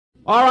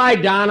All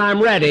right, Don, I'm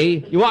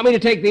ready. You want me to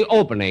take the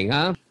opening,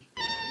 huh?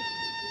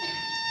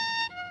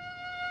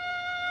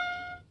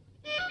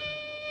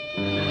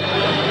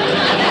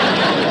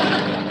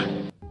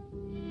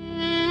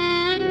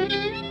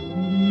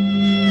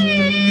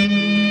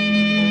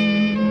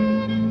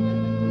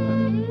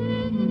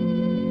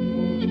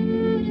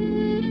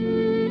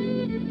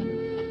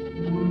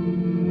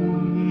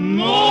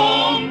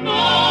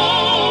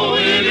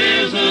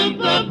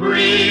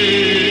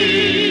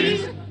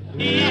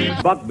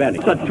 Buck Benny.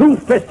 It's a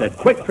two-fisted,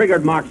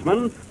 quick-triggered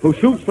marksman who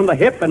shoots from the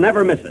hip and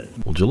never misses.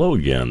 Well, hello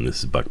again. This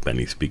is Buck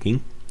Benny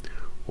speaking.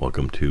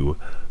 Welcome to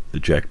the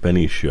Jack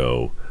Benny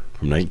Show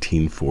from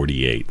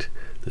 1948.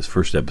 This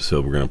first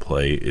episode we're going to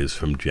play is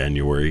from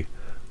January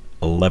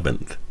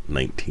 11th,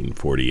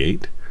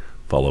 1948,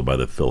 followed by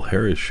the Phil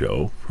Harris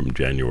Show from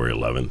January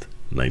 11th,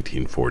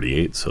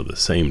 1948, so the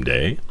same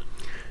day.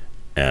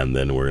 And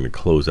then we're going to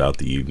close out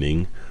the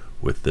evening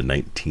with the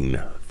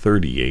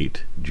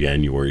 1938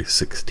 January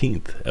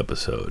 16th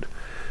episode.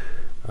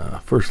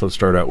 First, let's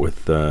start out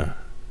with the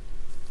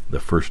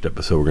first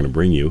episode we're going to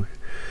bring you.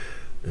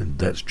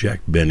 That's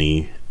Jack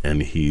Benny,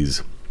 and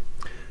he's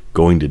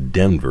going to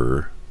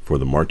Denver for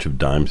the March of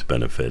Dimes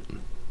benefit.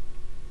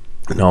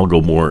 And I'll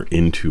go more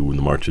into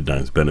the March of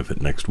Dimes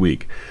benefit next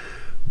week.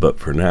 But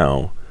for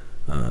now,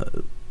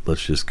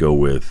 let's just go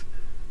with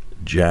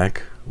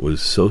Jack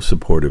was so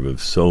supportive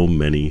of so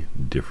many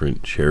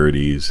different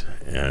charities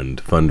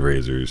and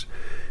fundraisers.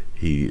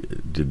 He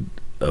did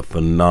a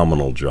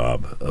phenomenal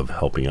job of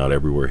helping out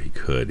everywhere he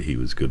could. He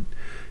was good.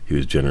 He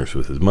was generous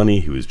with his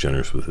money. He was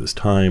generous with his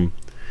time.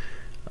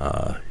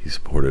 He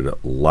supported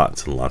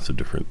lots and lots of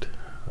different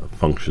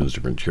functions,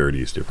 different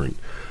charities, different.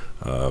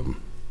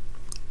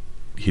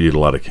 He did a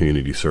lot of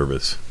community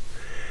service.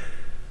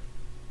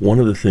 One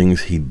of the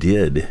things he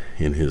did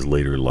in his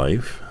later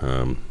life,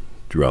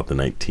 throughout the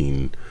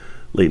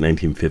late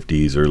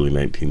 1950s, early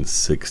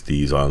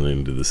 1960s, on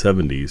into the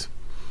 70s,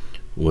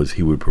 was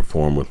he would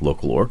perform with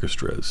local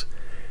orchestras.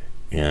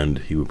 And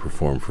he would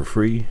perform for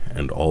free,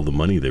 and all the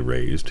money they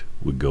raised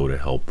would go to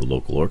help the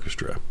local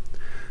orchestra.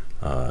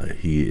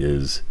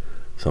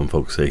 Some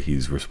folks say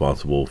he's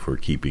responsible for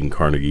keeping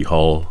Carnegie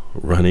Hall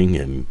running,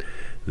 and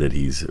that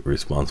he's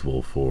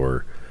responsible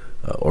for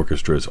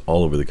orchestras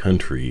all over the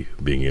country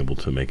being able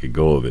to make a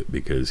go of it,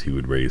 because he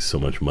would raise so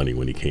much money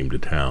when he came to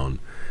town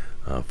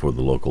for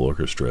the local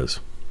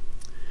orchestras.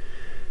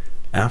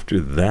 After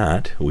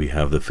that, we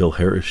have the Phil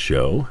Harris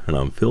Show, and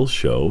on Phil's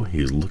show,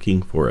 he's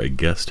looking for a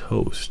guest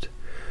host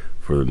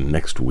for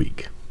next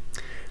week.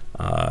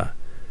 I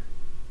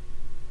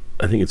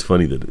think it's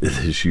funny that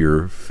this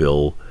year,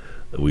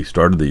 we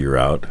started the year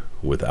out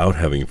without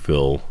having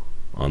Phil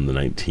on the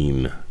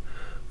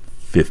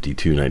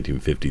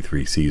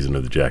 1952-1953 season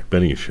of the Jack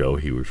Benny Show.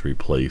 He was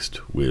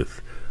replaced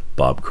with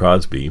Bob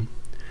Crosby,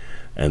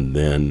 and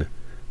then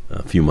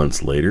a few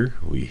months later,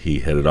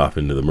 he headed off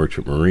into the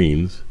Merchant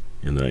Marines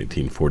in the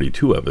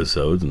 1942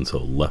 episodes, and so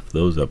left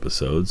those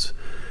episodes.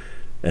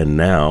 And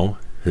now,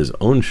 his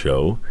own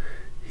show,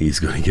 he's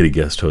going to get a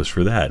guest host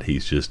for that.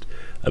 He's just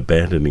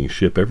abandoning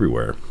ship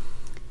everywhere.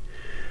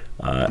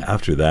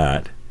 After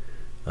that,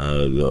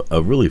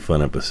 a really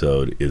fun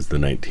episode is the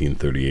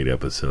 1938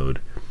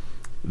 episode.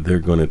 They're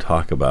going to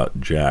talk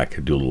about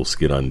Jack, do a little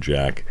skit on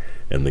Jack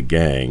and the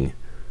gang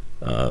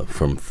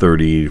from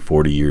 30,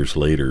 40 years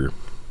later,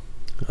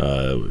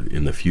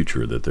 in the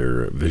future, that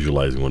they're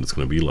visualizing what it's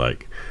going to be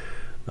like.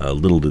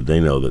 Little did they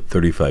know that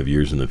 35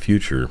 years in the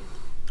future,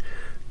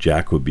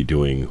 Jack would be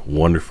doing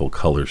wonderful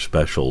color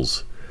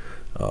specials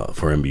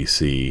for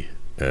NBC,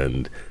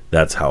 and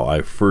that's how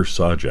I first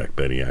saw Jack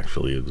Benny.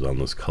 Actually, it was on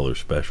those color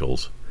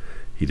specials.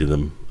 He did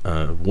them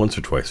once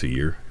or twice a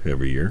year,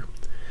 every year.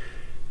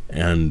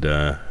 And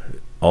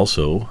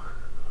also,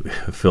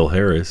 Phil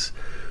Harris,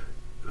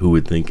 who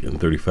would think in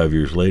 35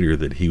 years later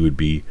that he would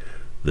be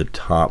the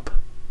top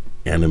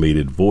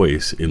animated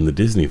voice in the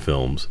Disney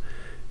films.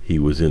 He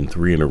was in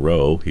 3 in a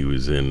row. He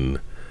was in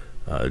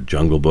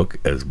Jungle Book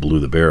as Blue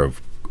the Bear,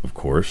 of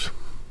course.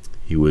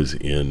 He was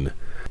in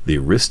The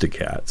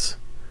Aristocats,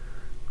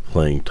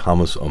 playing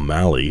Thomas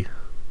O'Malley,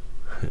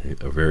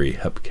 a very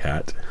hep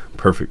cat,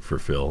 perfect for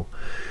Phil.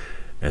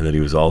 And then he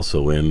was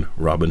also in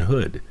Robin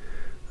Hood.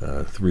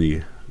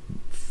 3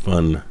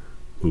 fun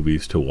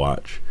movies to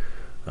watch.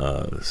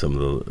 Some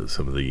of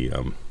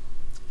the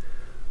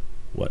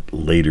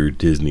later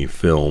Disney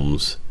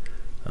films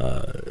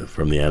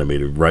from the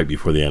animated, right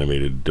before the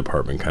animated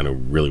department kind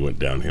of really went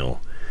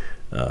downhill.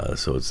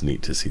 So it's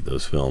neat to see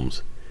those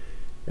films.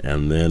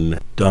 And then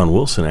Don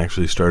Wilson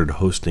actually started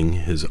hosting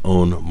his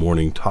own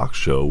morning talk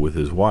show with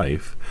his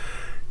wife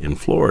in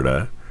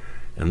Florida,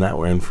 and that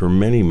ran for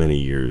many, many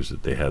years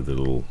that they had the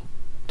little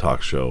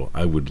talk show.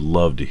 I would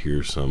love to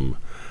hear some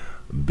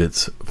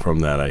bits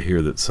from that. I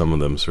hear that some of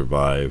them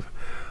survive.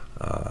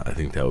 I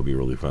think that would be a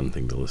really fun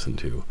thing to listen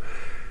to.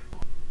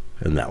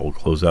 And that will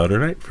close out our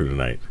night for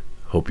tonight.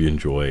 Hope you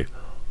enjoy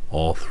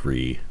all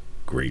 3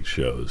 great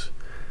shows.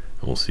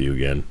 And we'll see you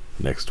again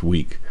next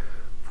week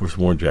for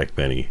some more Jack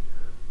Benny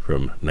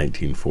from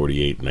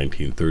 1948 and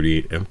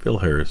 1938, and Phil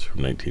Harris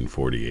from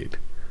 1948.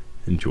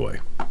 Enjoy.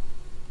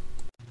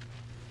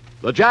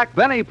 The Jack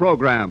Benny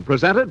Program,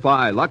 presented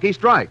by Lucky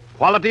Strike.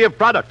 Quality of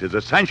product is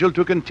essential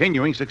to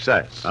continuing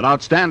success. An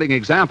outstanding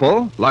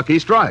example, Lucky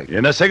Strike.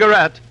 In a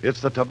cigarette,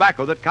 it's the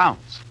tobacco that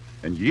counts.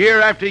 And year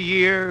after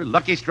year,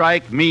 Lucky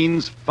Strike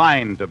means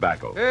fine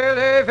tobacco.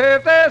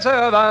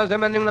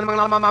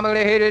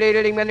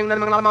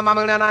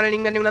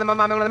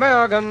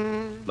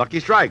 Lucky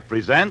Strike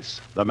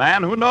presents The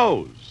Man Who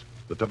Knows,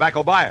 the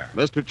tobacco buyer.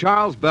 Mr.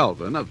 Charles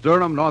Belvin of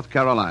Durham, North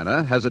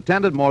Carolina, has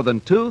attended more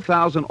than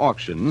 2,000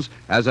 auctions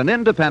as an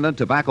independent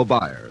tobacco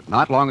buyer.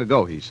 Not long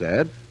ago, he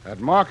said, at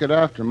market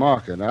after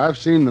market, I've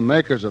seen the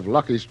makers of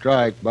Lucky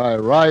Strike buy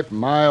ripe,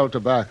 mild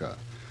tobacco.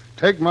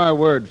 Take my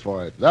word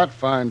for it, that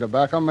fine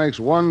tobacco makes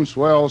one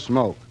swell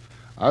smoke.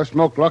 I've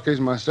smoked Lucky's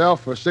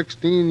myself for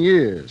 16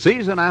 years.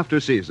 Season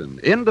after season,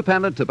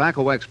 independent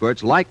tobacco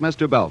experts like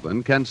Mr.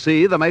 Belvin can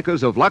see the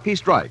makers of Lucky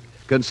Strike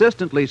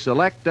consistently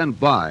select and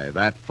buy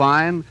that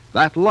fine,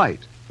 that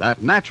light,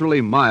 that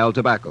naturally mild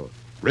tobacco.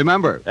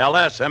 Remember,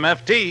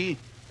 LSMFT,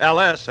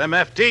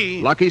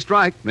 LSMFT. Lucky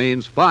Strike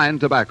means fine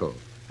tobacco.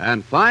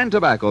 And fine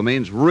tobacco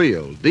means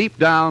real, deep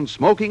down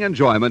smoking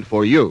enjoyment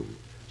for you.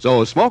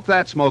 So smoke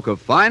that smoke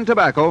of fine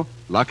tobacco,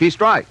 Lucky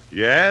Strike.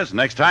 Yes,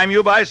 next time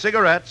you buy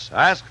cigarettes,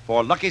 ask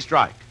for Lucky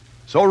Strike.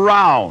 So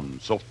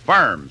round, so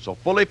firm, so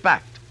fully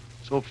packed,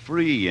 so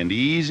free and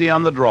easy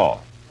on the draw.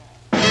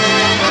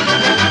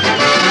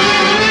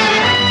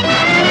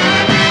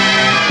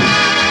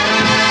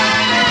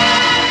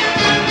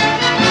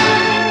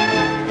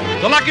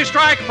 The Lucky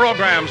Strike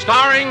program,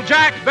 starring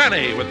Jack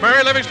Benny, with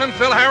Mary Livingston,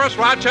 Phil Harris,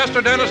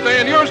 Rochester, Dennis Day,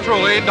 and yours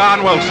truly,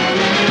 Don Wilson.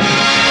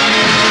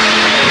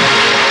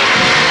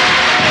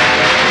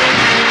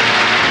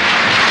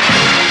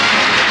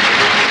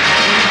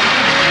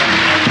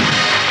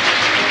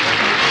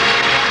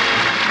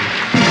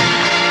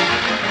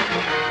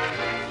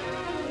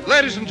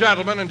 Ladies and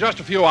gentlemen, in just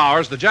a few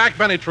hours, the Jack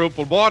Benny Troupe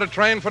will board a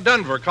train for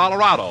Denver,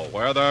 Colorado,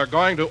 where they're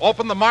going to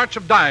open the March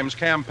of Dimes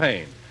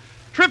campaign.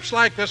 Trips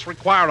like this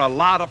require a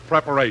lot of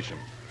preparation.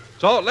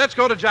 So let's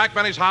go to Jack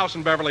Benny's house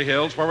in Beverly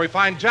Hills, where we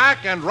find Jack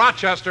and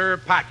Rochester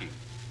packing.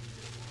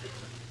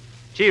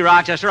 Gee,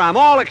 Rochester, I'm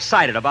all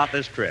excited about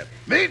this trip.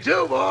 Me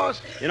too,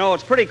 boss. You know,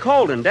 it's pretty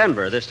cold in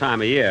Denver this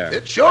time of year.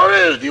 It sure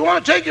is. Do you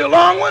want to take your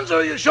long ones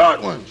or your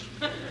short ones?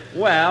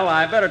 Well,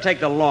 I better take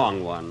the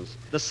long ones.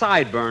 The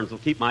sideburns will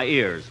keep my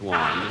ears warm.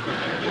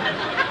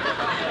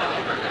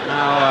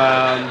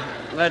 Now,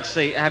 let's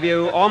see. Have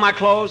you all my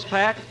clothes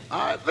packed?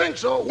 I think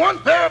so. One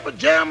pair of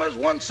pajamas,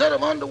 one set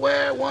of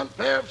underwear, one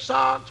pair of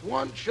socks,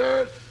 one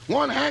shirt,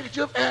 one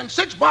handkerchief, and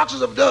 6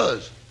 boxes of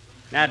Does.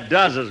 That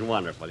Does is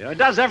wonderful. You know, it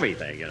does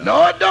everything, you know.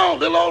 No, it don't.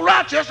 Little old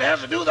Rochester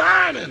has to do the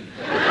ironing.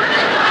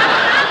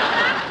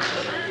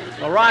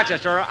 Well,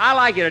 Rochester, I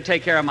like you to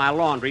take care of my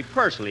laundry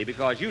personally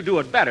because you do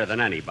it better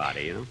than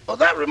anybody, you know. Well,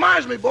 that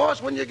reminds me,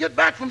 boss, when you get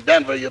back from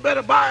Denver, you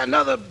better buy an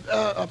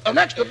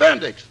extra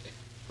Bendix.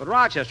 But,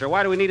 Rochester,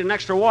 why do we need an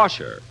extra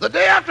washer? The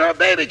day after her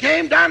baby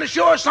came, Dinah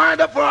Shore signed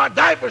up for our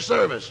diaper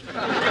service.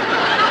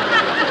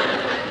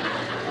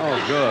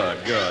 Oh,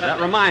 good, good.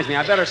 That reminds me,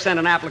 I better send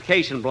an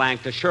application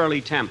blank to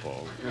Shirley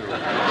Temple.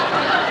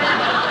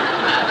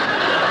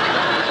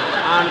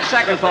 On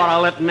second thought,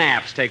 I'll let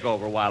Naps take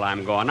over while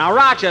I'm gone. Now,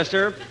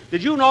 Rochester,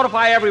 did you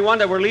notify everyone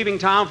that we're leaving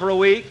town for a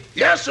week?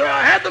 Yes, sir.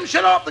 I had them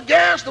shut off the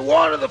gas, the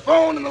water, the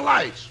phone, and the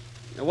lights.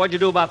 Now, what'd you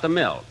do about the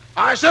milk?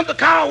 I sent the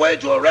cow away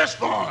to a rest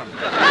farm.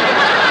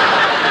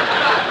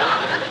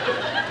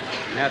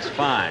 That's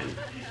fine.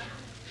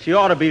 She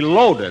ought to be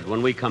loaded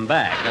when we come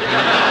back.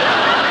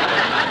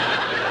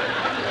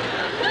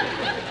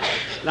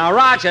 Now,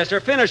 Rochester,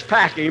 finish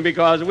packing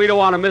because we don't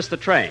want to miss the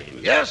train.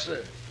 Yes,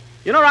 sir.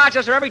 You know,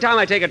 Rochester, every time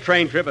I take a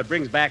train trip, it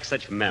brings back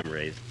such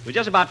memories. It was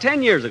just about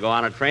 10 years ago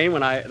on a train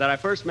that I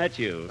first met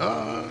you.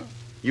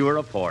 You were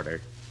a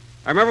porter.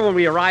 I remember when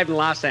we arrived in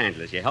Los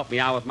Angeles, you helped me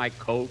out with my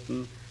coat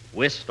and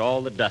whisked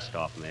all the dust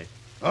off me.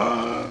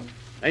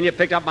 Then you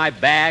picked up my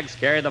bags,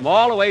 carried them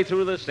all the way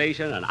through the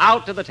station and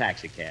out to the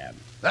taxi cab.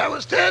 That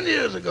was 10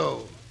 years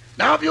ago.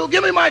 Now, if you'll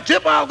give me my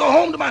tip, I'll go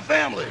home to my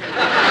family.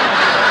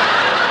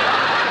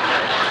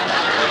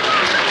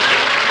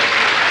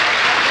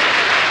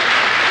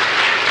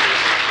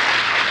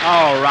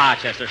 Oh,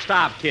 Rochester,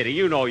 stop kidding.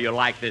 You know you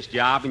like this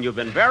job, and you've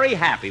been very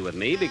happy with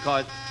me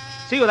because...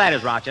 See what that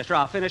is, Rochester.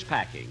 I'll finish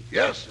packing.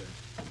 Yes,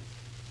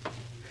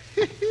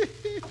 sir.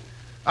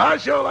 I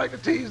sure like to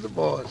tease the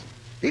boss.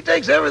 He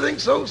takes everything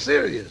so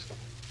serious.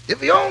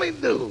 If he only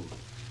knew,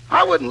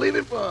 I wouldn't leave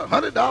him for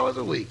 $100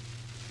 a week.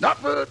 Not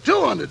for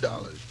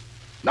 $200.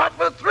 Not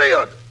for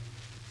 $300.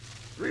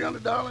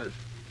 $300?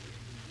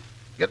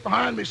 Get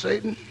behind me,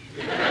 Satan.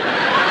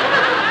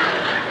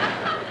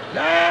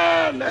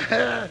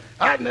 Nah,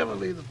 I'd never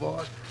leave the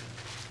boss.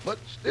 But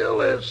still,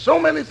 there's so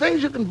many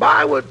things you can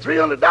buy with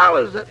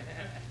 $300 that...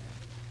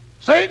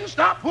 Satan,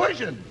 stop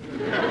pushing.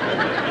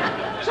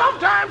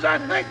 Sometimes I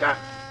think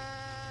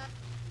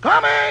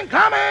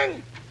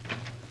Coming!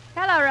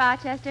 Hello,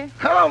 Rochester.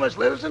 Hello, Miss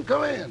Livingston.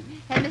 Come in.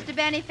 Has Mr.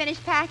 Benny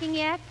finished packing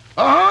yet?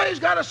 Uh-huh, he's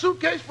got a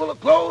suitcase full of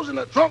clothes and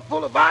a trunk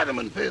full of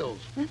vitamin pills.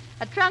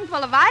 A trunk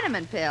full of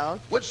vitamin pills?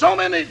 With so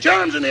many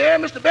germs in the air,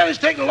 Mr. Benny's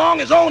taking along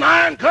his own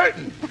iron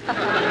curtain.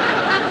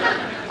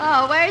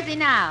 Oh, where is he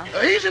now?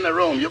 He's in the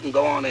room. You can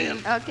go on in.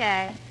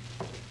 Okay.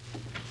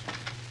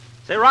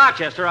 Say,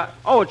 Rochester,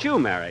 oh, it's you,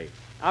 Mary.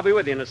 I'll be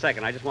with you in a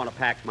second. I just want to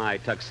pack my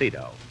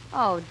tuxedo.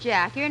 Oh,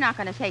 Jack, you're not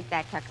going to take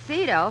that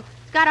tuxedo.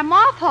 It's got a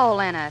moth hole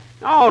in it.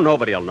 Oh,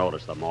 nobody will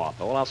notice the moth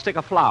hole. I'll stick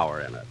a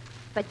flower in it.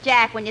 But,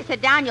 Jack, when you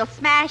sit down, you'll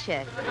smash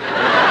it.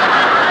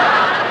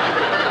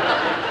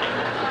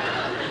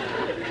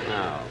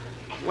 Oh.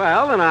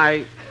 Well, then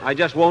I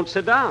just won't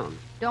sit down.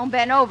 Don't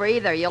bend over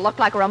either. You'll look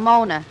like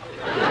Ramona.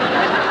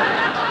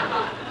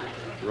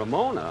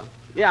 Ramona?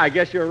 Yeah, I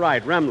guess you're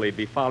right. Remley'd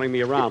be following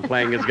me around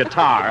playing his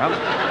guitar.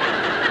 Huh?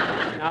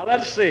 Now,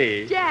 let's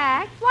see.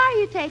 Jack, why are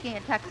you taking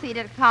a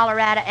tuxedo to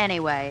Colorado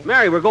anyway?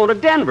 Mary, we're going to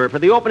Denver for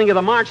the opening of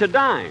the March of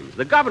Dimes.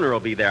 The governor will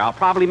be there. I'll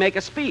probably make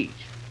a speech.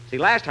 See,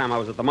 last time I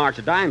was at the March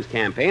of Dimes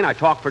campaign, I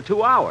talked for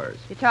 2 hours.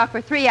 You talked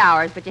for 3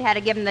 hours, but you had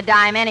to give him the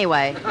dime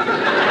anyway.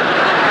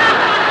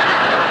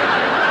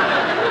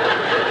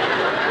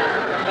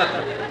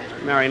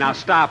 Mary, now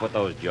stop with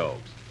those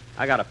jokes.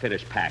 I got to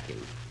finish packing.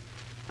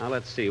 Now,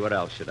 let's see. What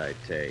else should I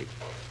take?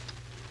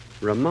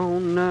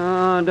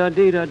 Ramona,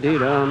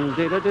 da-dee-da-dee-dum,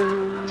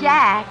 dee-da-doo.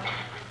 Jack.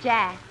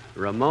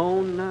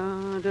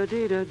 Ramona,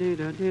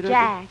 da-dee-da-dee-da-dee-da.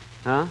 Jack.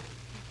 Huh?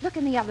 Look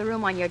in the other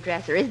room on your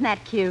dresser. Isn't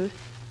that cute?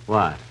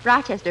 What?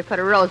 Rochester put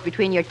a rose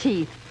between your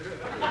teeth.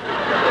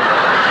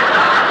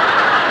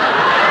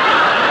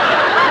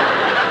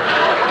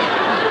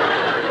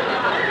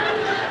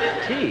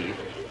 Teeth?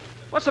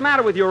 What's the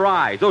matter with your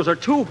eyes? Those are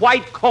 2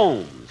 white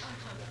combs.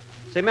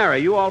 Say, Mary,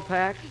 you all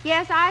packed?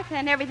 Yes, I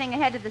sent everything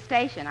ahead to the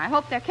station. I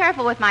hope they're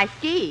careful with my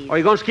skis. Are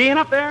you going skiing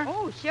up there?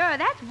 Oh, sure.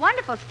 That's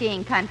wonderful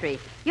skiing country.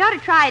 You ought to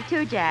try it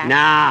too, Jack.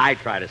 Nah, I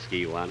tried to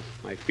ski once.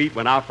 My feet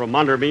went out from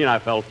under me and I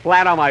fell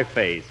flat on my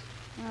face.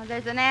 Well,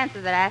 there's an answer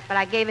to that, but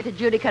I gave it to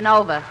Judy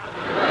Canova.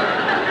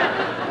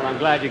 Well, I'm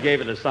glad you gave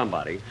it to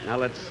somebody. Now,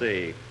 let's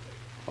see.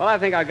 Well, I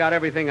think I got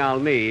everything I'll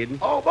need.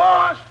 Oh,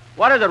 boss.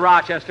 What is it,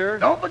 Rochester?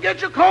 Don't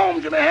forget your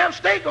combs. You may have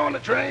steak on the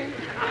train.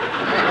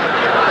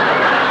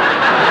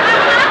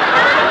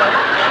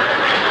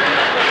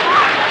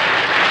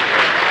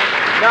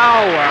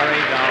 Don't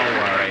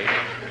worry.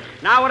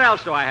 Now, what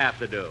else do I have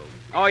to do?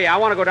 Oh, yeah, I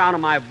want to go down to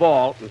my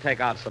vault and take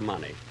out some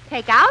money.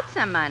 Take out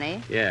some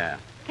money? Yeah.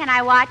 Can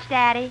I watch,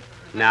 Daddy?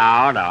 No,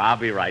 I'll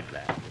be right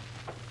back.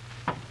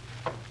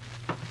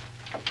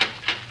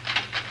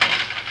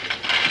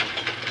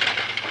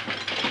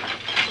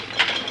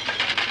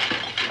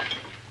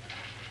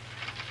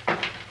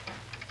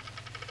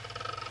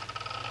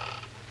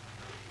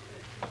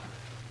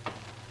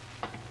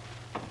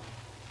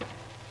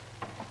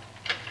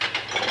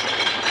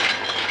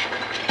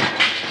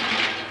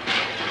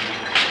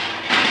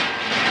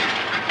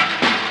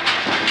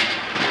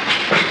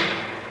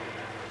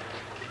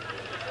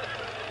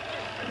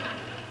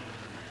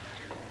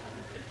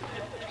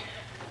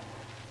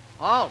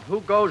 Halt, who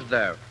goes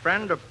there?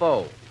 Friend or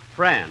foe?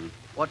 Friend.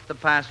 What's the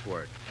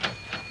password?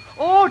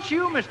 Oh, it's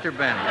you, Mr.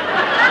 Benny.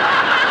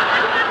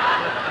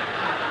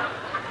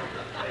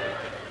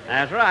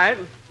 That's right.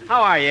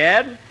 How are you,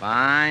 Ed?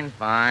 Fine.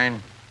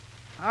 How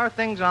are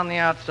things on the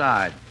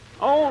outside?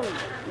 Oh,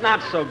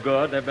 not so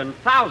good. There have been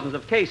thousands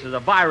of cases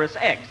of Virus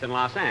X in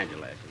Los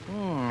Angeles.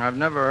 I've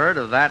never heard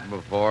of that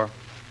before.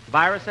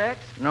 Virus X?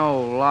 No,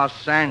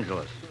 Los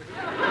Angeles.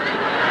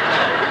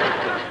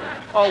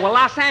 Oh, well,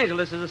 Los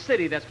Angeles is a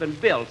city that's been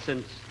built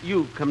since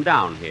you've come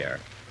down here.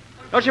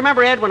 Don't you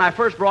remember, Ed, when I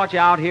first brought you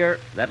out here,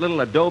 that little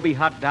adobe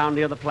hut down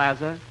near the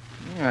plaza?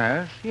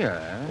 Yes.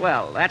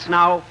 Well, that's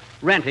now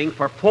renting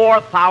for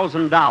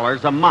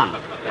 $4,000 a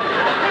month.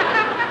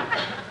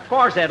 Of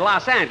course, Ed,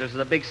 Los Angeles is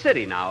a big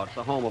city now. It's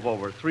the home of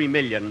over 3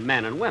 million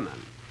men and women.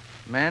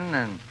 Men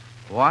and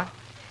what?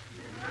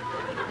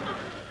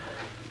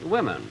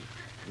 Women.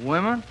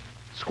 Women?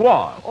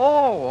 Squaws.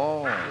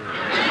 Oh.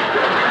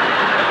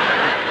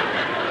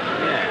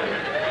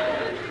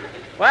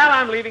 Well,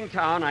 I'm leaving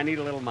town. I need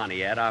a little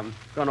money, Ed. I'm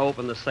going to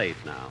open the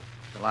safe now.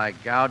 Shall I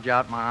gouge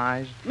out my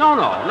eyes? No.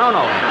 No,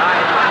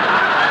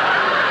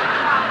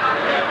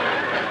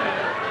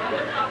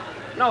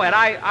 Ed,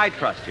 I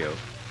trust you.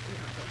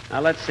 Now,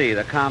 let's see.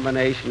 The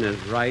combination is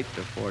right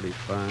to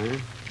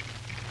 45,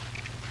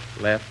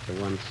 left to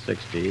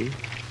 160,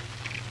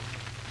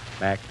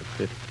 back to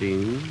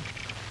 15,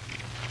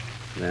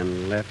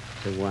 then left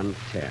to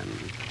 110.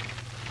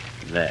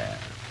 There.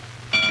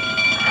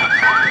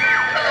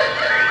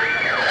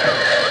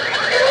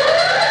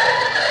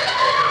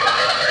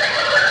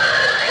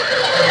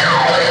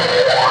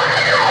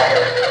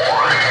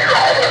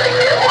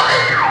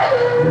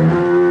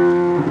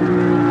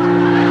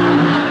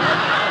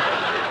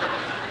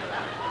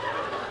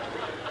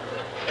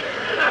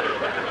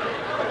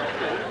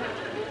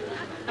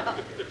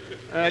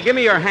 Give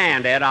me your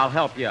hand, Ed. I'll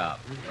help you up.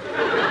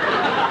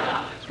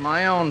 It's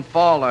my own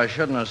fault I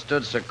shouldn't have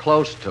stood so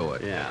close to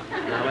it. Yeah.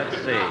 Now, let's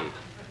see.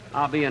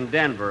 I'll be in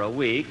Denver a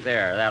week.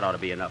 There, that ought to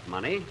be enough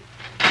money.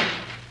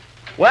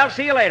 Well,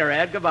 see you later,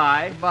 Ed.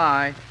 Goodbye.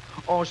 Bye.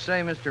 Oh,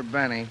 say, Mr.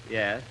 Benny,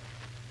 Yes?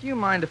 do you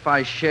mind if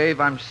I shave?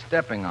 I'm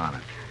stepping on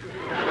it.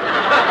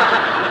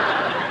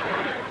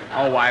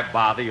 Oh, why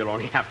bother? You'll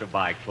only have to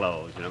buy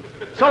clothes, you know.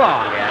 So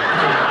long, Ed.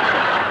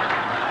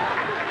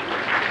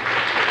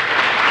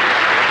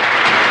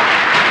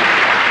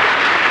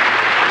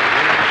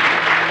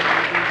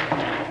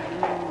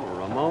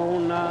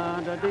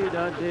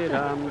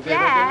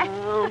 Jack.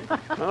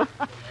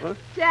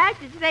 Jack,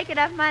 did you make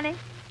enough money?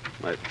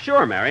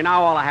 Sure, Mary.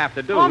 Now all I have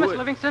to do... Hello, Miss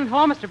Livingston.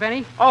 Hello, Mr.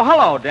 Benny. Oh,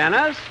 hello,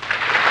 Dennis.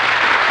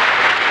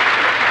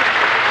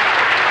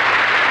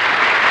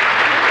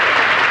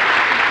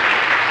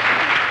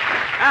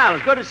 Al,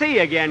 it's good to see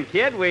you again,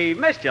 kid. We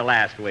missed you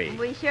last week.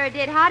 We sure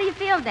did. How do you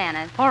feel,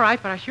 Dennis? All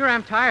right, but I sure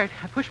am tired.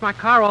 I pushed my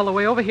car all the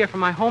way over here from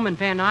my home in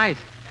Van Nuys.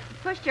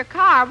 Pushed your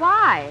car.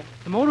 Why?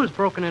 The motor was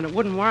broken and it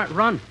wouldn't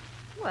run.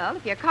 Well,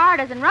 if your car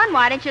doesn't run,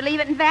 why didn't you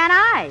leave it in Van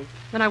Nuys?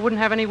 Then I wouldn't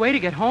have any way to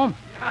get home.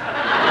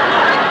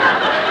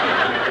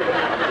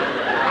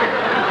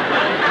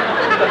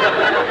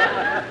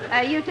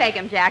 You take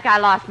him, Jack. I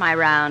lost my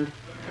round.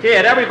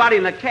 Kid, everybody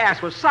in the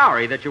cast was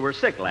sorry that you were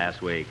sick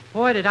last week.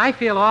 Boy, did I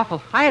feel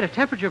awful. I had a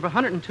temperature of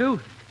 102.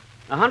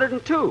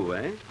 102,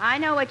 eh? I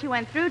know what you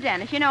went through,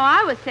 Dennis. You know,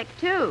 I was sick,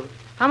 too.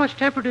 How much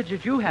temperature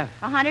did you have?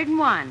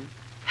 101.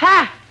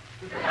 Ha!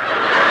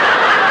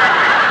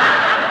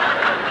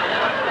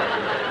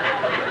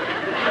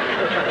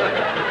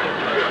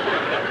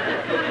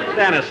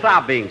 Dennis,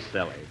 stop being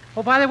silly.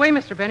 Oh, by the way,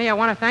 Mr. Benny, I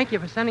want to thank you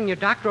for sending your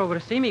doctor over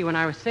to see me when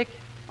I was sick.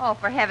 Oh,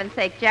 for heaven's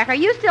sake, Jack, are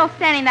you still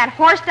sending that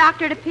horse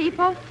doctor to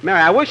people? Mary,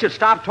 I wish you'd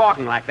stop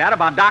talking like that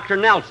about Dr.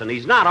 Nelson.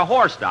 He's not a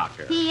horse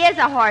doctor. He is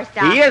a horse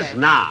doctor. He is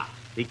not.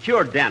 He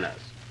cured Dennis.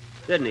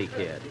 Didn't he,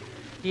 kid?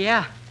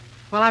 Yeah.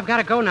 Well, I've got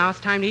to go now. It's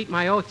time to eat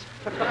my oats.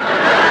 Now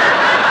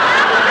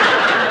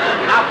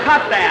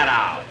cut that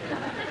out.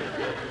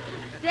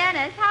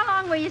 Dennis, how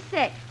long were you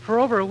sick? For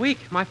over a week.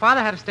 My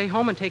father had to stay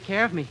home and take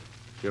care of me.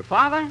 Your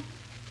father?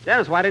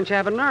 Dennis, why didn't you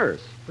have a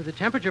nurse? With a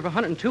temperature of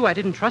 102, I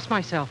didn't trust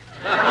myself.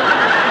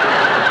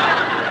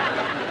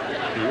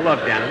 Look,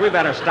 Dennis, we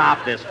better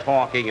stop this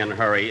talking and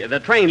hurry. The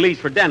train leaves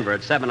for Denver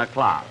at 7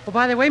 o'clock. Oh,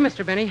 by the way,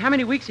 Mr. Benny, how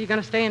many weeks are you going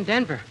to stay in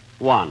Denver?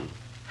 1.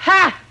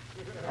 Ha!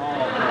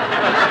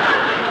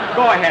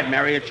 Go ahead,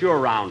 Mary. It's your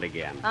round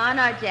again. Oh,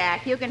 no,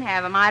 Jack. You can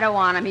have him. I don't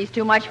want him. He's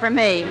too much for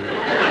me.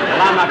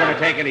 Well, I'm not going to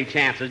take any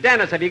chances.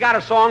 Dennis, have you got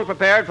a song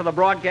prepared for the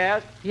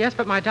broadcast? Yes,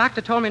 but my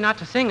doctor told me not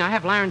to sing. I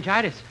have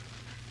laryngitis.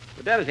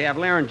 Well, Dennis, you have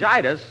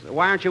laryngitis.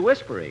 Why aren't you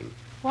whispering?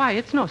 Why,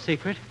 it's no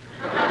secret.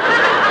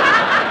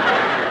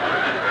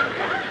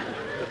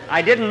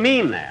 I didn't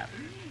mean that.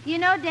 You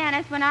know,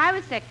 Dennis, when I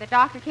was sick, the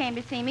doctor came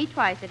to see me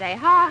twice a day.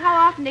 How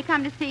often did he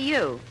come to see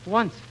you?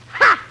 Once.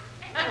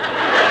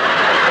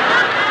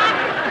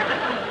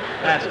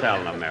 That's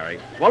telling them, Mary.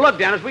 Well, look,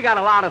 Dennis, we got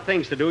a lot of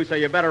things to do, so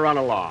you better run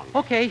along.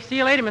 Okay, see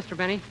you later, Mr.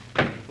 Benny.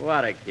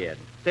 What a kid.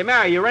 Say,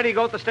 Mary, you ready to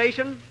go to the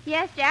station?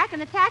 Yes, Jack,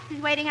 and the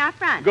taxi's waiting out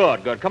front.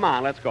 Good, good. Come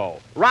on, let's go.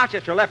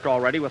 Rochester left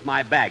already with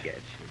my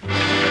baggage.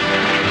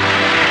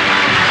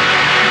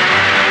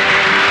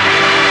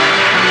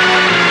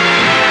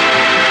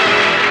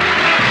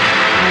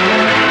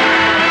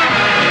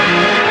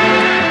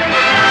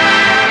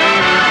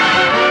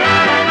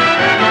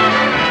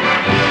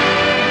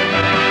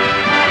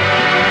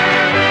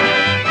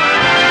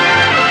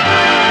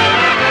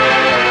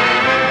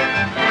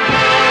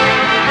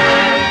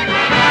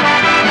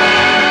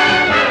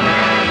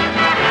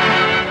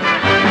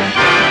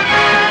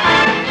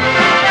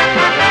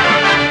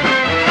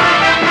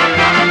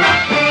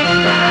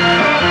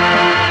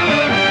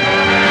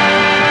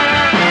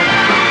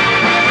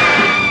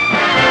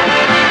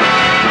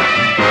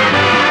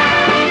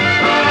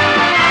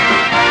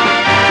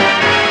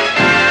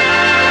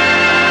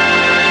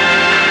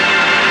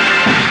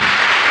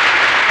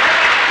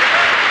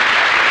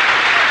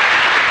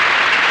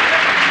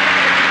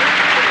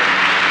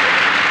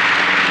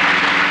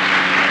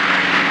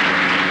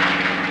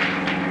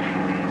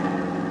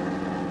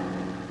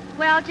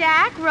 Well,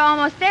 Jack, we're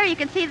almost there. You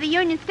can see the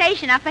Union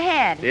Station up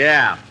ahead.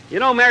 Yeah. You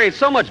know, Mary, it's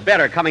so much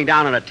better coming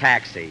down in a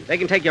taxi. They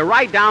can take you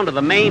right down to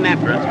the main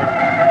entrance.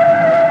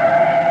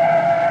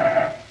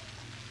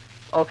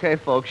 Okay,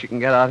 folks, you can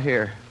get out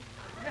here.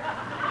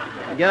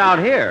 Get out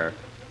here?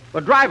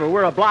 But, driver,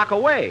 we're a block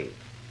away.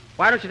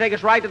 Why don't you take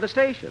us right to the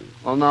station?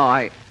 Oh, no,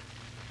 I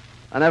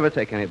never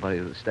take anybody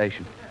to the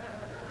station.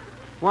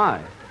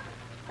 Why?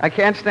 I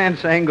can't stand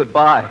saying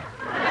goodbye.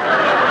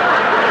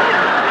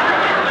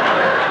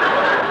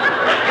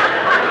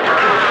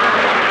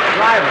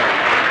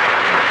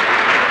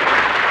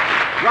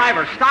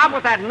 Driver, stop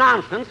with that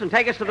nonsense and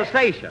take us to the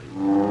station.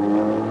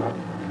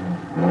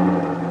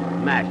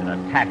 Imagine a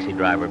taxi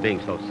driver being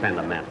so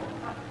sentimental.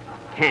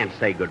 Can't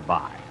say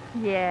goodbye.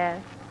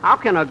 Yes. How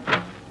can a...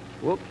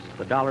 Whoops,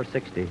 the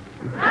 $1.60.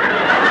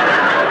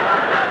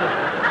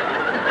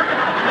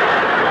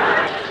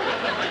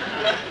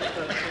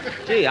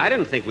 Gee, I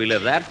didn't think we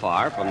lived that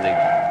far from the...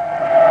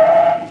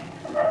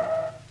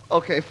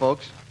 Okay,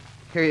 folks,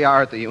 here you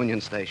are at the Union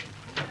Station.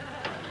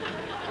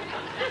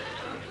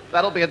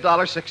 That'll be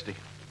 $1.60.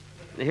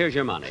 Here's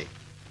your money.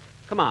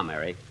 Come on,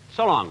 Mary.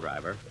 So long,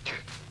 driver.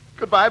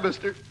 Goodbye,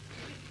 mister.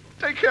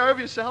 Take care of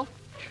yourself.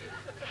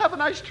 Have a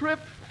nice trip.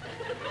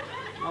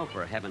 Oh,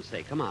 for heaven's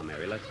sake. Come on,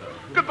 Mary. Let's...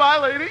 Goodbye,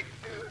 lady.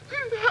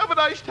 Have a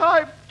nice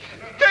time.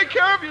 Take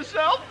care of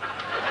yourself.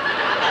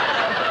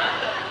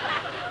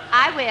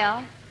 I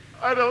will.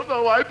 I don't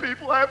know why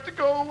people have to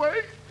go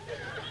away.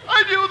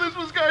 I knew this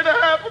was going to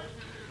happen.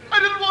 I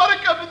didn't want to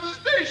come to the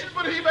station,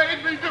 but he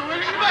made me do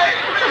it. He made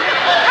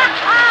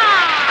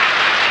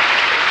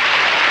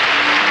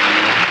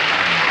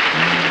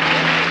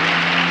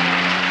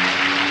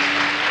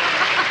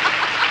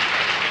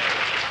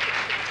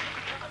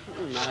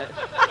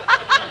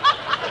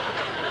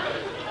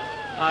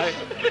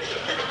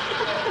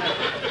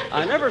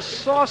I never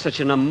saw such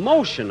an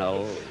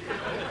emotional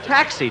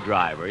taxi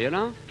driver, you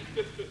know?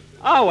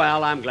 Oh,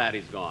 well, I'm glad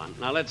he's gone.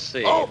 Now, let's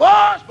see. Oh,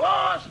 boss!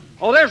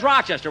 Oh, there's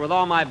Rochester with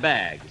all my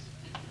bags.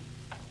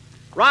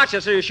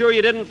 Rochester, you sure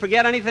you didn't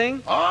forget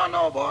anything? Oh,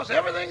 no, boss.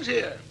 Everything's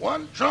here.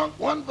 One trunk,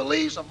 one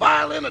valise, a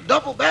violin, a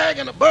duffel bag,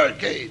 and a bird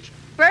cage.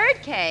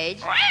 Bird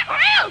cage?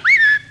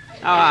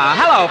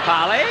 Hello,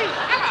 Polly.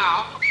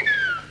 Hello.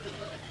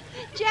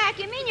 Jack,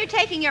 you mean you're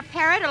taking your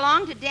parrot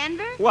along to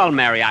Denver? Well,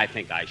 Mary, I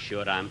think I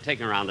should. I'm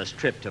taking her on this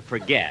trip to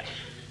forget.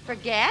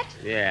 Forget?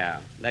 Yeah.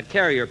 That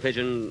carrier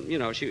pigeon, you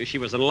know, she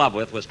was in love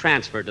with was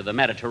transferred to the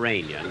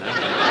Mediterranean.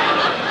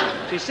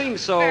 She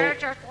seems so... There's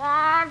just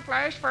one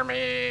place for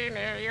me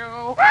near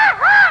you.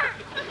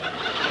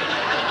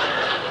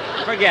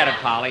 Forget it,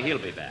 Polly. He'll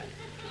be back.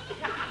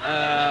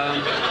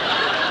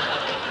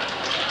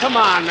 Come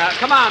on,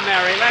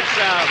 Mary.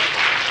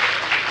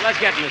 Let's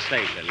get in the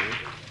station.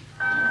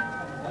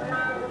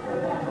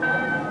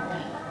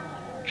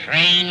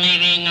 Train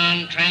leaving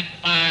on track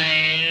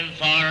 5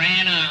 for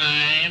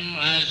Anaheim,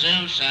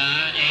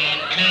 Azusa,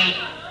 and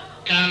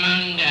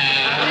Cucamonga.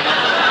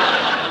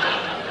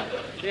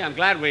 Gee, I'm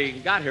glad we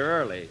got here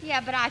early. Yeah,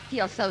 but I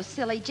feel so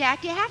silly,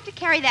 Jack. Do you have to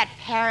carry that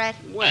parrot?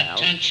 Well...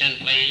 Attention,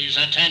 please,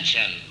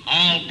 attention.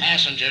 All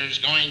passengers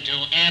going to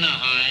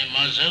Anaheim,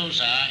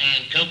 Azusa,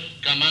 and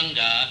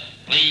Cucamonga,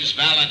 please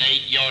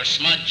validate your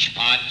smudge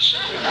pots.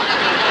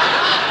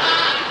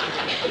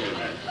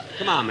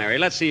 Come on, Mary.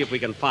 Let's see if we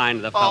can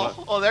find the fellow.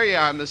 Oh, there you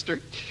are,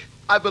 mister.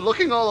 I've been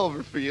looking all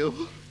over for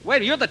you.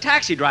 Wait, you're the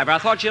taxi driver. I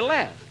thought you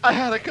left. I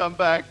had to come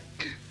back.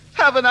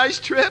 Have a nice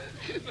trip.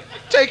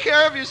 Take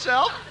care of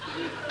yourself.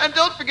 And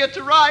don't forget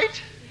to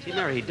write. See,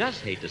 Mary, he does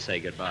hate to say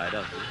goodbye,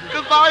 doesn't he?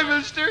 Goodbye,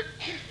 mister.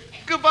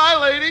 Goodbye,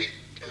 lady.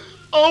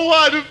 Oh,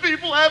 why do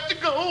people have to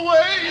go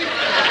away?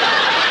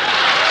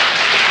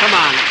 Come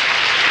on.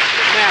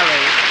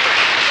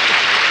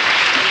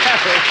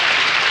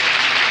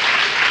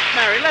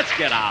 Mary, let's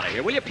get out of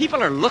here, will you?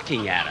 People are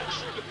looking at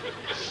us.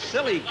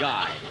 Silly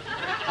guy.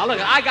 Now,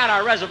 look, I got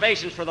our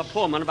reservations for the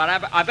Pullman, but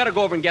I better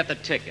go over and get the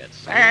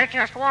tickets. There's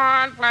just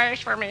one place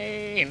for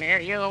me near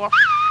you.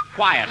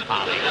 Quiet,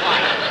 Polly,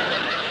 quiet.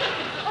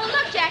 Oh,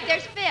 look, Jack,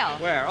 there's Phil.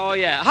 Where? Oh,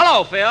 yeah.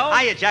 Hello, Phil.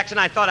 Hiya, Jackson.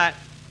 I thought I...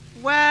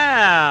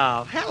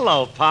 Well,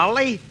 hello,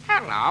 Polly.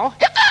 Hello.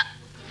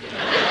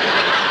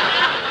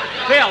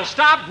 Phil,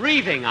 stop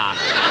breathing on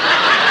her.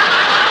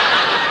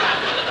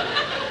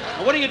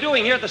 What are you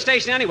doing here at the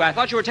station anyway? I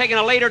thought you were taking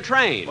a later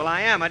train. Well,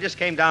 I am. I just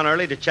came down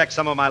early to check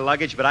some of my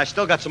luggage, but I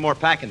still got some more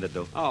packing to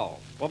do. Oh.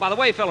 Well, by the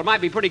way, Phil, it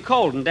might be pretty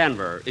cold in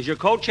Denver. Is your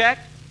coat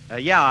checked?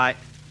 Yeah,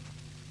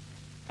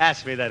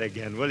 Ask me that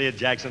again, will you,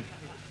 Jackson?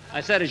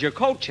 I said, is your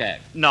coat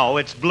checked? No,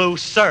 it's blue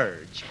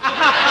serge.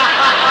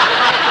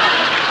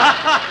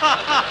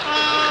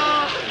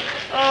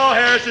 Oh,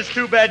 Harris, it's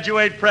too bad you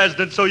ain't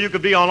president so you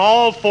could be on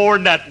all 4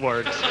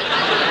 networks.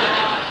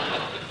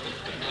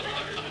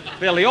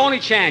 Phil, the only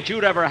chance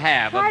you'd ever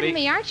have of Pardon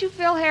me, aren't you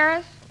Phil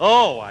Harris?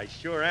 Oh, I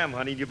sure am,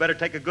 honey. You better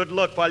take a good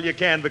look while you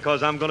can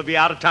because I'm going to be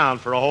out of town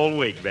for a whole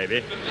week,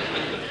 baby.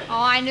 Oh,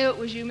 I knew it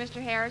was you,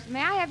 Mr. Harris.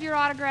 May I have your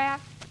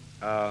autograph?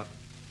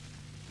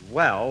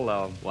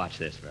 Watch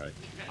this, Mary.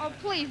 Oh,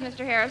 please,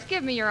 Mr. Harris,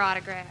 give me your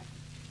autograph.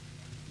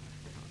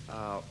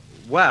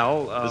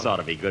 This ought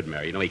to be good,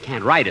 Mary. You know, he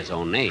can't write his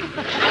own name.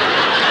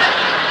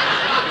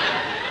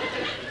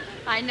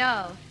 I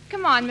know.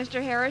 Come on,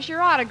 Mr. Harris,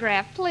 your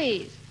autograph,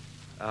 please.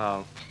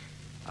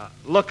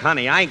 Look,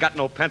 honey, I ain't got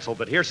no pencil,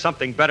 but here's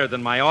something better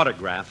than my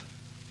autograph.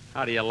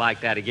 How do you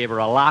like that? He gave her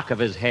a lock of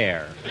his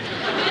hair.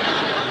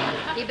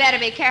 You better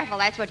be careful.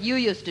 That's what you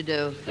used to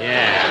do.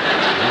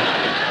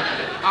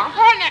 Yeah. All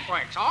 4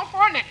 networks. All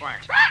 4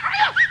 networks.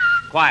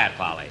 Quiet,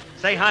 Polly.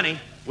 Say, honey,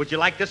 would you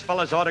like this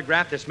fella's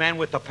autograph, this man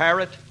with the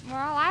parrot?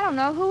 Well, I don't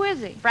know. Who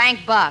is he?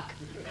 Frank Buck.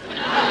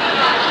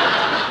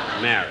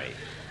 Mary.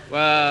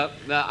 Well,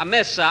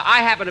 miss,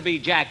 I happen to be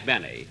Jack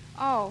Benny.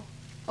 Oh.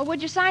 Well,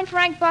 would you sign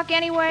Frank Buck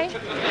anyway?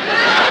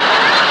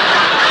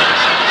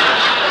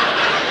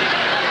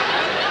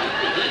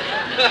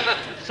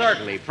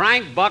 Certainly.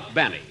 Frank Buck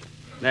Benny.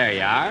 There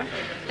you are.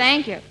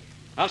 Thank you.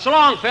 So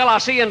long, Phil. I'll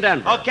see you in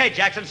Denver. Okay,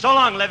 Jackson. So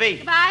long, Livy.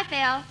 Goodbye,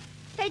 Phil.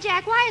 Say,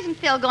 Jack, why isn't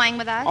Phil going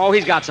with us? Oh,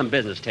 he's got some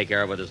business to take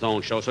care of with his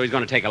own show, so he's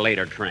going to take a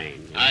later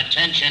train.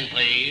 Attention,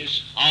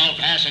 please. All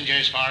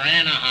passengers for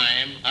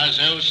Anaheim,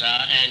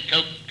 Azusa, and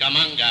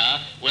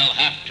Cucamonga will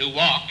have to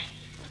walk.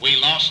 We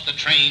lost the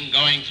train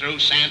going through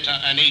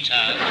Santa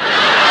Anita.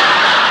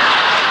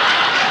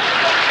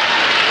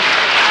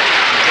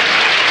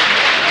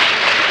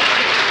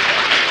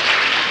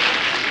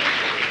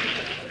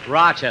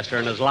 Rochester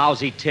and his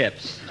lousy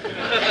tips.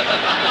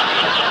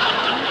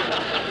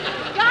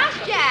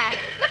 Gosh, Jack,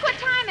 look what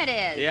time it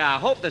is. Yeah, I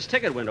hope this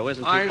ticket window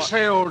isn't too I far.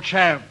 say, old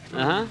chap.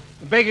 Uh-huh.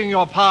 Begging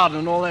your pardon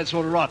and all that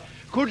sort of rot.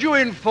 Could you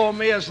inform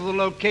me as to the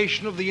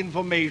location of the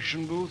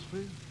information booth,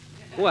 please?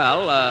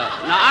 Well, now,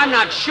 I'm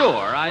not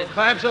sure.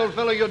 Perhaps, old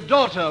fellow, your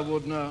daughter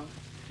would know.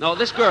 No,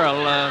 this girl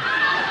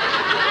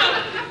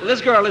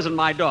isn't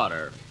my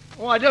daughter.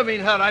 Oh, I don't mean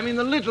her. I mean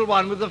the little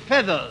one with the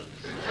feathers.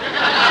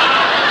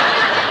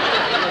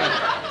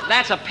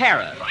 That's a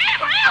parrot.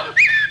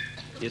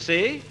 You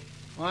see?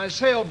 I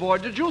say, old boy,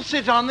 did you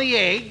sit on the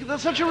egg?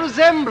 There's such a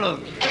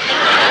resemblance.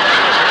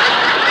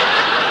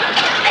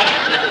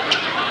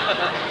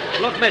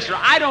 Look, mister,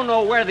 I don't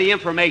know where the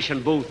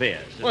information booth is.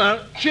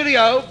 Well,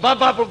 cheerio,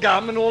 bubble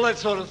gum, and all that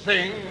sort of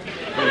thing.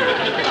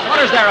 What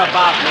is there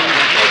about me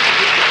that makes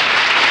you...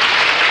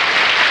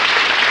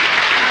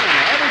 I don't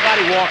know.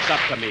 Everybody walks up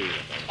to me.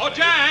 Oh,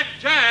 Jack!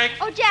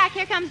 Oh, Jack,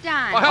 here comes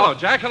Don. Oh, hello,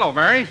 Jack. Hello,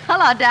 Mary.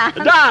 Hello, Don.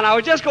 Don, I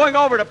was just going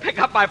over to pick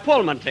up my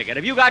Pullman ticket.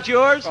 Have you got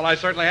yours? Well, I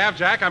certainly have,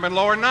 Jack. I'm in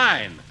lower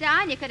 9.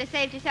 Don, you could have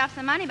saved yourself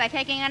some money by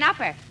taking an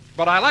upper.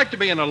 But I like to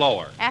be in the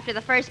lower. After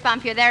the first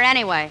bump, you're there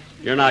anyway.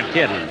 You're not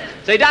kidding.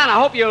 Say, Don, I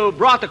hope you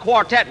brought the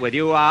quartet with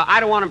you. I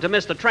don't want them to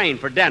miss the train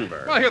for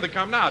Denver. Well, here they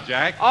come now,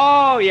 Jack.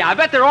 Oh, yeah. I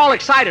bet they're all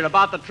excited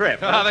about the trip.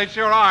 They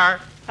sure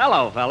are.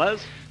 Hello,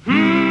 fellas.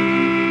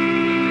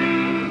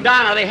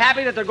 Don, are they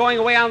happy that they're going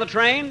away on the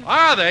train?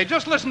 Are they?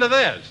 Just listen to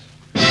this.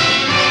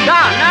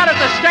 Don, not at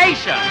the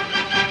station.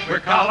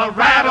 We're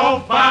Colorado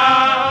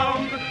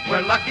bound,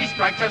 where Lucky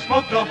Strikes are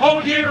smoked the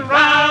whole year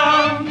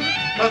round.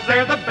 'Cause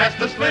they're the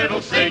bestest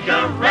little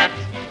cigarette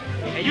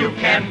you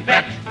can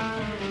bet.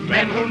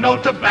 Men who know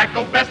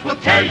tobacco best will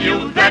tell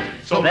you that.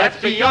 So let's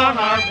be on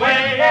our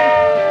way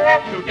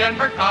to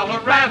Denver,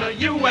 Colorado,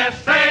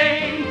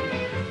 USA.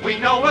 We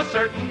know a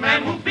certain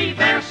man will be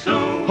there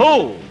soon.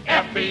 Who?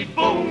 F.B.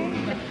 Boone.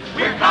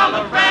 We're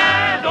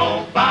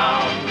Colorado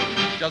bound.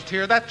 Just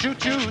hear that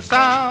choo-choo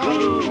sound.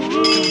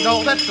 You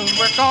know that soon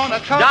we're gonna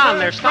cover Don,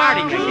 they're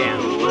starting again.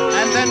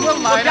 And then we'll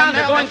light Don,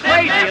 they're going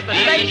crazy at the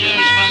station.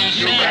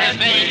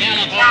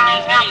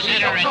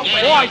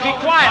 Boys, be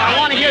quiet. I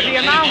want to hear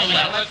the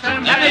announcement.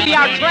 That may be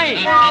our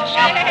train. Don,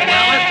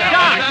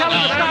 tell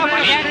them to stop.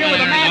 I can't hear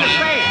with a man is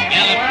saying.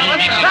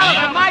 Tell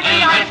them it might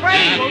be our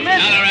train. We'll miss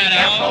it.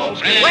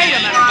 Wait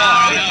a minute.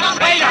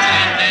 Wait a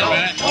minute.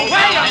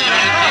 Wait a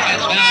minute.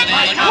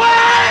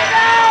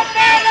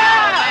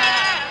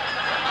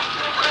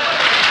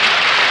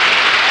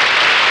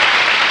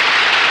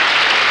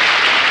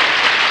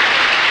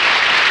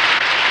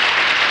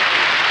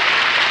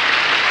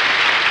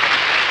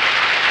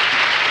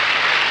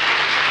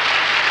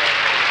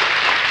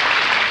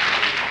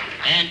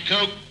 And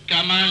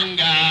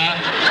Cucamonga.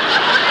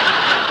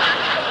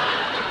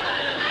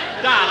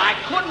 Don, I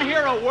couldn't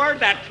hear a word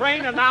that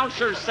train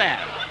announcer said.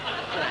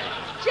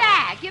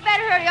 Jack, you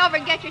better hurry over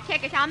and get your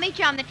tickets. I'll meet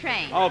you on the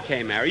train.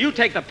 Okay, Mary, you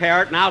take the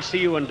parrot, and I'll see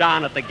you and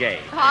Don at the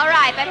gate. All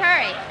right, but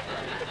hurry.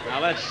 Now,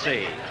 let's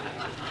see.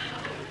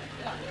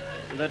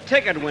 The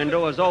ticket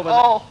window is over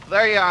Oh,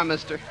 there you are,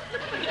 mister.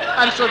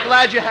 I'm so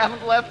glad you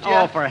haven't left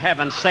yet. Oh, for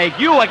heaven's sake.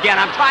 You again.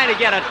 I'm trying to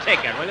get a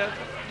ticket, will you?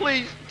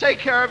 Please, take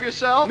care of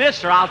yourself.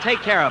 Mister, I'll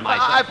take care of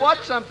myself. I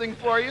bought something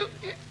for you.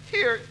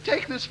 Here,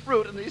 take this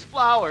fruit and these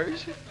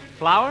flowers.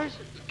 Flowers?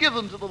 Give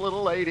them to the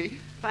little lady.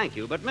 Thank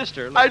you, but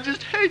mister... I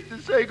just hate to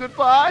say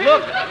goodbye.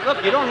 Look,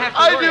 you don't have to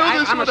I worry. knew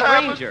this I'm a would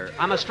happen. stranger.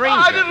 I'm a stranger.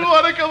 I didn't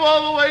want to come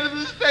all the way to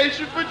the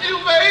station, but you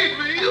made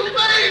me. You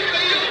made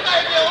me. You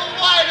made me.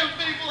 Why do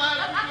people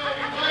have to go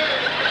away?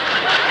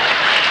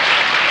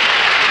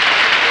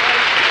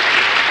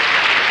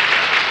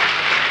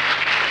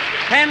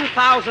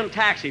 10,000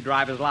 taxi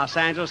drivers, Los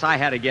Angeles. I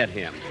had to get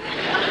him.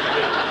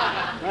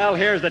 Well,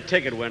 here's the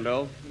ticket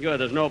window. Good,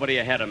 there's nobody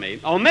ahead of me.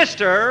 Oh,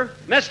 mister.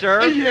 Yes?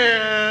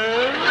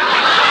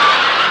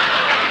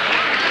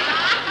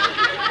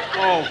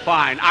 Oh,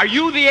 fine. Are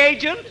you the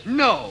agent?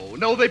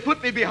 No, they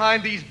put me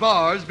behind these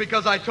bars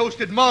because I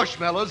toasted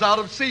marshmallows out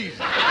of season.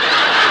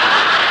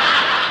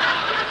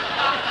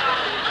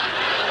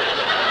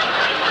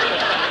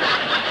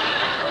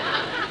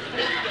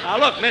 Now,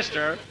 look,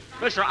 mister,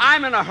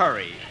 I'm in a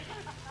hurry.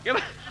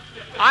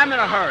 I'm in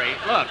a hurry.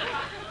 Look,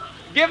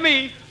 give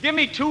me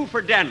 2 for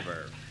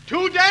Denver.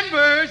 2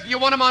 Denvers? You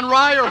want them on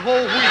rye or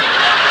whole wheat?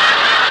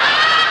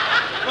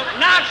 Look,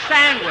 not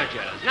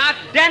sandwiches, not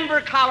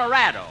Denver,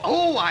 Colorado.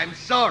 Oh, I'm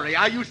sorry.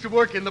 I used to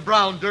work in the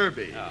Brown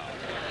Derby. Oh.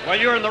 Well,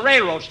 you're in the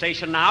railroad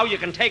station now. You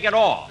can take it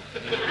off.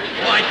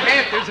 Well, I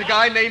can't. There's a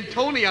guy named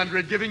Tony under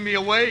it giving me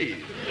a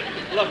wave.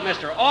 Look,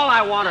 mister, all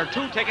I want are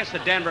 2 tickets to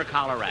Denver,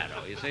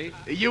 Colorado, you see?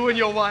 You and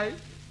your wife?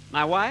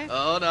 My wife?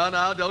 Oh,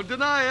 no, don't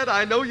deny it.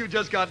 I know you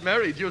just got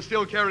married. You're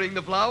still carrying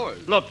the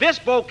flowers. Look, this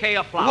bouquet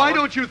of flowers... Why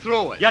don't you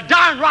throw it? You're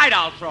darn right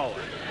I'll throw it.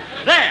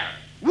 There.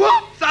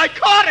 Whoops, I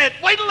caught it.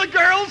 Wait till the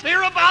girls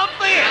hear about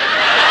this.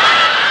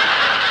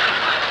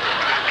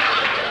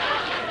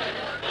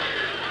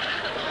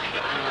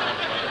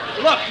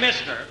 Look.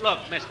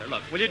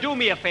 Will you do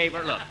me a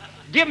favor? Look,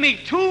 give me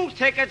 2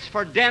 tickets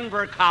for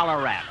Denver,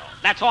 Colorado.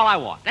 That's all I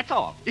want. That's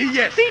all.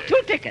 Yes. See,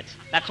 2 tickets.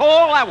 That's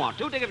all I want.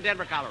 2 tickets for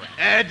Denver, Colorado.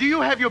 Do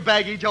you have your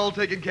baggage all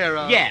taken care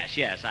of? Yes,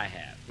 I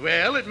have.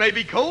 Well, it may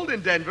be cold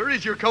in Denver.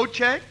 Is your coat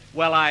checked?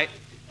 Well,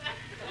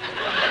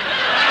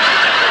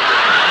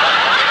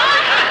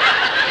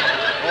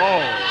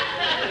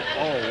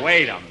 Oh,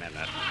 wait a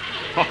minute.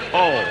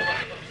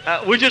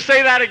 Would you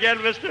say that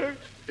again, mister?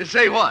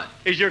 Say what?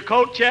 Is your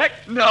coat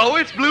checked? No,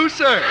 it's blue,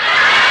 sir.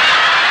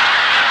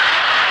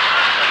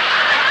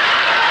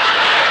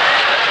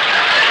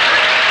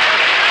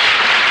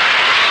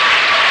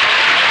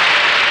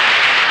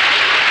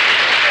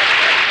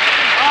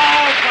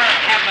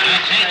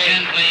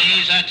 Attention,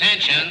 please,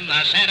 attention.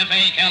 The Santa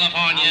Fe,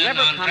 Californian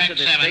on track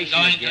 7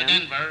 going to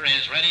Denver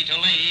is ready to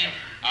leave.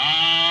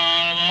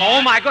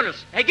 Oh, my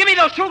goodness. Hey, give me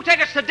those 2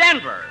 tickets to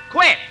Denver.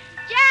 Quick.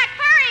 Jack,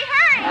 hurry!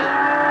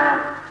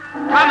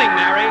 Coming,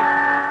 Mary.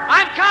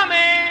 I'm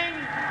coming!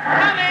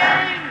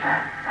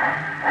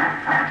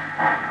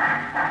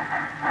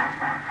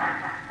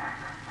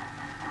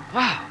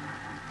 Wow.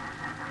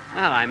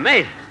 Well, I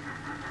made it.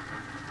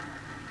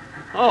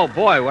 Oh,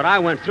 boy, what I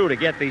went through to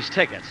get these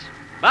tickets.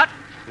 But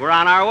we're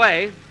on our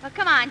way. Well,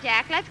 come on,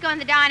 Jack. Let's go in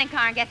the dining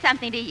car and get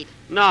something to eat.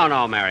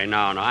 No, Mary, no.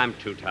 I'm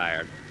too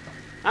tired.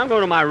 I'm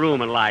going to my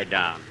room and lie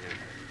down.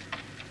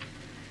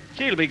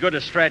 Gee, it'll be good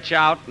to stretch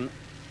out and...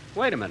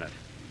 Wait a minute.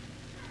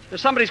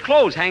 There's somebody's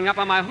clothes hanging up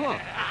on my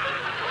hook.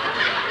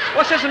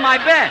 What's this in my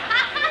bed?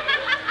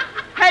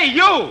 Hey,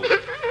 you!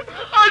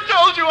 I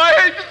told you I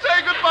hate to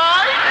say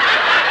goodbye.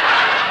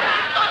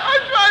 I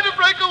tried to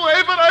break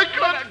away, but I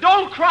couldn't.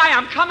 Don't cry.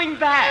 I'm coming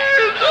back.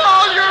 It's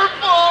all your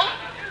fault.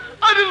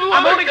 I didn't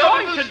want I'm only to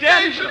come going to to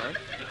station. Denver.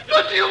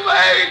 But you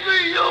made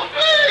me.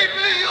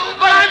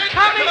 But I'm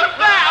coming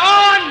back.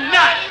 Oh,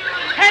 nuts.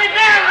 Hey,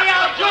 Mary,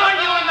 I'll join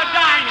you in the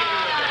dining room.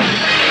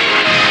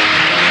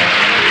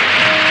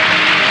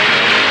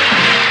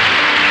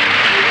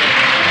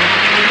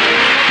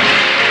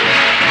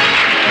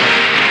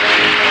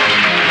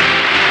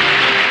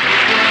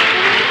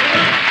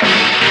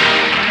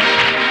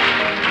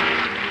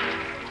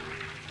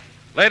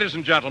 Ladies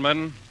and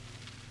gentlemen,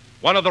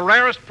 one of the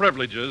rarest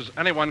privileges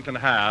anyone can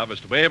have is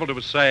to be able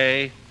to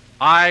say,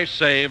 I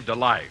saved a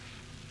life.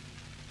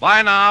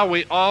 By now,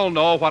 we all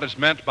know what is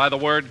meant by the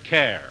word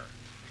care.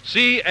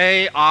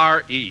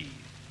 C-A-R-E.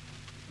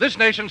 This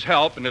nation's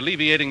help in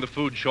alleviating the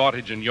food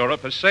shortage in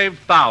Europe has saved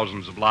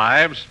thousands of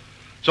lives.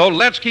 So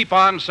let's keep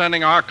on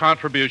sending our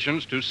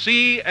contributions to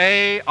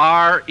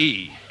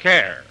C-A-R-E,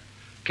 CARE.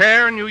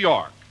 CARE, New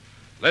York.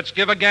 Let's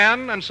give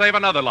again and save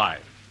another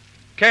life.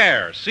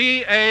 CARE,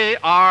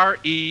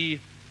 C-A-R-E,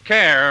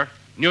 CARE,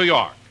 New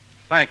York.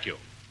 Thank you.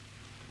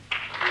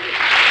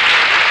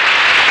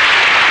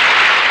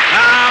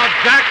 Now,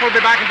 Jack will be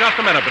back in just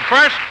a minute, but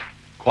first,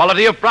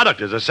 quality of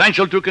product is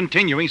essential to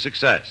continuing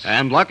success.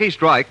 And Lucky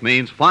Strike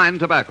means fine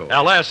tobacco.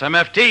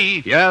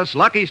 LSMFT. Yes,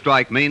 Lucky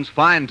Strike means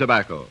fine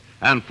tobacco.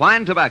 And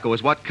fine tobacco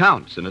is what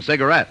counts in a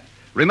cigarette.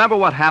 Remember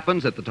what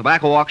happens at the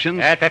tobacco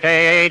auctions? At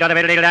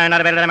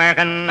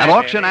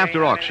auction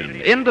after auction,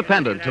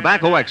 independent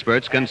tobacco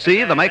experts can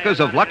see the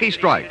makers of Lucky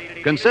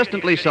Strike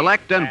consistently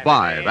select and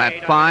buy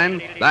that fine,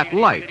 that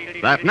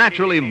light, that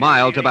naturally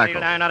mild tobacco.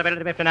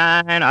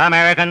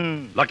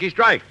 American. Lucky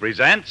Strike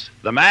presents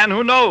The Man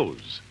Who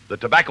Knows, the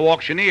tobacco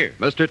auctioneer.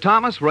 Mr.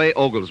 Thomas Ray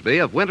Oglesby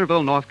of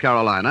Winterville, North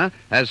Carolina,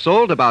 has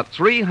sold about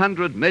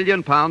 300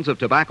 million pounds of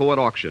tobacco at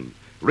auction.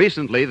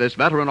 Recently, this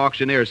veteran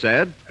auctioneer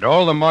said, At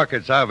all the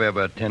markets I've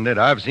ever attended,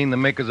 I've seen the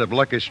makers of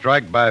Lucky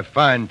Strike buy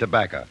fine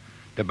tobacco.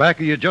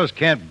 Tobacco you just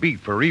can't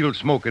beat for real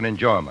smoking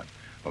enjoyment.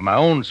 For my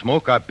own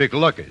smoke, I pick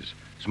Lucky's.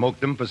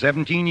 Smoked them for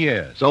 17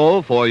 years.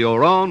 So, for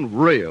your own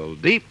real,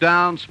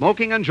 deep-down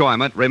smoking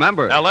enjoyment,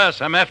 remember...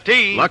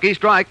 LSMFT. Lucky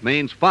Strike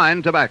means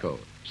fine tobacco.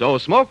 So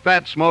smoke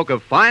that smoke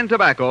of fine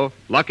tobacco,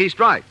 Lucky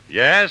Strike.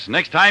 Yes,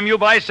 next time you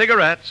buy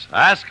cigarettes,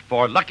 ask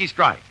for Lucky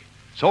Strike.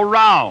 So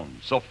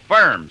round, so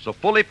firm, so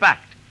fully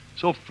packed.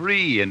 So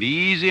free and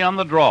easy on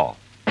the draw.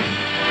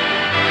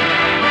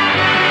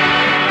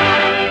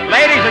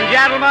 Ladies and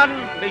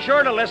gentlemen, be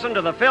sure to listen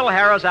to the Phil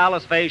Harris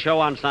Alice Faye Show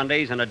on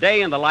Sundays and A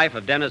Day in the Life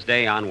of Dennis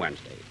Day on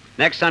Wednesday.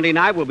 Next Sunday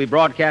night, we'll be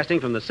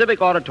broadcasting from the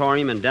Civic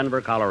Auditorium in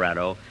Denver,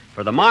 Colorado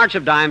for the March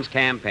of Dimes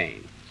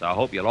campaign. So I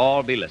hope you'll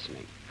all be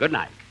listening. Good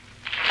night.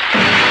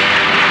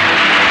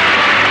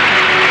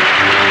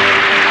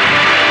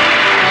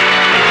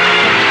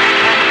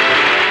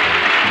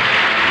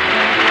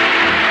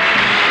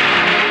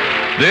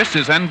 This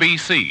is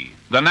NBC,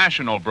 the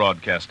national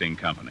broadcasting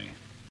company.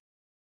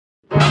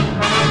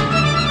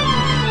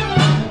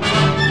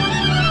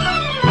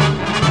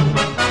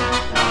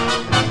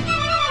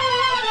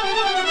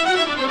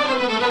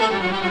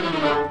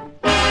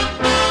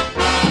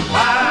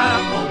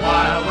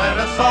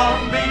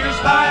 song be your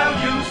style,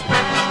 use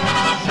Fitch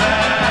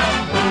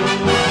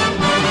shampoo.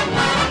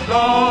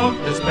 Don't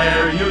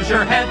despair, use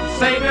your head,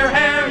 save your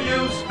hair,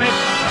 use Fitch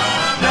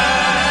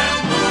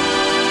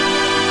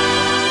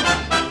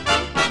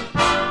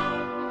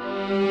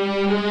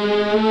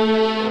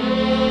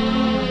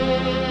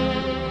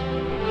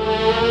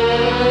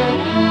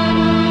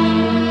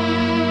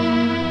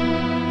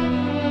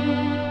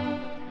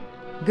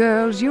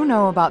Girls, you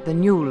know about the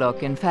new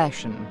look in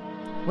fashion.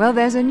 Well,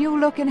 there's a new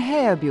look in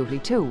hair beauty,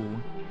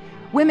 too.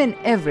 Women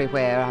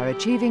everywhere are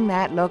achieving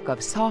that look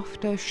of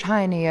softer,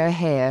 shinier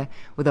hair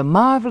with a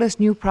marvelous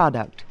new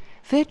product,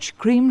 Fitch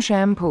Cream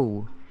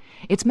Shampoo.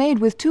 It's made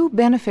with two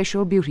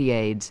beneficial beauty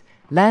aids,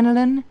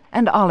 lanolin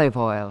and olive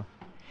oil.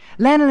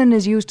 Lanolin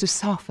is used to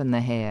soften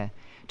the hair,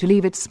 to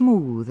leave it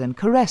smooth and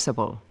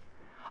caressable.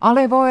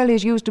 Olive oil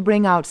is used to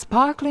bring out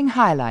sparkling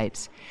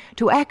highlights,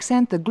 to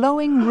accent the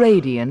glowing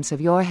radiance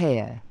of your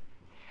hair.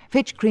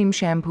 Fitch Cream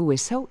Shampoo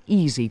is so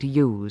easy to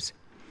use.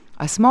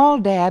 A small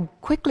dab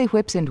quickly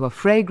whips into a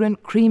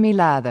fragrant, creamy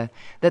lather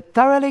that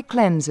thoroughly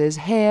cleanses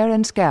hair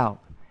and scalp.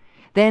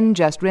 Then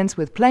just rinse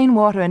with plain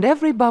water and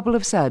every bubble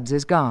of suds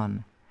is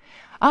gone.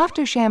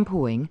 After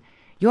shampooing,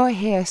 your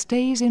hair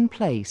stays in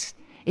place.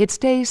 It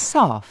stays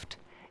soft,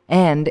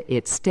 and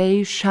it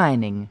stays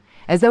shining,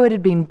 as though it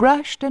had been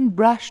brushed and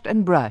brushed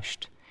and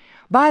brushed.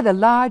 Buy the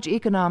large,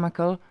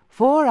 economical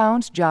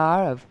 4-ounce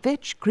jar of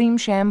Fitch Cream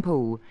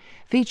Shampoo,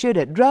 featured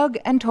at drug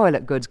and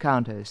toilet goods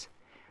counters.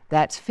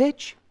 That's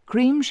Fitch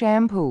Cream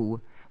Shampoo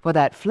for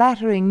that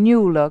flattering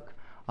new look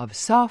of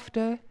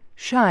softer,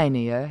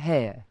 shinier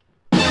hair.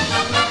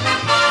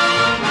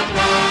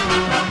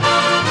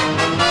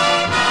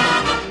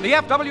 The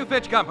F.W.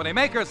 Fitch Company,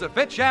 makers of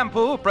Fitch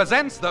Shampoo,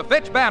 presents the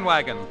Fitch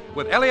Bandwagon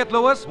with Elliot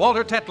Lewis,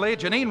 Walter Tetley,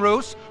 Janine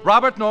Roos,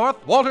 Robert North,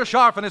 Walter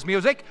Scharf and his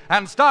music,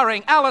 and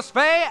starring Alice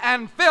Faye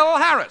and Phil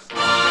Harris.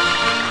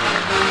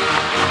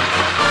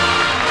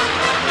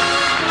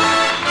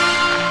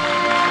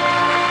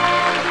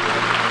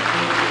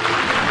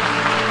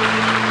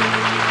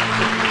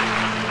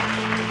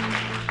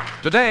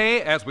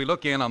 Today, as we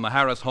look in on the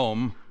Harris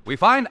home, we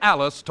find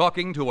Alice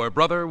talking to her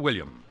brother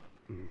William.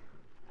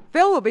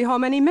 Phil will be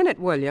home any minute,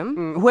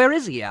 William. Where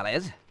is he,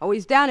 Alice? Oh,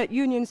 he's down at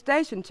Union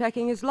Station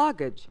checking his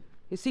luggage.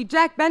 You see,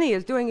 Jack Benny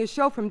is doing his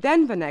show from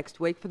Denver next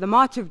week for the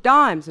March of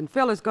Dimes, and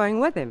Phil is going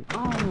with him.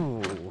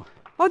 Oh.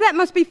 Oh, that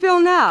must be Phil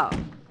now.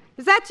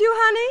 Is that you,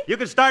 honey? You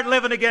can start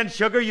living again,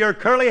 Sugar. Your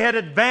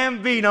curly-headed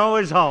Bambino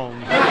is home.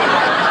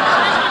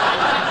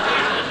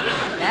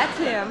 That's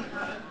him.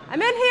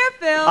 I'm in here,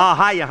 Phil. Oh,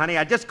 hiya, honey.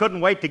 I just couldn't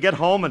wait to get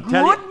home and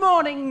tell you... Good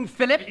morning,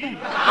 Philip.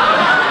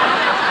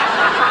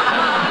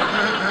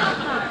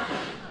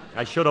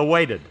 I should have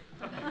waited.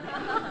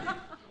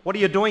 What are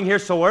you doing here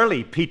so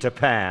early, Peter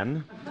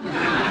Pan?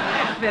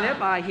 Philip,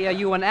 I hear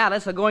you and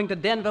Alice are going to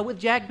Denver with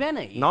Jack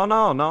Benny.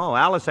 No.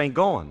 Alice ain't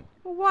going.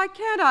 Well, why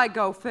can't I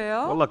go,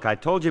 Phil? Well, look, I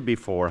told you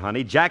before,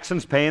 honey.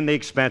 Jackson's paying the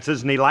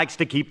expenses, and he likes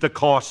to keep the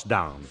costs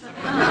down.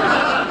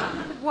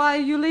 Why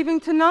are you leaving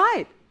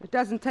tonight? It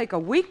doesn't take a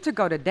week to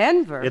go to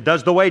Denver. It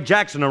does the way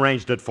Jackson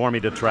arranged it for me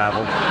to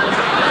travel.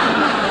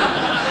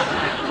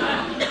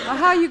 Well,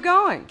 how are you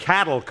going?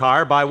 Cattle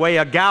car by way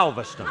of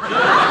Galveston.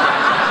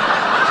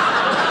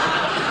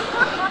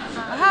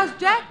 How's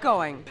Jack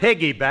going?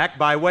 Piggyback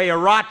by way of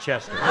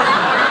Rochester.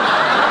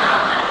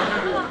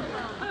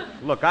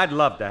 Look, I'd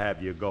love to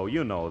have you go,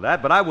 you know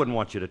that, but I wouldn't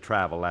want you to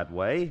travel that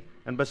way.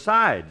 And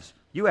besides,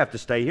 you have to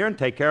stay here and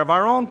take care of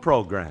our own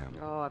program.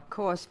 Oh, of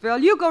course, Phil.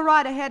 You go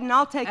right ahead and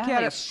I'll take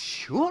care of...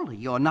 Surely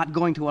you're not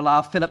going to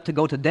allow Philip to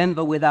go to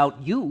Denver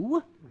without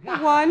you.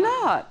 Why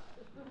not?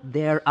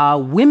 There are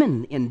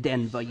women in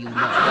Denver, you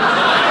know.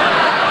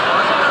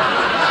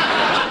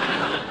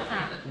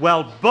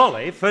 Well,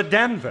 bully for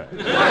Denver.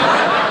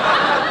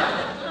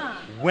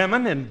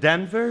 Women in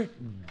Denver?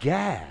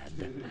 Gad.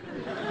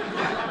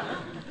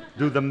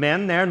 Do the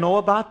men there know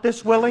about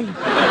this, Willie?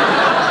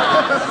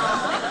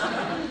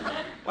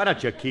 Why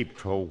don't you keep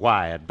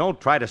quiet? Don't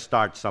try to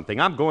start something.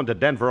 I'm going to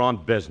Denver on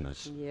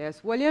business.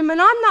 Yes, William,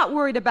 and I'm not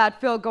worried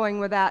about Phil going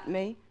without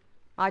me.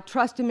 I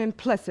trust him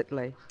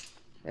implicitly.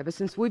 Ever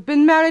since we've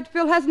been married,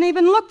 Phil hasn't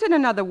even looked at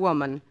another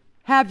woman.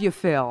 Have you,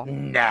 Phil?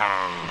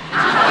 Nah.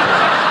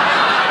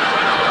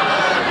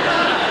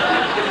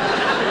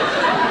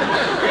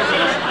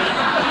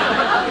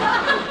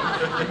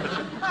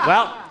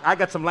 Well, I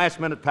got some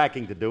last-minute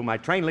packing to do. My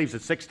train leaves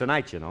at 6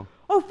 tonight, you know.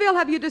 Oh, Phil,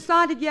 have you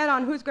decided yet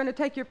on who's going to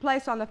take your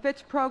place on the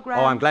Fitch program?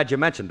 Oh, I'm glad you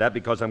mentioned that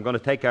because I'm going to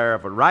take care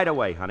of it right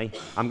away, honey.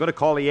 I'm going to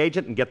call the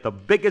agent and get the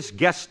biggest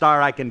guest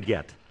star I can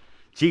get.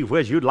 Gee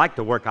whiz, you'd like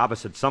to work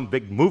opposite some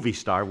big movie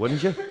star,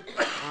 wouldn't you?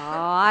 Oh,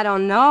 I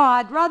don't know.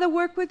 I'd rather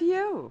work with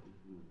you.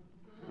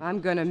 I'm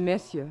going to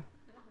miss you.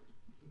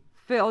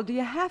 Phil, do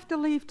you have to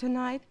leave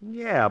tonight?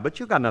 Yeah, but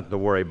you got nothing to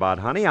worry about,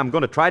 honey. I'm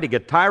going to try to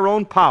get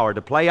Tyrone Power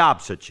to play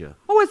opposite you.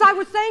 Oh, as I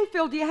was saying,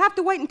 Phil, do you have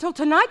to wait until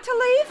tonight to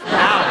leave?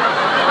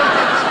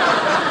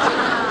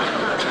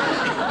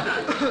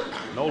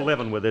 No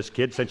living with this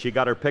kid since she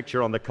got her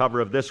picture on the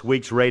cover of this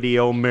week's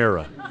Radio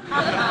Mirror. Oh,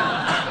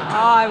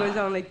 I was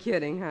only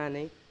kidding,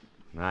 honey.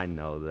 I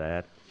know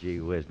that. Gee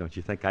whiz, don't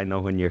you think I know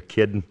when you're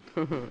kidding?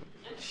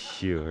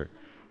 Sure.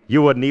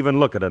 You wouldn't even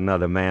look at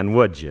another man,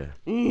 would you?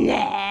 Phil,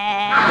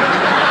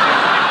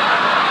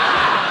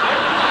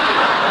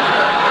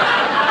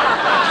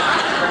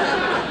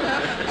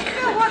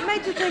 what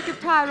made you think of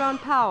Tyrone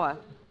Power?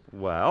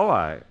 Well,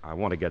 I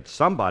want to get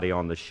somebody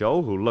on the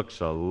show who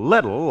looks a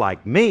little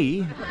like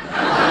me.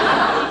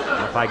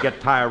 If I get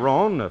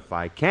Tyrone, if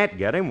I can't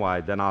get him,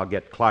 why, then I'll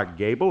get Clark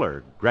Gable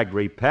or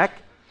Gregory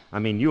Peck. I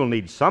mean, you'll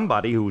need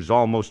somebody who's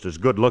almost as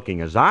good-looking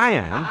as I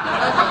am.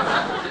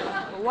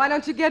 Well, why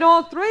don't you get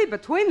all three?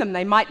 Between them,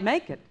 they might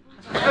make it.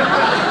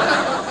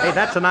 Hey,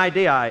 that's an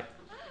idea.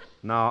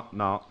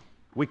 No.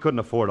 We couldn't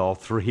afford all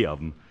three of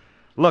them.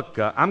 Look,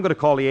 I'm going to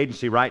call the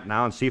agency right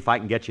now and see if I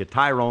can get you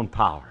Tyrone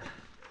Power.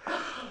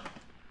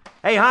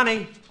 Hey,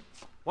 honey,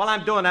 while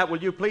I'm doing that,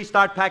 will you please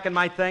start packing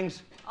my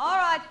things? All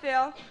right,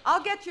 Phil.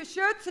 I'll get your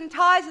shirts and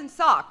ties and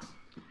socks.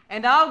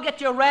 And I'll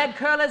get your rag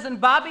curlers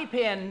and bobby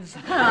pins.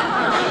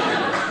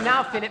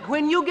 Now, Philip,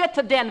 when you get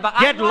to Denver,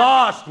 Get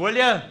lost, will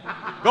you?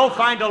 Go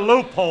find a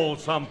loophole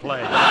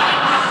someplace.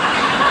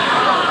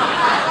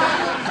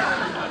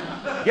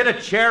 Get a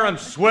chair and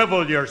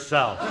swivel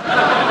yourself.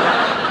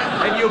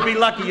 And you'll be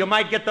lucky. You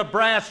might get the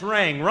brass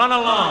ring. Run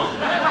along.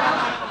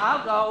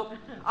 I'll go.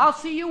 I'll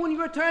see you when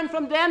you return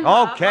from Denver.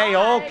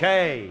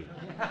 Okay.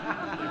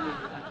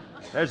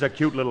 There's a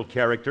cute little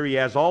character. He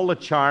has all the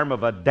charm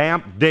of a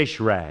damp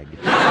dish rag.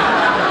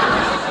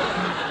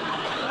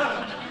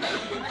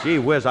 Gee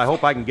whiz, I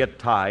hope I can get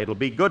Ty. It'll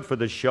be good for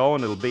the show,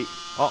 and it'll be...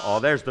 Uh-oh,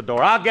 there's the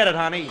door. I'll get it,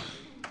 honey.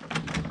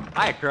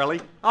 Hiya,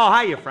 Curly. Oh,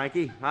 hiya,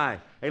 Frankie. Hi.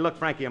 Hey, look,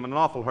 Frankie, I'm in an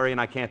awful hurry, and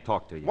I can't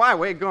talk to you. Why?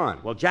 Where you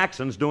going? Well,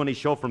 Jackson's doing his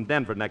show from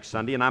Denver next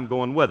Sunday, and I'm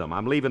going with him.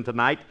 I'm leaving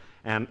tonight,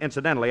 and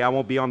incidentally, I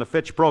won't be on the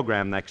Fitch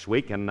program next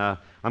week, and I'm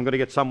going to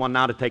get someone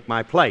now to take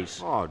my place.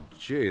 Oh,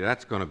 gee,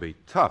 that's going to be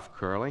tough,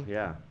 Curly.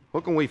 Yeah.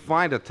 Who can we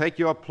find to take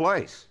your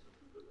place?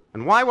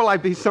 And why will I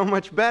be so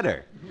much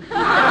better?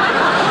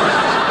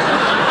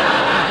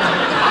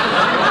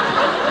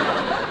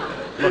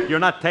 Look, you're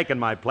not taking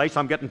my place.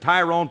 I'm getting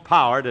Tyrone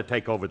Power to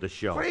take over the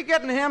show. What are you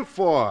getting him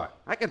for?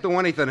 I can do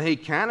anything he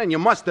can, and you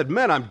must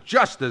admit I'm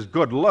just as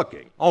good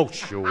looking. Oh,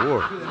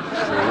 sure.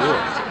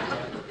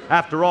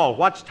 After all,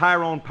 what's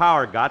Tyrone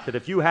Power got that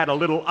if you had a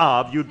little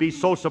of, you'd be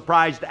so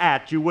surprised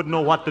at you wouldn't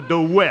know what to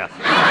do with?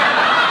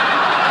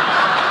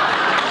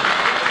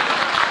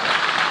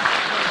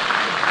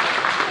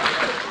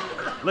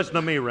 Listen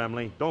to me,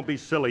 Remley. Don't be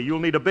silly. You'll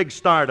need a big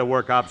star to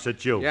work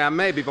opposite you. Yeah,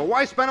 maybe, but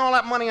why spend all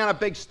that money on a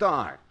big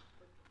star?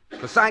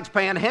 Besides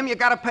paying him, you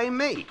gotta pay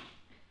me.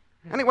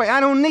 Anyway,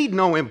 I don't need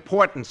no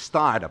important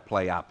star to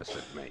play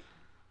opposite me.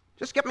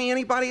 Just get me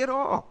anybody at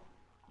all.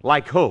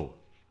 Like who?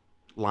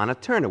 Lana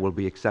Turner will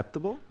be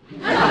acceptable.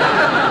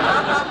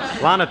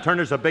 Lana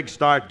Turner's a big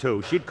star,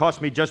 too. She'd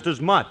cost me just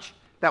as much.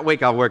 That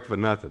week I'll work for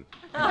nothing.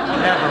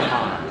 Never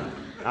mind.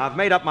 I've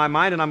made up my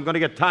mind, and I'm going to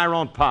get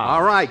Tyrone Power.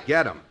 All right,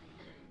 get him.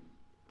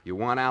 You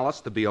want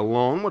Alice to be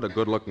alone with a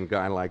good-looking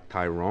guy like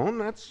Tyrone?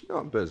 That's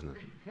your business.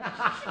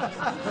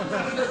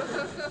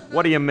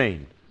 What do you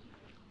mean?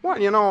 Well,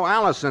 you know,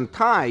 Alice and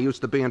Ty used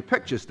to be in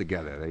pictures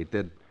together. They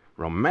did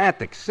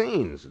romantic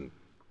scenes. And,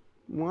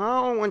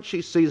 well, when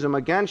she sees him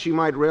again, she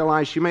might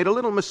realize she made a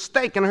little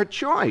mistake in her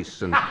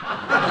choice. And...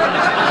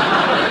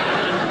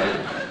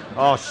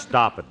 Oh,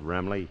 stop it,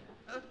 Remley.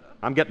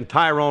 I'm getting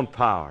Tyrone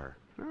Power.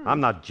 I'm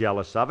not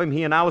jealous of him.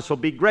 He and Alice will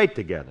be great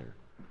together.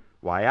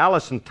 Why,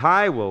 Alice and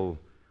Ty...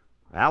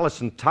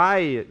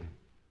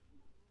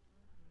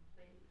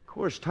 Of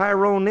course,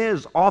 Tyrone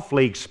is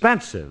awfully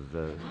expensive.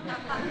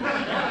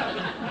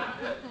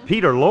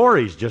 Peter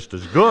Lorre's just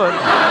as good.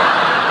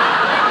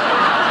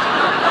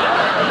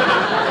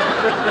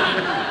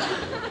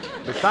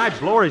 Besides,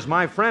 Lorre's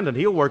my friend, and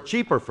he'll work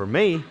cheaper for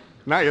me.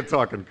 Now you're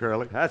talking,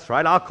 Curly. That's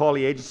right. I'll call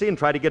the agency and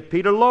try to get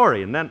Peter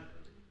Lorre, and then...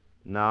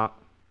 No,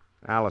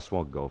 Alice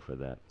won't go for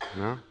that.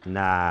 No?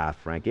 Nah,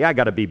 Frankie, I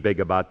got to be big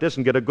about this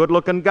and get a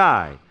good-looking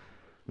guy.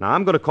 Now,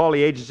 I'm going to call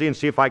the agency and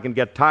see if I can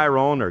get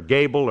Tyrone or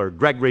Gable or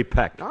Gregory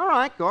Peck. All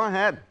right, go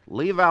ahead.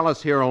 Leave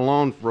Alice here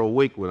alone for a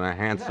week with a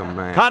handsome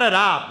man. Cut it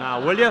out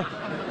now, will you?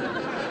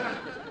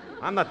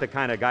 I'm not the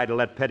kind of guy to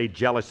let petty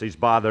jealousies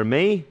bother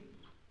me.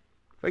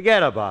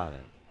 Forget about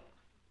it.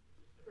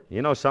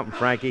 You know something,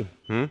 Frankie?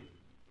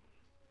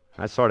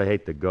 I sort of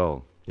hate to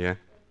go. Yeah?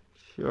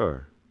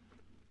 Sure.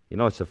 You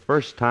know, it's the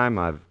first time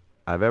I've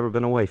ever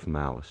been away from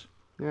Alice.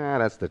 Yeah,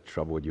 that's the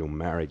trouble with you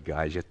married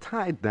guys. You're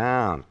tied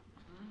down.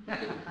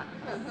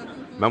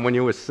 Remember when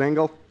you were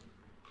single?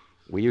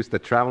 We used to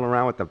travel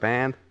around with the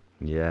band?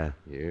 Yeah.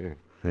 Yeah.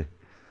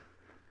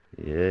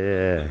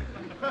 Yeah.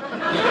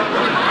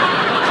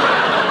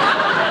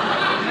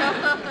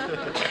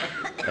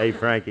 Hey,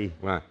 Frankie.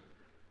 What?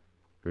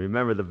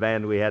 Remember the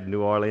band we had in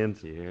New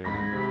Orleans?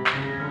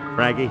 Yeah.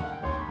 Frankie,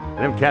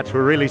 them cats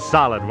were really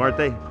solid, weren't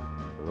they?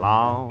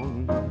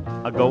 Long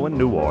ago in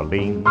New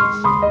Orleans,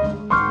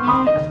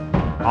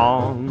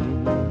 on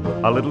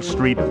a little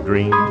street of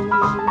dreams,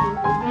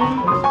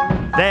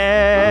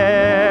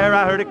 there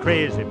I heard a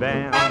crazy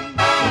band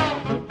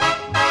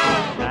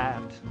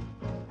that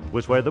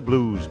was where the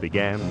blues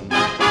began.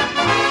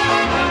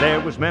 There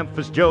was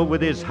Memphis Joe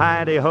with his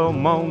hidey-ho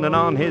moaning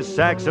on his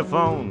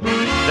saxophone.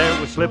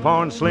 There was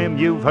Slip-Horn Slim,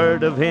 you've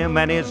heard of him,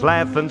 and his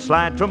laughing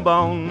slide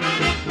trombone.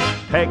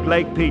 Peg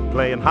Leg Pete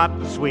playing hot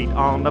and sweet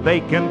on a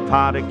bacon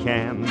potted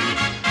can.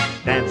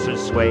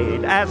 Dancers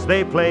swayed as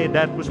they played,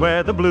 that was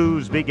where the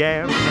blues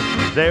began.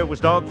 There was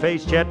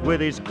Dog-Faced Chet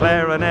with his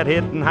clarinet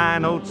hitting high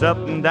notes up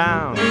and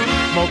down.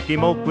 Smoky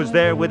Moke was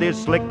there with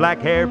his slick black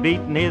hair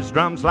beating his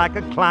drums like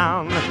a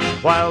clown.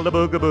 While the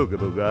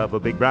booga-booga-booga of a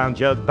big brown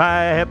jug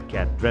by a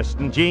hepcat dressed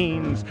in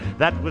jeans,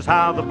 that was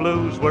how the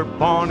blues were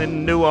born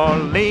in New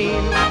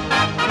Orleans.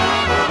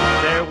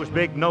 There was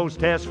Big Nose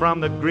Tess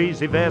from the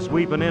greasy vest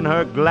weeping in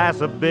her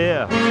glass of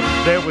beer.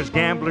 There was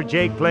Gambler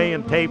Jake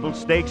playing table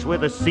stakes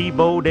with a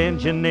seaboat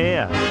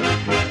engineer.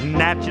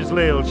 Natchez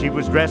Lil, she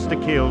was dressed to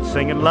kill,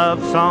 singing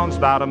love songs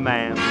about a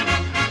man.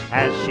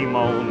 As she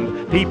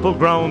moaned, people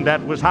groaned,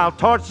 that was how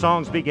torch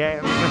songs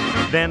began.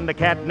 Then the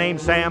cat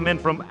named Sam in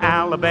from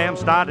Alabama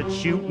started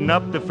shooting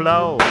up the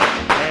flow.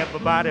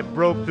 Everybody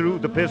broke through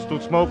the pistol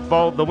smoke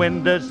for the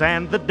windows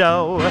and the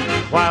door,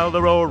 while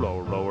the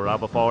roar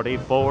of a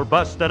 44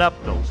 busted up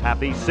those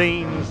happy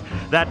scenes.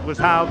 That was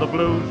how the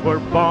blues were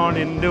born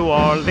in New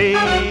Orleans.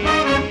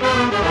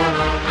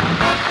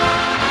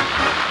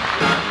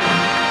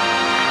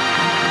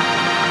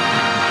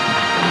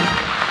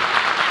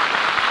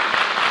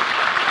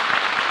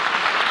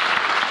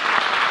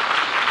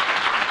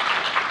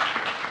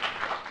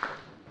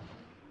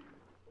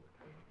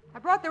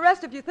 Brought the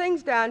rest of your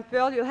things down,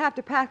 Phil. You'll have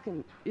to pack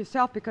them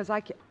yourself because I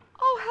can't.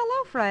 Oh,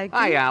 hello, Frank.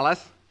 Hi,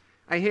 Alice.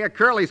 I hear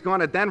Curly's going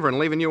to Denver and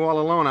leaving you all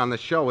alone on the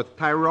show with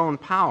Tyrone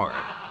Power.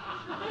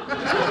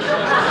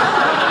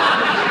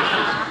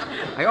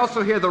 I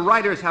also hear the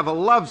writers have a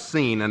love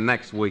scene in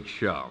next week's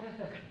show.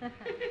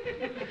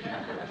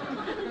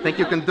 Think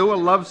you can do a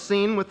love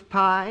scene with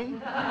Ty?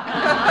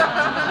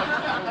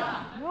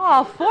 No,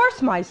 I'll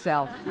force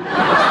myself.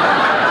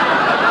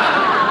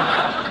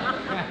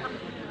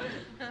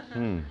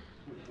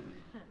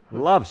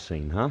 Love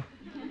scene, huh?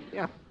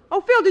 Yeah. Oh,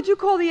 Phil, did you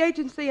call the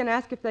agency and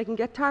ask if they can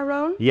get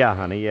Tyrone? Yeah,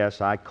 honey,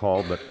 yes, I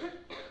called, but,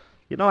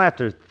 you know,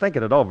 after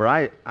thinking it over,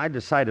 I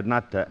decided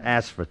not to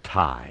ask for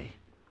Ty.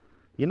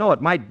 You know, it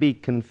might be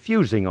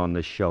confusing on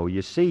the show.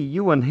 You see,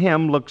 you and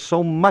him look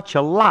so much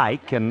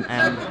alike, and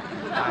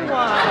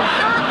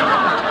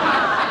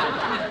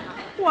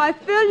Why,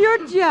 Phil,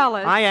 you're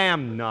jealous. I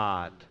am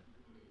not.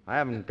 I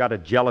haven't got a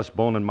jealous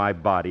bone in my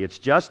body. It's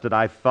just that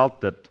I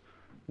felt that,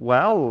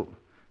 well,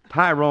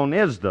 Tyrone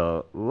is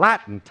the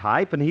Latin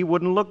type, and he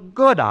wouldn't look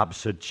good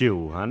opposite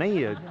you,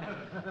 honey.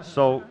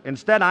 So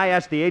instead, I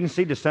asked the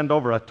agency to send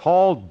over a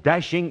tall,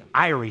 dashing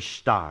Irish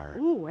star.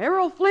 Ooh,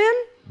 Errol Flynn?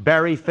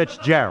 Barry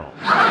Fitzgerald.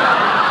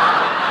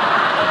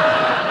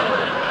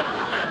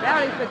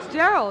 Barry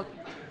Fitzgerald?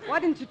 Why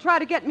didn't you try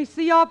to get me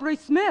C. Aubrey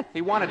Smith?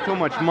 He wanted too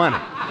much money.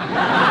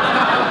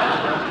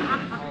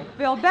 Oh,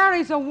 Phil,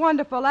 Barry's a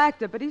wonderful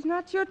actor, but he's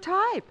not your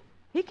type.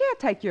 He can't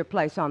take your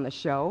place on the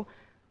show.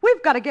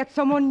 We've got to get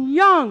someone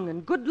young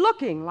and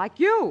good-looking like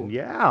you.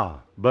 Yeah,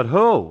 but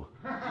who?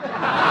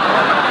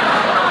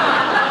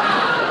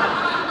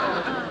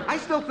 I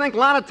still think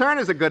Lana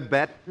Turner's a good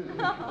bet.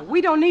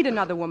 We don't need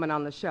another woman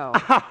on the show.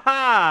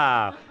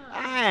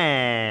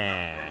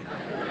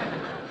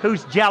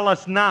 Who's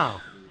jealous now?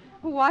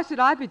 Why should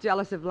I be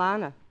jealous of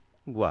Lana?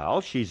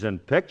 Well, she's in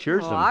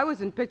pictures. Oh, I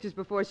was in pictures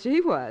before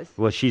she was.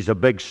 Well, she's a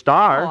big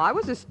star. Oh, I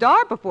was a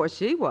star before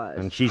she was.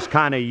 And she's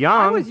kind of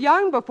young. I was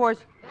young before...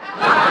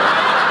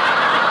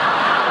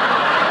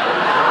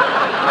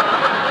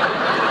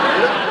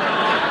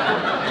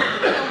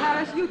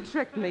 Harris, you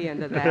tricked me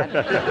into that.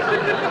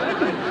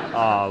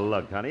 Oh,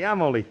 look, honey,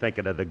 I'm only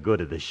thinking of the good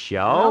of the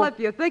show. Well, if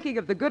you're thinking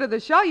of the good of the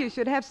show, you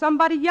should have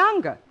somebody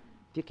younger.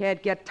 If you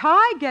can't get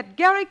Ty, get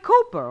Gary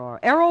Cooper or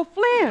Errol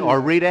Flynn. Or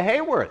Rita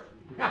Hayworth.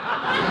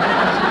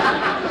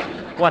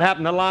 What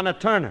happened to Lana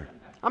Turner?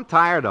 I'm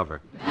tired of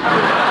her.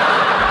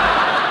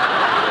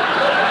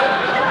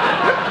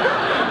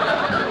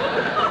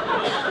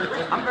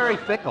 I'm very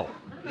fickle.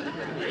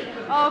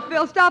 Oh,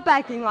 Phil, stop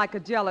acting like a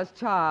jealous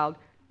child.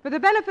 For the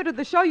benefit of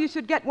the show, you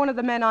should get one of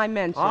the men I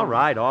mentioned. All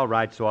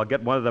right. So I'll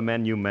get one of the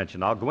men you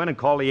mentioned. I'll go in and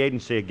call the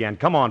agency again.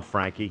 Come on,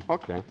 Frankie.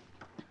 Okay.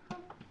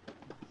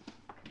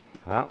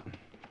 Well,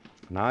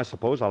 now I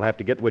suppose I'll have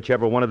to get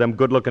whichever one of them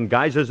good-looking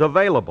guys is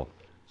available.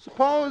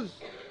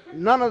 Suppose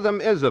none of them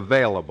is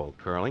available,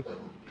 Curly.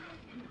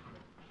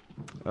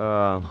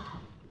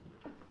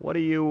 What are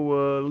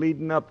you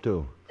leading up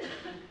to?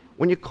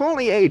 When you call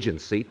the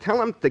agency, tell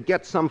them to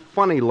get some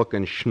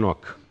funny-looking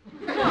schnook.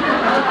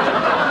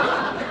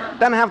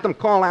 Then have them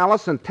call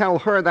Alice and tell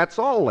her that's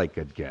all they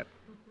could get.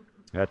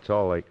 That's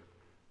all they...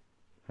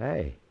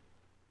 Hey.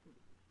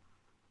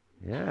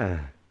 Yeah.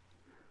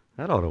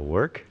 That ought to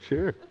work.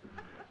 Sure.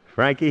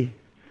 Frankie,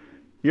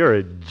 you're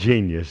a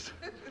genius.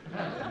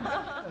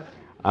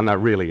 I'm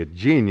not really a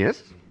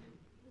genius.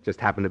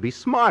 Just happen to be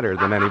smarter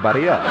than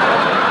anybody else.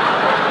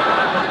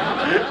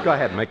 Go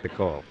ahead and make the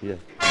call. Yeah.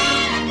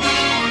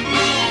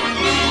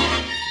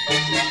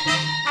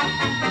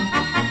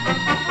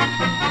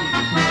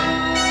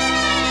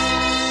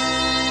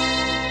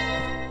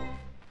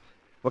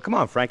 Well, come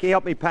on, Frankie,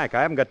 help me pack.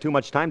 I haven't got too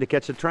much time to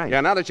catch the train.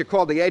 Yeah, now that you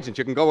called the agent,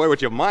 you can go away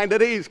with your mind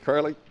at ease,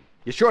 Curly.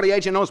 You sure the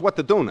agent knows what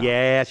to do now?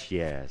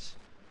 Yes.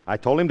 I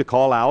told him to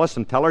call Alice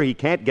and tell her he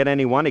can't get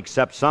anyone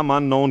except some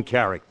unknown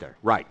character.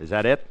 Right. Is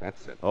that it?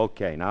 That's it.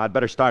 Okay, now I'd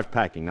better start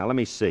packing. Now, let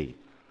me see.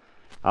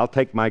 I'll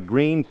take my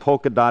green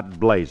polka dot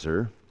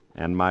blazer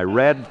and my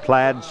red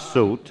plaid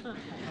suit,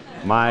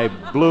 my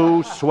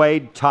blue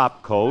suede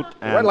top coat,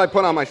 and... Where till I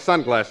put on my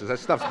sunglasses? That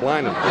stuff's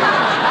blinding me.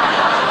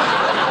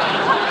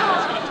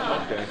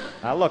 Okay.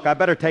 Now, look, I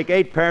better take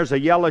 8 pairs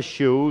of yellow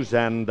shoes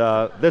and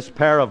this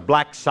pair of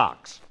black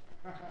socks.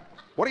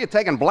 What are you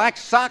taking black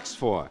socks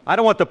for? I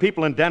don't want the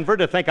people in Denver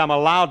to think I'm a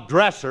loud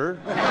dresser.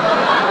 Miss Fay!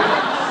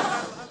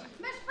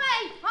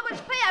 Oh, Miss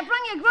Fay, I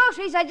brought you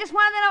groceries. I just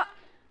wanted to know...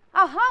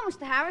 Oh, hello,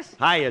 Mr. Harris.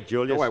 Hiya,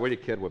 Julius. Oh, wait, will you,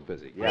 kid? We're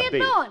busy. What are you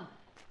doing?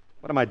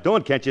 What am I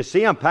doing? Can't you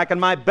see? I'm packing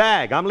my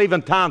bag. I'm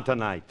leaving town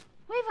tonight.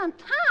 Leaving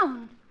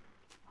town?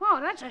 Oh,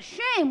 that's a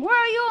shame. Where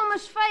are you and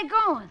Miss Fay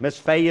going? Miss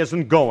Fay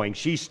isn't going.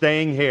 She's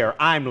staying here.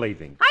 I'm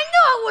leaving. I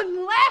knew it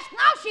wouldn't last.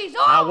 Now she's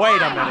all Now,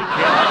 wait a right. minute,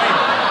 kid.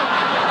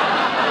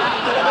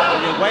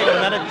 Will you wait a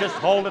minute? Just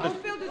hold it.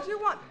 Phil, did you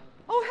want...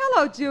 Oh,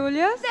 hello,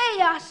 Julius. There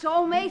you are,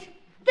 soulmate.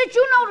 Did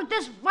you know that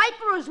this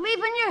viper is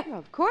leaving you? Well,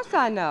 of course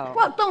I know.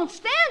 Well, don't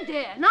stand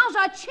there. Now's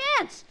our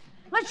chance.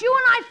 Let's you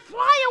and I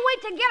fly away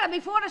together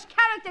before this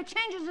character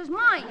changes his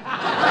mind.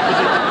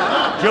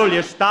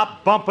 Julius,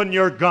 stop bumping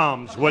your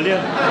gums, will you?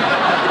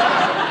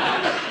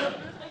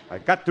 I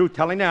got through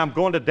telling you I'm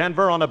going to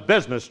Denver on a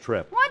business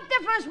trip. What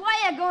difference where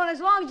you're going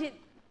as long as you...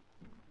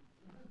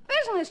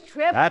 Business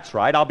trip? That's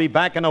right. I'll be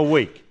back in a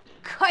week.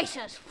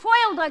 Curses,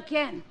 foiled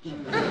again.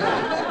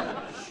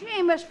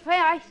 Gee, Miss Fay,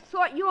 I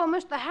thought you and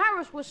Mr.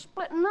 Harris were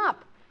splitting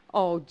up.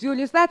 Oh,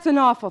 Julius, that's an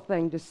awful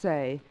thing to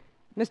say.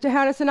 Mr.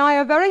 Harris and I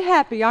are very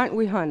happy, aren't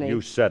we, honey?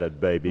 You said it,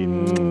 baby.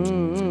 Look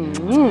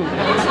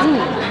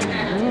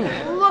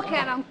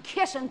at him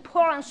kissing,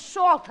 pouring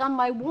salt on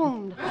my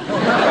wound. I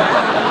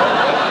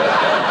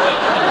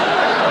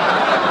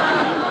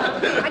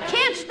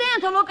can't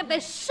stand to look at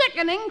this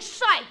sickening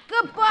sight.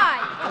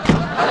 Goodbye.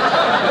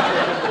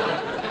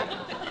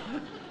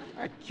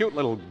 A cute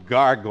little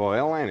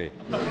gargoyle, ain't he?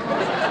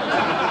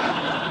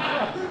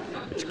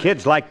 It's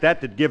kids like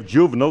that give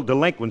juvenile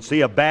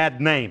delinquency a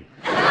bad name.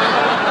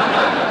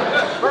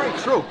 Very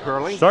true,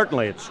 Curly.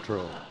 Certainly it's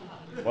true.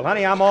 Well,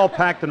 honey, I'm all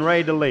packed and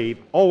ready to leave.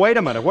 Oh, wait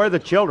a minute. Where are the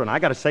children? I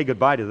got to say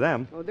goodbye to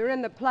them. Oh, they're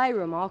in the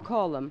playroom. I'll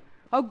call them.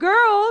 Oh,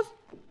 girls!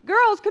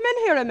 Girls, come in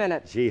here a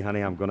minute. Gee,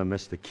 honey, I'm going to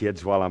miss the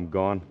kids while I'm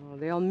gone. Oh,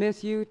 they'll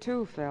miss you,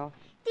 too, Phil.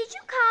 Did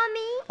you call me?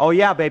 Oh,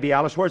 yeah, baby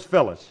Alice. Where's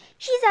Phyllis?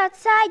 She's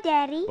outside,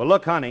 Daddy. Well,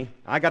 look, honey,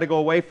 I got to go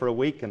away for a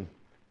week, and,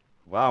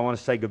 well, I want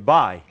to say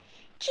goodbye.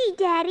 Gee,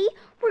 Daddy,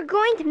 we're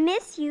going to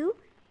miss you,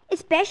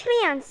 especially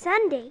on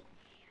Sunday.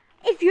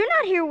 If you're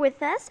not here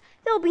with us,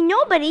 there'll be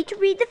nobody to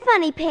read the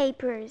funny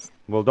papers.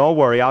 Well, don't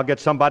worry. I'll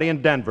get somebody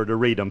in Denver to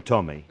read them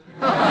to me.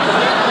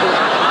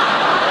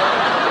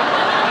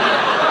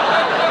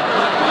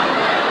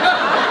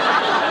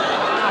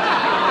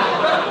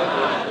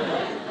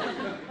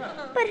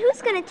 But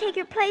who's going to take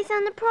your place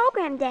on the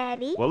program,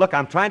 Daddy? Well, look,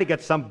 I'm trying to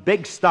get some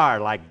big star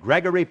like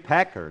Gregory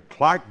Peck or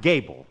Clark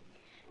Gable.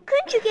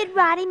 Couldn't you get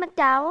Roddy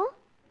McDowell?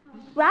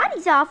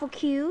 Roddy's awful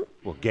cute.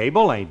 Well,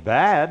 Gable ain't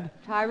bad.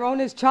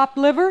 Tyrone is chopped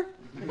liver?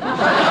 Now,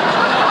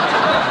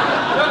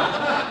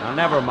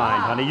 never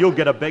mind, honey. You'll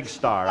get a big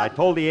star. I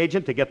told the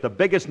agent to get the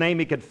biggest name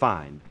he could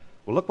find.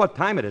 Well, look what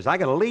time it is. I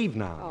got to leave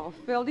now. Oh,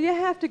 Phil, do you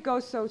have to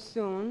go so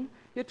soon?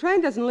 Your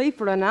train doesn't leave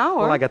for an hour.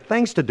 Well, I got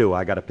things to do.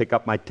 I got to pick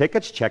up my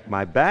tickets, check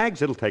my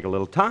bags. It'll take a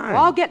little time.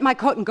 Well, I'll get my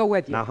coat and go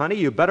with you. Now, honey,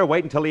 you better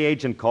wait until the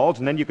agent calls,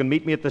 and then you can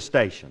meet me at the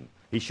station.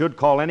 He should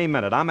call any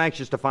minute. I'm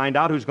anxious to find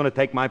out who's going to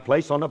take my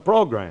place on the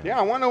program. Yeah,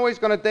 I wonder who he's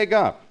going to dig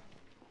up.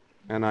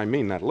 And I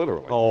mean that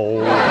literally. Oh.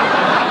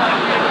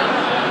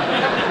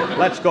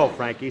 Let's go,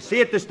 Frankie. See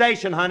you at the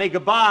station, honey.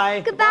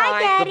 Goodbye. Goodbye,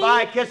 Daddy.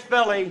 Goodbye. Kiss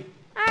Philly.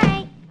 All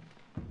right.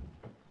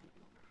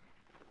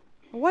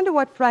 I wonder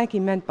what Frankie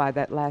meant by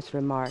that last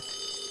remark.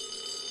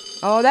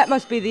 Oh, that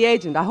must be the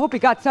agent. I hope he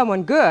got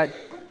someone good.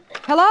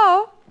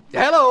 Hello?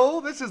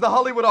 Hello, this is the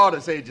Hollywood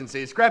Artists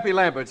Agency. Scrappy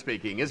Lambert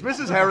speaking. Is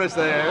Mrs. Harris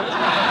there?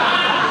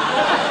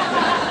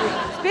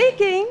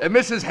 Speaking.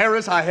 Mrs.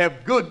 Harris, I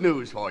have good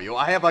news for you.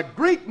 I have a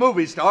great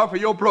movie star for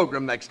your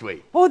program next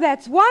week. Oh,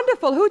 that's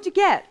wonderful. Who'd you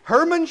get?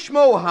 Herman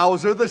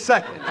Schmohauser II.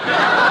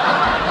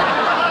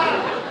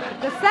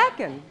 The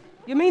second?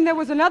 You mean there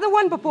was another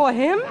one before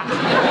him? Look,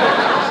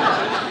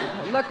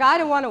 I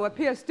don't want to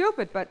appear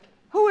stupid, but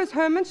who is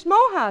Herman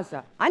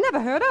Schmohauser? I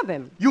never heard of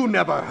him. You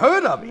never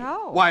heard of him?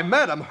 No. Why,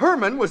 madam,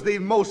 Herman was the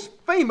most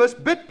famous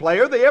bit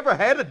player they ever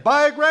had at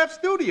Biograph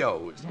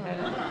Studios.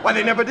 Why,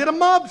 they never did a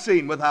mob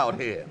scene without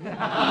him.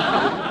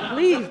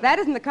 Please, that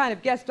isn't the kind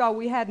of guest star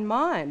we had in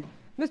mind.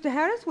 Mr.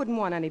 Harris wouldn't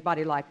want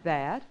anybody like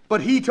that.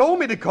 But he told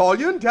me to call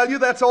you and tell you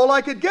that's all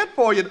I could get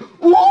for you.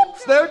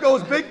 Oops, there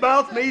goes Big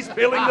Mouth me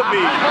spilling the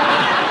beans.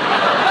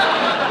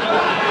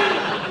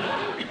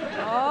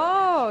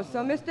 Oh,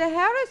 so Mr.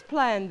 Harris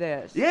planned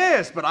this.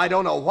 Yes, but I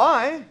don't know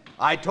why.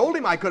 I told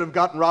him I could have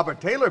gotten Robert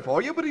Taylor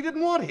for you, but he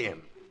didn't want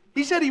him.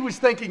 He said he was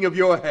thinking of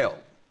your health.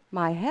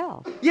 My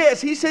health?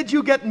 Yes, he said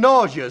you get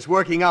nauseous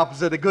working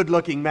opposite a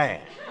good-looking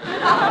man.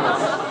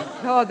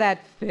 Oh,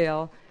 that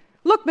Phil.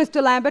 Look,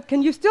 Mr. Lambert,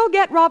 can you still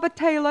get Robert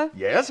Taylor?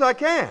 Yes, I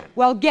can.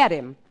 Well, get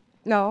him.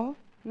 No,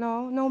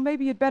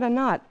 maybe you'd better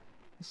not.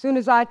 As soon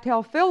as I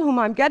tell Phil whom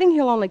I'm getting,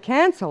 he'll only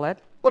cancel it.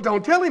 Well,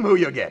 don't tell him who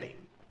you're getting.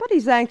 But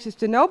he's anxious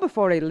to know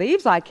before he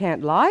leaves. I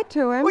can't lie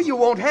to him. Well, you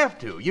won't have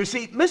to. You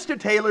see, Mr.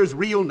 Taylor's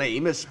real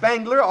name is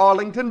Spangler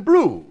Arlington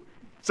Brew.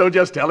 So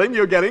just tell him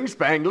you're getting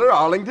Spangler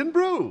Arlington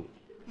Brew.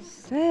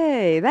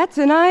 Say, that's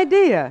an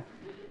idea.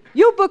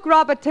 You book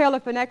Robert Taylor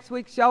for next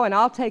week's show, and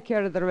I'll take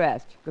care of the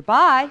rest.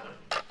 Goodbye.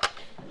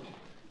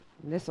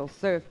 This'll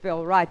serve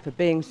Phil right for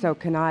being so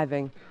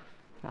conniving.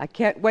 I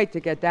can't wait to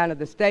get down to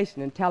the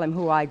station and tell him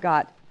who I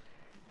got.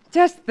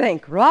 Just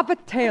think,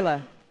 Robert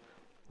Taylor.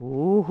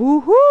 Ooh,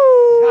 hoo, hoo.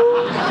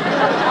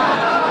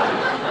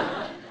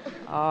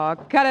 Oh,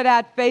 cut it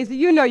out, Faisy.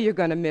 You know you're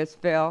going to miss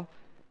Phil.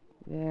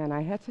 Yeah, and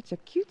I had such a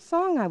cute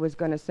song I was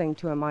going to sing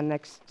to him on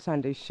next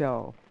Sunday's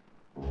show.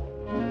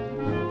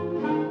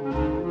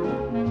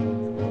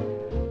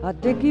 A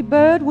dicky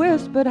bird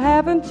whispered,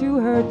 haven't you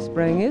heard?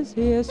 Spring is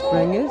here,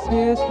 spring is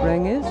here,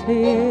 spring is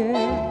here.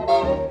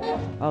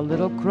 A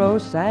little crow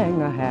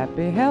sang a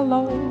happy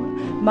hello,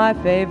 my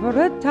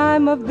favorite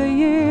time of the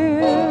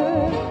year.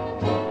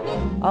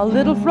 A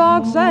little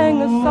frog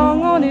sang a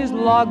song on his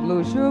log,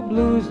 loose your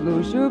blues,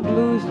 loose your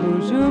blues,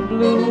 loose your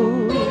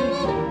blues.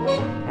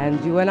 And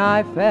you and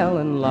I fell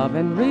in love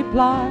in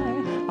reply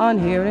on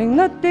hearing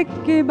the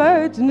dicky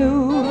bird's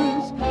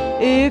news.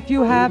 If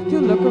you have to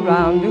look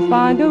around to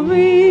find a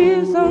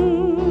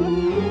reason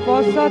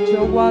for such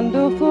a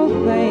wonderful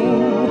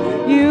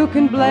thing, you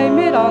can blame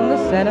it on the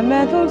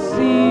sentimental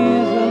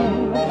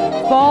season.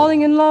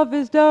 Falling in love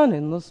is done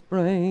in the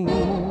spring.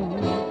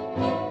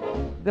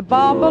 The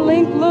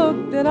bobolink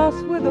looked at us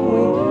with a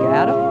wink.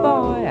 At a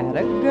boy, at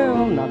a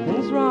girl,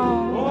 nothing's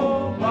wrong.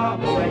 Oh,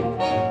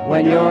 bobolink.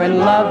 When you're in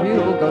love,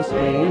 you'll go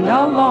swinging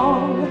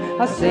along,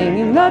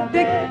 singing the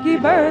dicky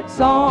bird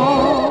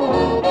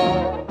song.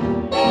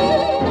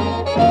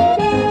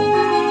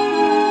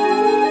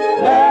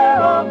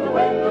 There on the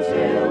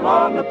windowsill,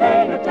 on the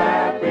pane of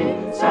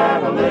tapping,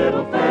 sat a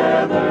little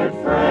feathered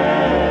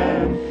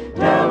friend,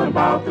 telling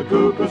about the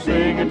cuckoo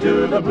singing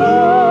to the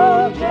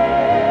blue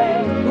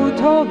jay, who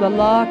told the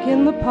lark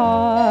in the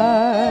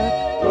park,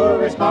 who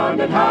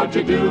responded, how'd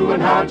you do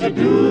and how'd you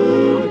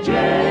do,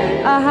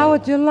 Jay? How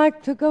would you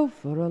like to go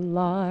for a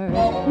lark?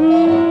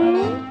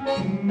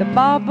 The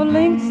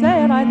bobolink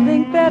said, I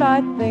think that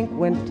I think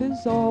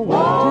winter's all,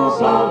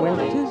 winter's all,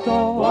 winter's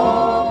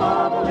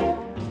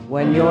all.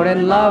 When you're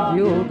in love,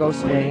 you'll go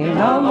swinging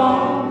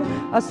along,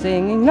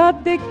 singing the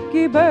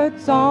dicky bird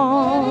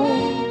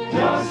song,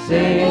 just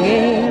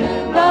singing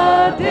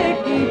the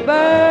dicky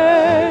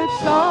bird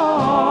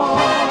song.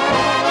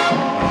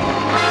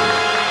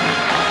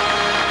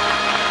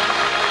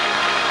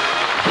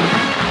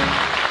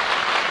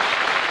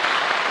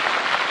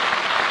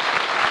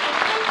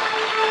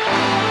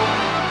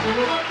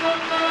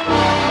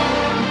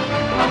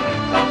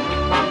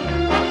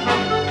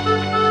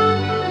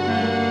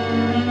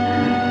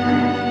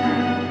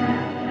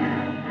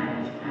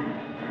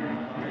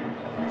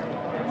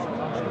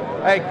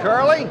 Hey,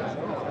 Curly,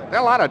 there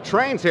are a lot of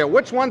trains here.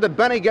 Which one did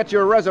Benny get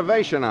your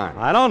reservation on?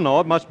 I don't know.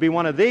 It must be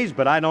one of these,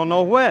 but I don't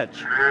know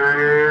which.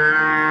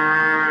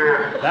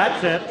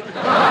 That's it.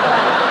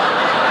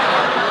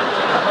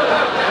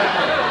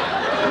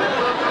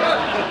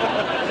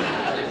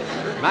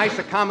 Nice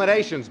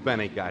accommodations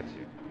Benny got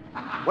you.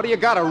 What do you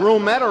got, a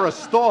roomette or a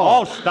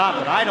stall? Oh,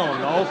 stop it. I don't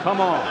know.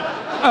 Come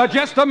on.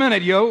 Just a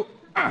minute, you.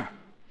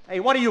 Hey,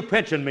 what are you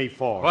pinching me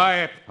for?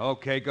 Quiet.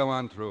 Okay, go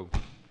on through.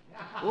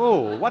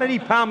 Ooh, what did he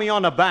pound me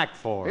on the back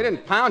for? He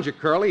didn't pound you,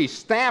 Curly. He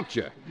stamped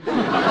you.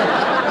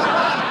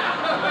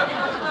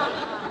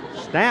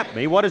 Stamp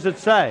me? What does it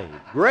say?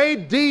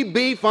 Grade D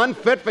beef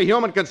unfit for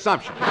human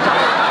consumption.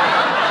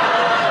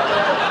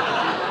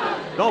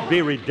 Don't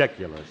be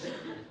ridiculous.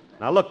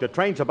 Now, look, the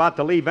train's about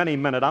to leave any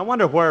minute. I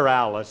wonder where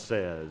Alice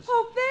is.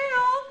 Oh,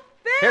 Phil!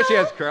 Phil! Here she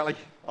is, Curly.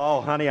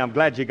 Oh, honey, I'm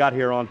glad you got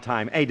here on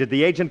time. Hey, did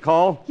the agent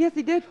call? Yes,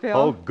 he did, Phil.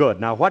 Oh,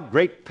 good. Now, what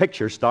great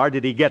picture star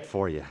did he get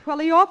for you? Well,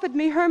 he offered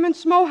me Herman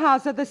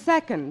Schmohauser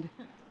II.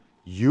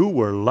 You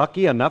were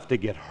lucky enough to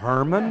get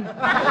Herman?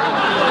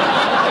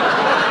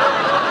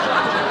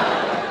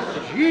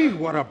 Gee,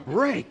 what a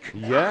break.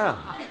 Yeah.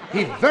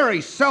 He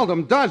very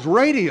seldom does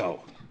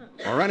radio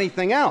or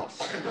anything else.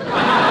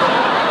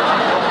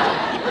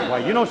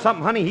 Why, you know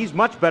something, honey? He's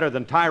much better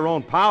than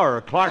Tyrone Power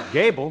or Clark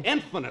Gable.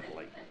 Infinitely.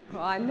 Oh,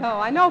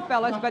 I know,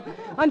 fellas, but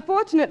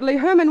unfortunately,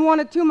 Herman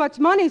wanted too much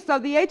money, so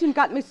the agent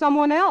got me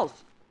someone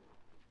else.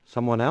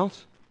 Someone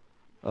else?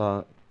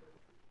 Well,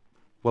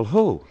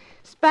 who?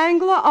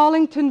 Spangler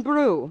Arlington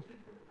Brew.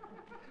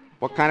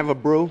 What kind of a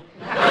brew?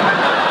 Spangler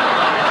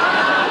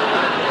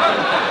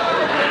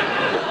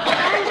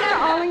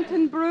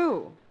Arlington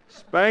Brew.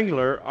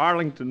 Spangler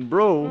Arlington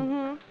Brew?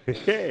 Mm-hmm.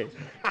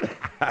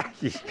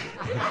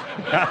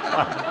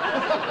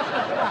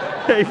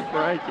 Hey,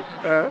 Frankie.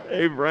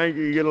 Hey,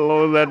 Frankie, get a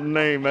load of that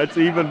name. That's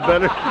even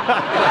better.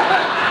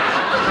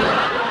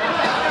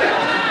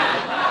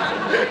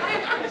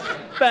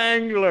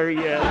 Spangler,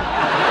 yes.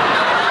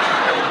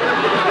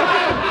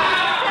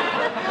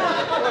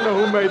 I don't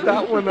know who made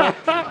that one up.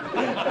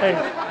 Hey,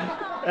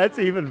 that's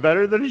even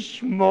better than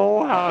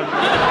Schmohausen.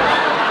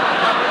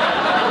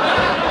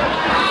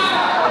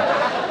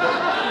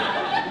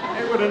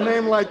 Hey, with a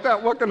name like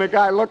that, what can a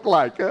guy look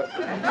like? Huh?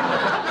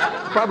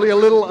 Probably a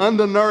little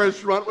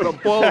undernourished runt with a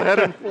bald head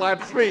and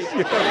flat feet.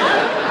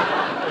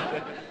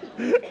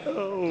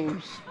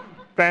 Oh,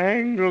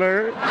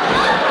 Spangler.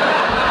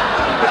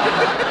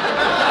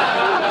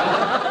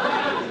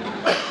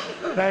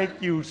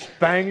 Thank you,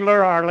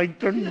 Spangler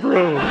Arlington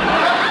Brew.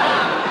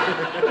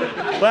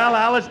 Well,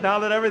 Alice, now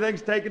that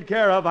everything's taken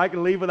care of, I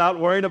can leave without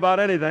worrying about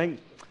anything.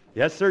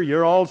 Yes, sir,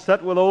 you're all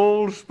set with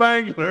old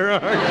Spangler,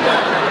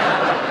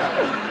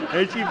 aren't you?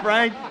 Ain't she,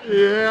 Frank?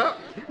 Yeah.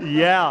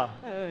 Yeah.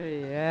 Oh,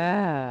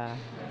 yeah.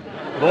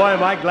 Boy,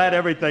 am I glad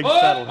everything's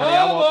settled,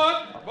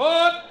 honey.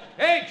 Bud!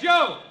 Hey,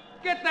 Joe,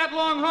 get that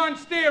longhorn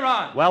steer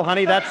on. Well,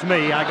 honey, that's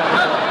me. I got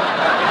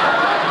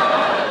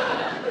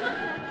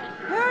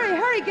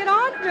Hurry, get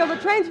on, Phil. The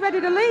train's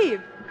ready to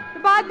leave.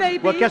 Goodbye,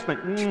 baby. Well, kiss me.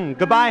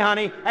 Goodbye,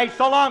 honey. Hey,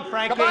 so long,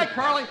 Frankie. Goodbye,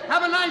 Curly.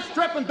 Have a nice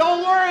trip and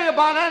don't worry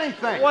about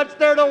anything. What's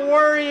there to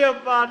worry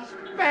about,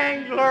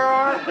 Spangler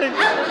Arlington?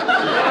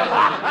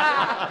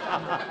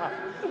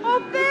 Oh,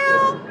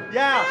 Phil!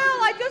 Yeah?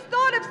 Phil, I just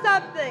thought of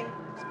something.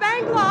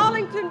 Spangler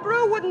Arlington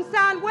Brew wouldn't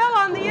sound well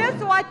on the air,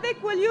 so I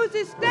think we'll use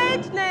his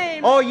stage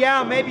name. Oh,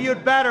 yeah, maybe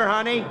you'd better,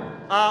 honey.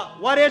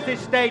 What is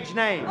his stage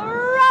name?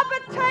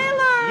 Robert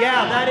Taylor.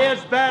 Yeah, that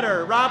is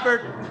better.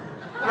 Robert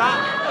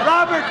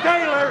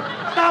Taylor,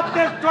 stop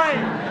this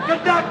train.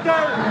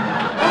 Conductor,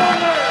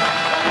 order.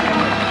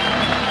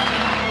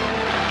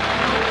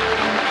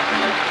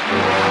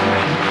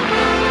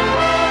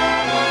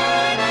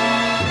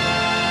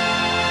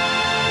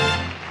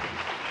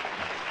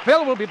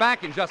 Phil will be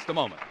back in just a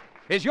moment.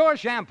 Is your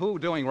shampoo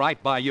doing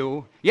right by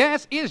you?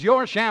 Yes, is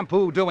your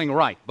shampoo doing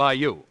right by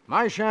you?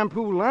 My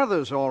shampoo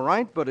leather's all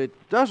right, but it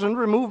doesn't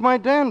remove my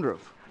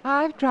dandruff.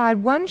 I've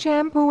tried one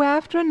shampoo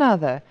after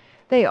another.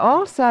 They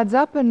all suds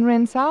up and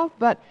rinse out,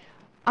 but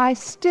I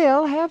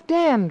still have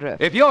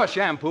dandruff. If your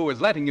shampoo is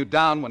letting you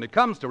down when it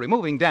comes to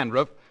removing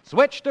dandruff,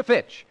 switch to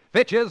Fitch.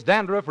 Fitch's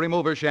Dandruff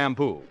Remover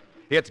Shampoo.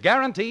 It's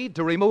guaranteed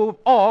to remove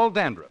all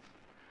dandruff.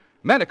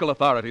 Medical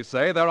authorities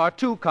say there are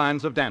two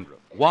kinds of dandruff.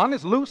 One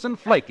is loose and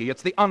flaky.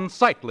 It's the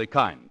unsightly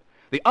kind.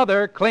 The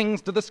other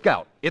clings to the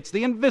scalp. It's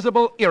the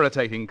invisible,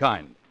 irritating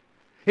kind.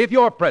 If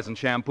your present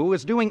shampoo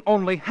is doing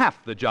only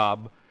half the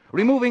job,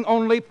 removing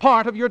only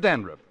part of your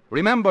dandruff,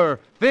 remember,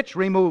 Fitch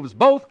removes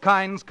both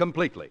kinds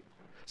completely.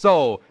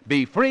 So,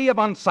 be free of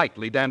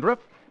unsightly dandruff.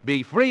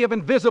 Be free of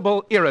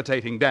invisible,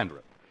 irritating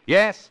dandruff.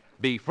 Yes,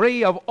 be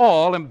free of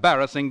all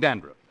embarrassing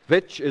dandruff.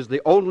 Fitch is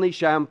the only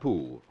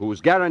shampoo whose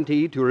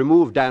guarantee to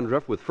remove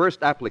dandruff with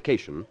first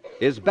application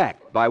is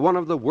backed by one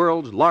of the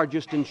world's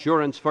largest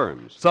insurance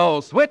firms.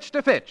 So switch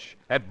to Fitch.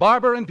 At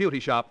barber and beauty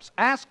shops,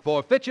 ask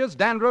for Fitch's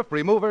Dandruff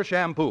Remover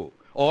Shampoo.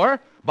 Or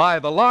buy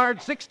the large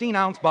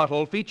 16-ounce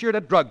bottle featured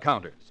at drug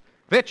counters.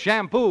 Fitch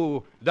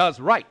Shampoo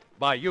does right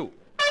by you.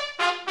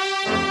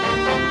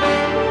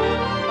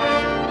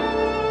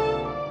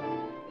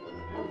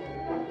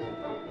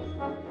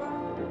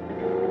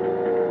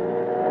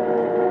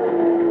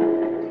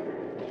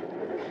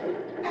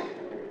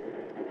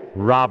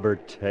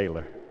 Robert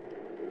Taylor.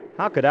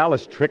 How could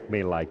Alice trick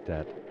me like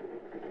that?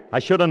 I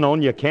should have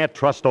known you can't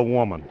trust a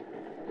woman.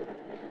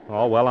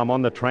 Oh, well, I'm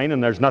on the train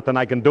and there's nothing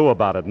I can do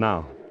about it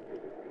now.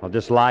 I'll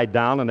just lie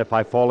down, and if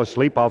I fall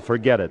asleep, I'll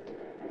forget it.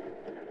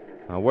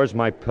 Now, where's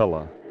my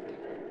pillow?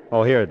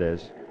 Oh, here it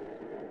is.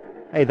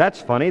 Hey, that's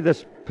funny.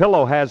 This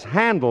pillow has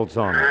handles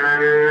on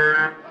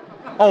it.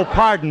 Oh,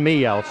 pardon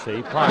me,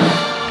 Elsie. Pardon.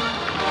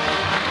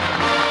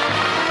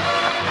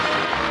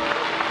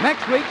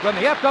 Next week, when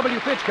the F.W.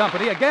 Fitch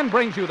Company again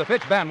brings you the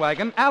Fitch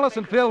bandwagon, Alice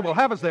and Phil will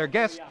have as their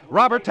guest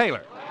Robert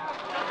Taylor.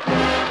 Let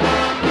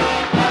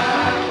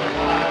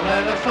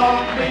us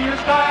all be your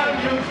style,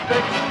 use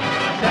Fitch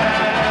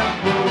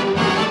shampoo.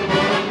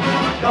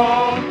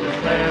 Don't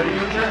despair,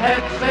 use your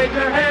head, save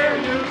your hair,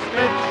 use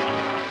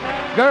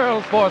Fitch.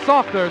 Girls, for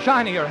softer,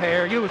 shinier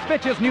hair, use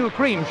Fitch's new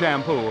cream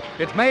shampoo.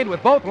 It's made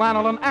with both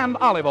lanolin and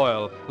olive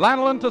oil.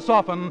 Lanolin to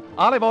soften,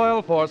 olive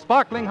oil for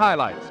sparkling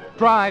highlights.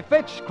 Try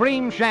Fitch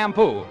Cream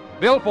Shampoo.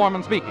 Bill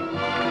Foreman speaking.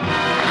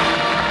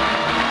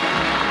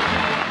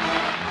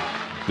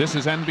 This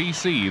is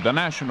NBC, the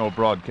national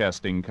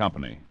broadcasting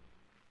company.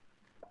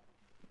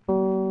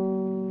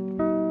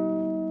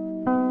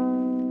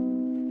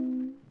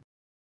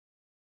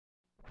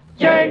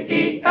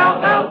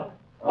 J-E-L-L-O.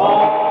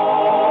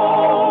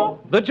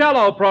 The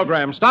Jell-O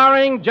program,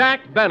 starring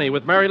Jack Benny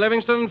with Mary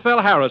Livingston and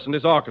Phil Harris and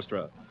his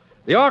orchestra.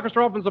 The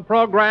orchestra opens the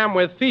program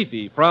with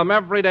Fifi from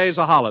Every Day's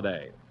a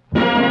Holiday.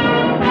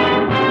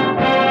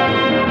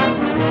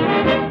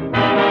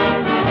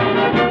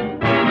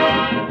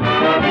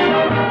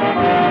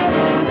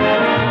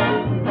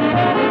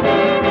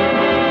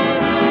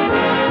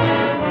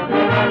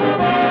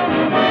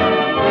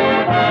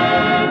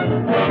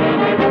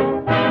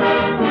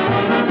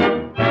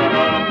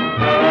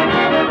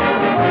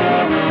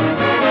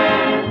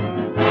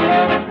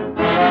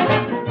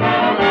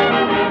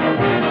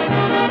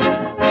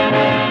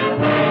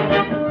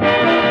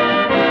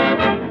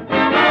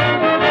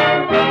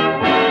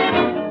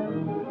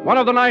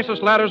 of the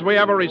nicest letters we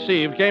ever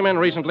received came in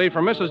recently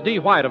from Mrs. D.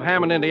 White of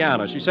Hammond,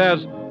 Indiana. She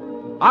says,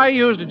 I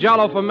used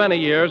Jell-O for many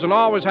years and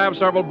always have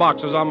several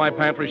boxes on my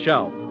pantry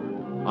shelf.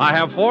 I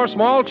have 4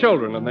 small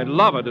children, and they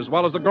love it as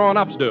well as the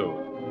grown-ups do.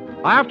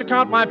 I have to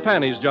count my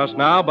pennies just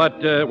now, but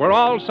we're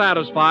all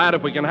satisfied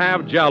if we can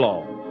have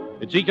Jell-O.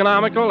 It's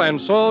economical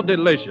and so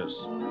delicious.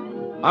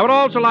 I would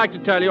also like to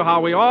tell you how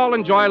we all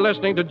enjoy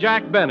listening to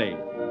Jack Benny.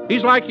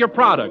 He's like your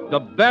product, the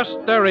best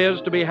there is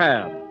to be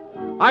had.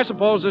 I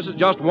suppose this is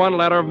just one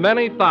letter of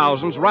many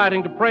thousands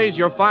writing to praise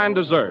your fine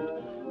dessert,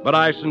 but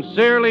I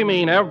sincerely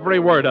mean every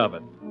word of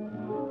it.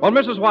 Well,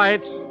 Mrs.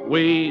 White,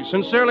 we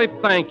sincerely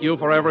thank you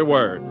for every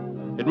word.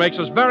 It makes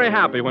us very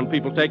happy when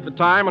people take the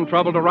time and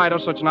trouble to write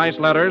us such nice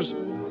letters.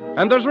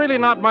 And there's really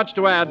not much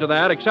to add to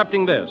that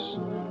excepting this.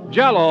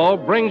 Jell-O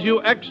brings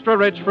you extra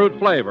rich fruit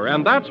flavor,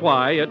 and that's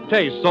why it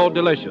tastes so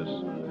delicious.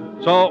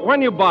 So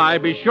when you buy,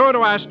 be sure to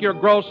ask your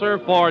grocer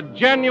for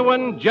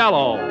genuine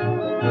Jell-O.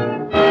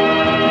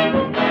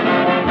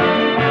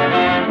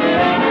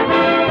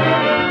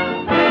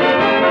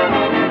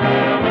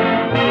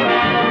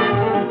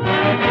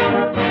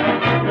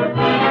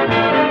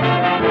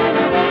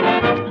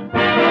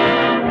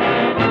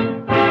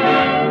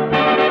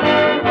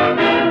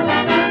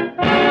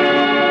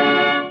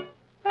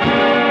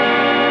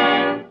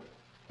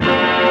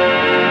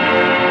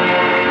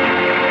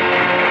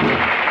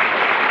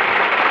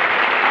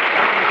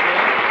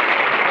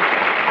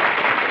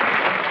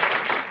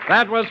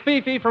 That was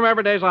Fifi from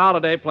Every Day's a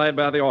Holiday, played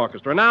by the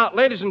orchestra. Now,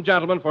 ladies and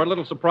gentlemen, for a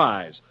little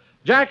surprise.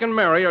 Jack and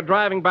Mary are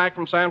driving back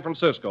from San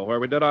Francisco,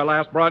 where we did our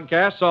last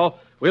broadcast, so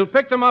we'll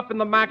pick them up in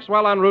the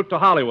Maxwell en route to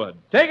Hollywood.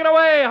 Take it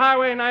away,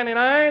 Highway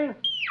 99.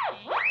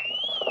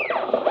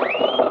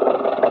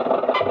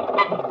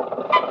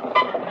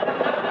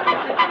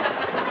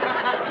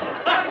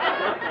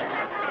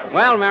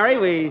 Well, Mary,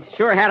 we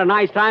sure had a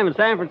nice time in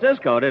San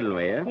Francisco, didn't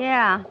we?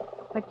 Yeah.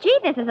 But, gee,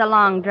 this is a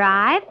long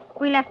drive.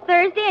 We left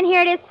Thursday, and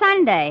here it is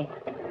Sunday.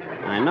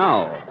 I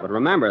know. But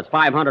remember, it's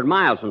 500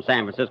 miles from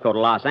San Francisco to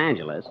Los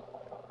Angeles.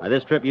 Now,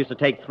 this trip used to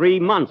take 3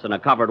 months in a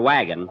covered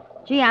wagon.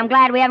 Gee, I'm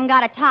glad we haven't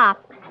got a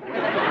top.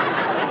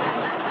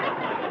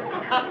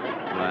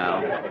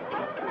 Well,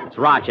 it's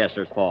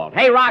Rochester's fault.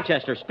 Hey,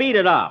 Rochester, speed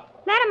it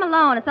up. Let him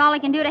alone. It's all he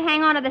can do to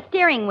hang on to the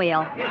steering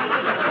wheel.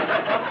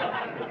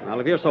 Well,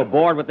 if you're so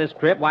bored with this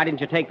trip, why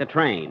didn't you take the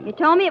train? You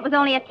told me it was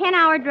only a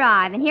 10-hour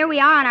drive, and here we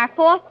are on our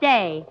 4th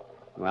day.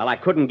 Well, I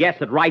couldn't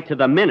guess it right to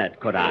the minute,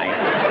 could I?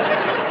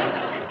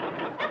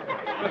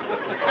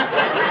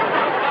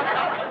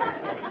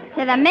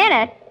 To the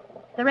minute?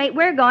 At the rate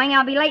we're going,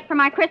 I'll be late for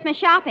my Christmas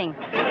shopping.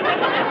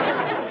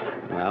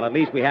 Well, at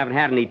least we haven't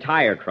had any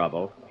tire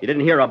trouble. You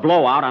didn't hear a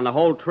blowout on the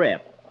whole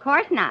trip. Of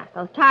course not.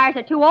 Those tires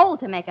are too old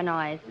to make a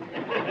noise.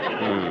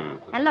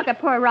 And look at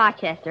poor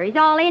Rochester. He's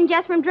all in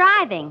just from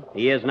driving.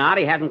 He is not.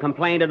 He hasn't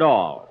complained at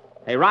all.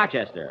 Hey,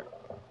 Rochester.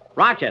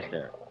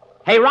 Rochester.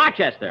 Hey,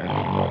 Rochester.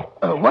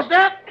 What's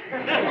that?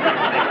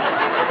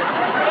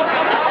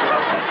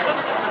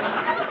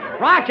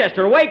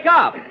 Rochester, wake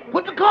up.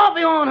 Put the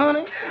coffee on,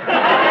 honey.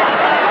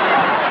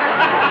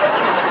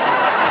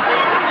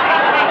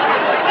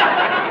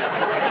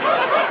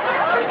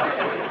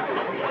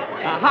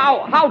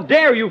 How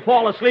dare you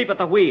fall asleep at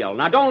the wheel?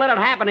 Now, don't let it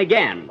happen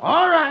again.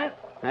 All right.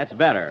 That's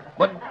better.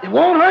 But it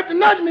won't hurt to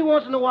nudge me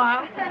once in a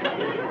while.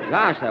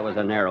 Gosh, that was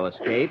a narrow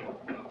escape.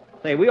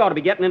 Say, we ought to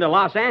be getting into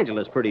Los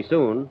Angeles pretty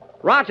soon.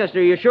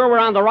 Rochester, you sure we're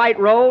on the right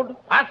road?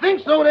 I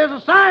think so. There's a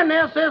sign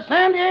there that says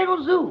San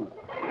Diego Zoo.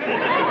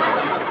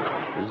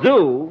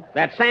 Zoo?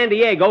 That's San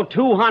Diego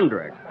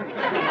 200.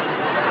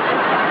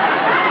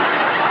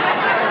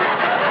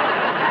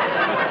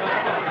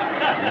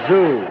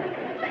 Zoo.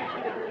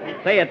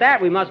 Say, at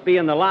that, we must be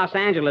in the Los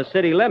Angeles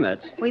city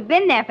limits. We've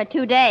been there for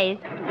 2 days.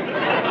 Is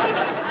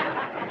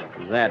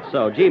that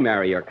so? Gee,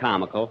 Mary, you're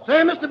comical.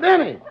 Say, Mr.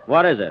 Benny.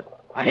 What is it?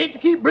 I hate to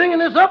keep bringing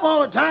this up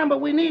all the time,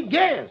 but we need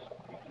gas.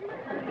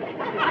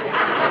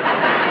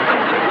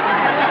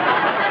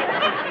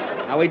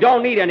 Now, we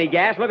don't need any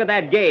gas. Look at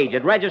that gauge.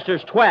 It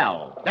registers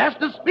 12. That's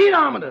the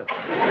speedometer.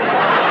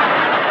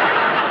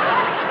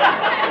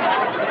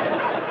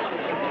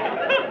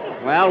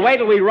 Well, wait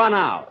till we run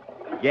out.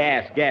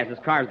 Gas. This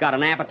car's got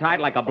an appetite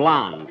like a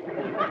blonde.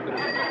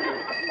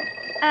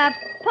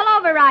 Pull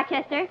over,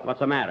 Rochester. What's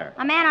the matter?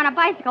 A man on a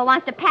bicycle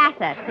wants to pass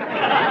us.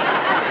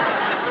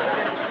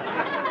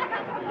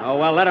 Oh,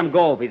 well, let him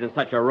go if he's in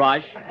such a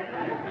rush.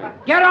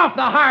 Get off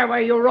the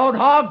highway, you road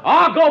hog.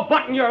 Oh, go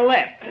button your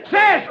lip.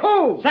 Says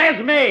who?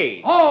 Says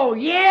me. Oh,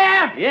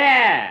 yeah?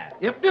 Yeah.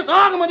 If this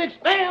argument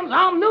expands,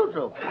 I'm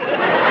neutral. Don't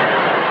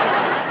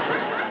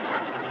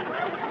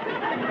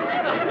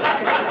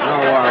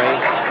worry.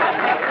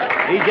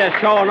 He's just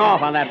showing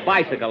off on that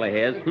bicycle of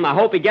his. I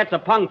hope he gets a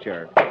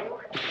puncture.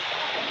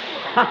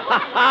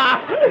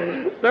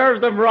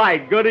 Serves them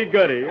right. Goody.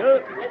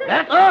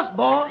 That's us,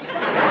 boy.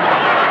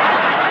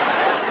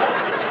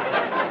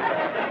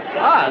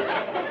 Us?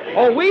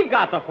 Oh, we've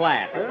got the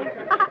flat.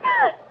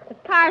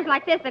 With cars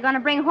like this, they're going to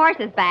bring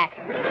horses back.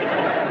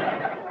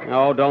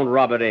 No, don't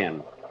rub it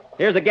in.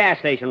 Here's a gas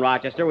station,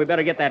 Rochester. We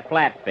better get that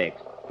flat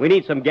fixed. We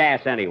need some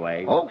gas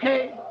anyway.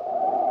 Okay.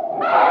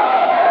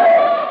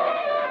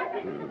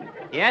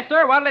 Yes,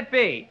 sir. What'll it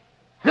be?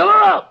 Fill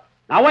her up.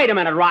 Now, wait a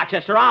minute,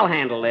 Rochester. I'll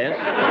handle this.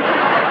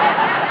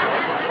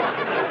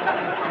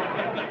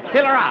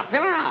 Fill her up.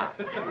 Fill her up.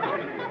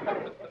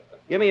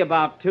 Give me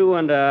about 2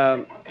 and,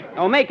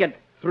 make it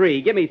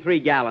 3. Give me 3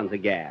 gallons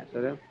of gas.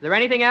 Is there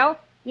anything else?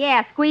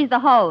 Yeah, squeeze the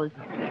hose.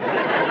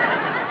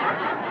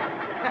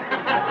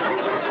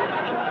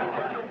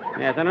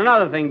 Yes, and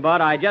another thing,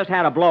 Bud, I just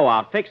had a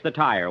blowout. Fix the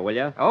tire, will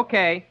you?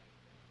 Okay.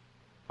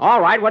 All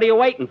right, what are you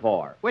waiting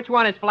for? Which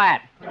one is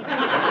flat?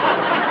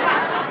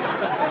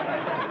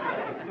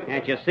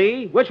 Can't you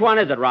see? Which one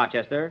is it,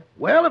 Rochester?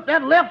 Well, if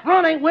that left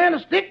front ain't wearing a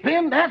stick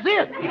pin, that's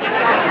it.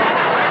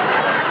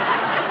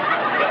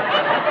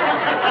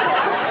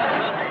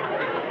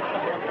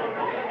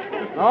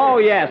 Oh,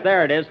 yes,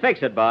 there it is.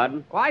 Fix it,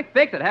 Bud. Why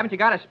fix it? Haven't you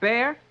got a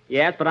spare?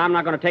 Yes, but I'm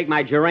not going to take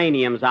my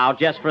geraniums out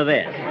just for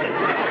this.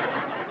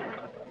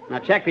 Now,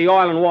 check the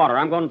oil and water.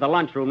 I'm going to the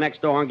lunchroom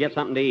next door and get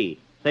something to eat.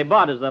 Say,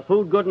 Bud, is the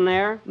food good in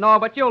there? No,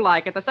 but you'll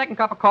like it. The second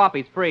cup of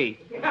coffee's free.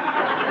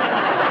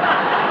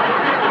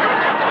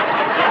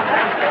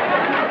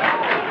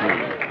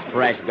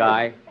 Fresh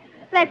guy.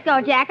 Let's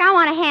go, Jack. I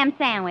want a ham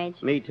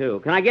sandwich. Me too.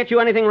 Can I get you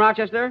anything,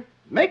 Rochester?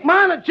 Make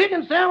mine a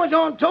chicken sandwich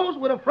on toast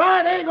with a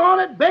fried egg on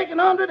it, bacon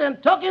under it,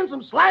 and tuck in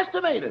some sliced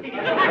tomatoes.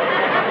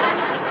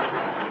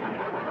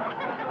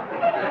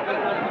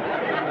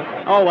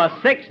 Oh, a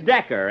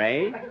 6-decker,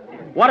 eh?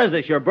 What is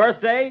this, your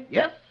birthday?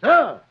 Yes,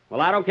 sir.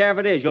 Well, I don't care if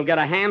it is. You'll get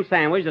a ham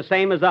sandwich the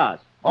same as us.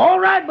 All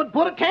right, but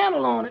put a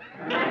candle on it.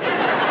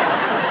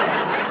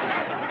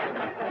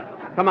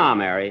 Come on,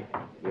 Mary.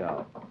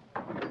 Go.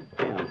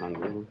 Yeah, I'm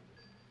hungry.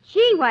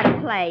 Gee, what a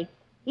place.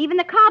 Even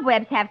the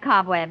cobwebs have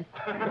cobwebs.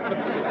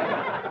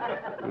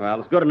 Well,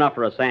 it's good enough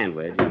for a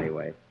sandwich,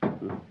 anyway.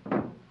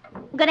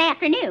 Good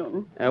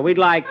afternoon. We'd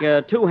like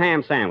 2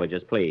 ham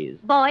sandwiches, please.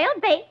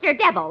 Boiled, baked, or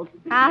deviled?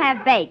 I'll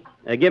have baked.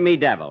 Give me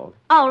deviled.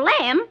 Oh,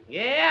 lamb?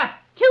 Yeah?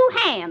 2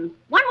 hams.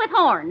 One with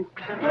horns.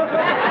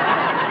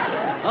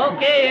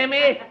 Okay,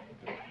 Emmy.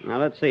 Now,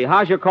 let's see.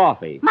 How's your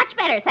coffee? Much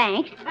better,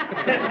 thanks.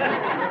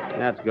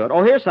 That's good.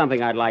 Oh, here's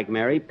something I'd like,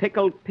 Mary.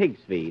 Pickled pig's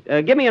feet.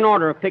 Give me an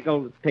order of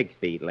pickled pig's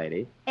feet,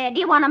 lady. Do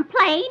you want them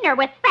plain or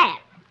with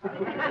fat?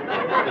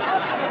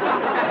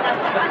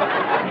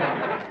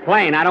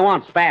 Plain. I don't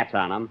want spats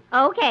on them.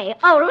 Okay.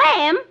 Oh,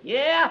 lamb?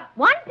 Yeah?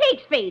 1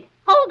 pig's feet.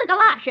 Hold the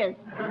galoshes.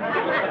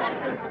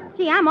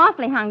 Gee, I'm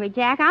awfully hungry,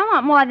 Jack. I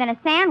want more than a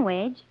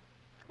sandwich.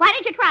 Why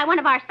don't you try one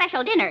of our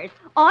special dinners?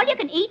 All you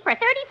can eat for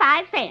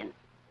 35 cents.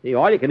 See,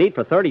 all you can eat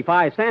for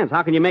 35 cents.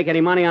 How can you make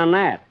any money on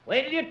that?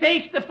 Wait till you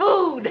taste the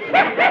food.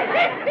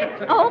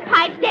 Oh,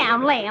 pipe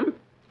down, lamb.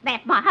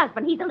 That's my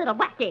husband. He's a little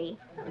wacky.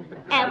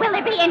 Will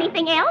there be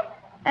anything else?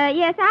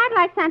 Yes, I'd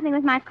like something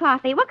with my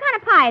coffee. What kind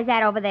of pie is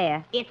that over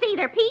there? It's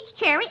either peach,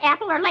 cherry,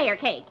 apple, or layer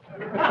cake.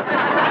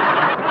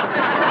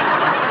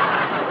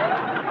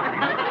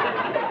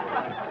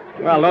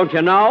 Well, don't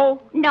you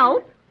know?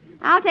 No.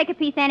 I'll take a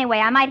piece anyway.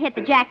 I might hit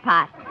the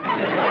jackpot.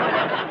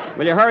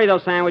 Will you hurry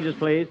those sandwiches,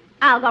 please?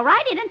 I'll go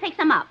right in and fix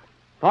them up.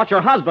 Thought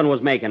your husband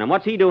was making them.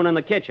 What's he doing in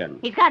the kitchen?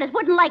 He's got his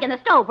wooden leg in the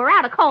stove. We're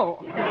out of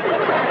coal.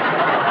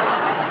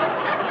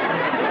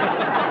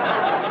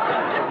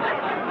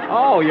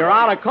 Oh, you're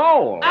out of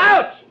coal.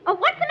 Ouch! Oh,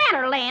 what's the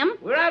matter, lamb?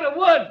 We're out of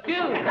wood,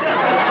 too.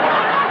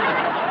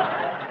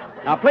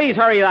 Now, please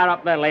hurry that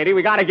up there, lady.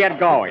 We got to get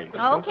going.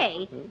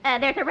 Okay.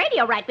 There's a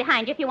radio right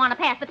behind you if you want to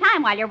pass the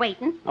time while you're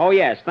waiting. Oh,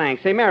 yes,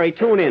 thanks. Say, Mary,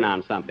 tune in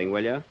on something,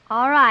 will you?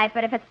 All right,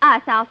 but if it's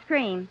us, I'll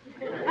scream.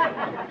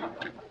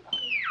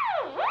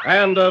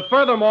 And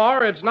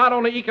furthermore, it's not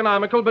only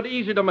economical but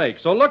easy to make.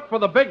 So look for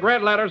the big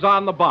red letters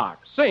on the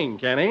box. Sing,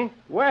 Kenny.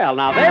 Well,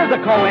 now there's a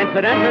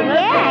coincidence, isn't it?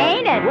 Yeah,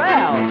 ain't it?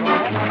 Well.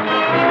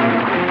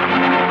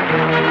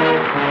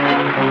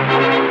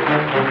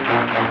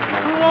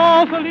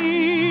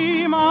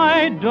 Rosalie,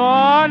 my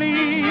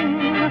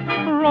darling,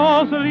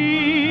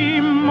 Rosalie,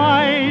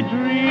 my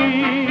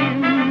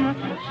dream.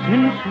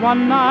 Since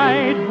one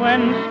night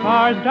when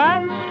stars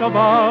danced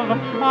above,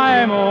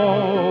 I'm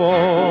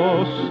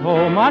oh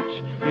so much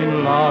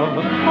in love.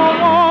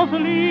 Oh,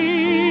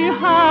 Rosalie,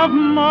 have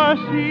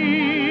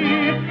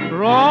mercy.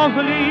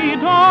 Rosalie,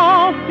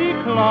 don't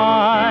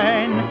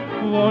decline.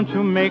 Won't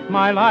you make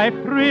my life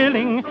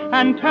thrilling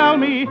and tell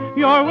me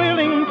you're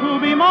willing to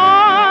be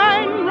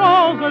mine,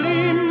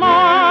 Rosalie,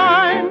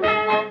 mine?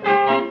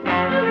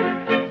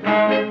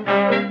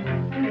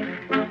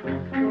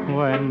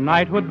 When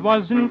knighthood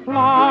was in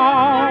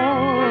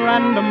flower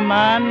and a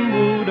man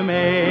wooed a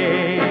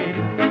maid,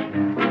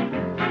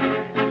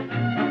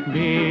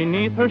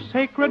 beneath her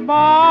sacred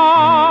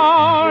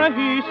bower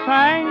he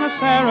sang a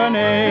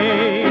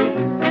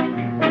serenade.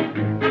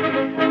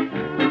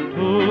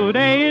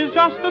 Today is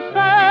just the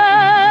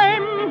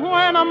same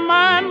when a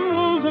man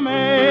woos a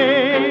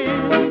maid.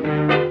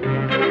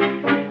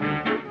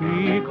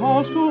 He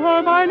calls to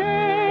her by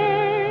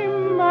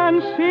name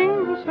and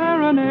sings a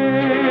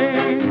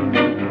serenade.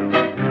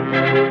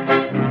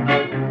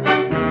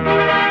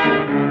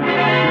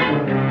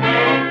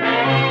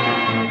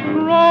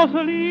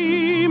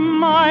 Rosalie,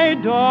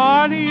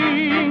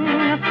 darling,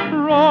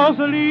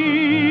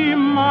 Rosalie,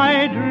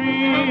 my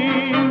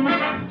dream.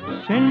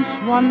 Since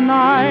one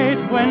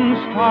night when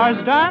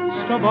stars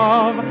danced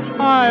above,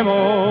 I'm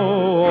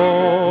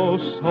oh,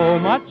 so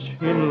much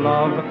in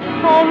love.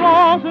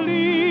 Oh,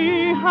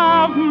 Rosalie,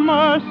 have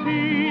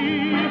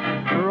mercy.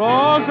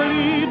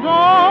 Rosalie,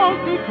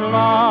 don't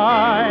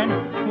decline.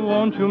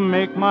 Won't you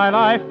make my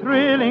life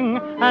thrilling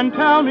and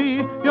tell me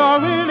you're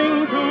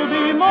willing to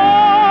be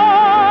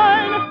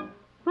mine?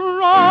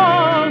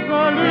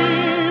 Rosalie,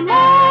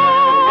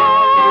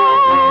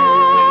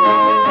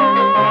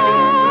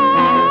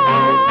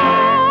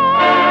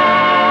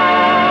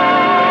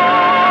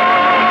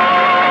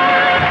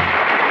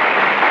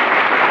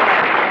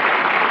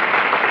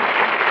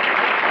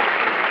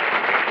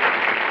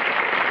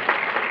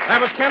 That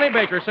was Kenny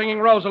Baker singing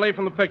Rosalie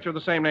from the picture of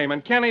the same name.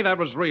 And, Kenny, that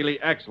was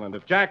really excellent.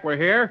 If Jack were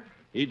here,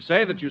 he'd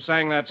say that you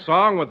sang that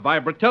song with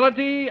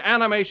vibratility,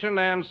 animation,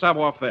 and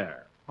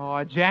savoir-faire.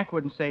 Oh, Jack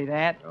wouldn't say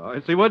that. Oh,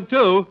 yes, he would,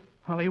 too.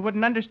 Well, he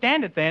wouldn't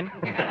understand it then.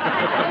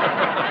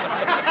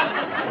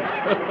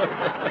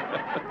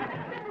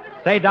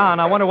 Say, Don,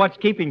 I wonder what's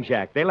keeping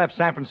Jack. They left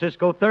San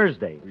Francisco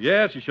Thursday.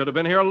 Yes, he should have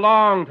been here a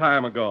long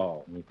time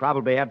ago. He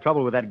probably had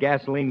trouble with that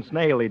gasoline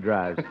snail he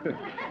drives.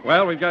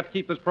 Well, we've got to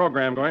keep this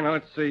program going. Now,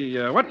 let's see.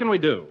 What can we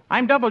do?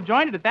 I'm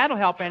double-jointed, if that'll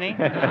help any.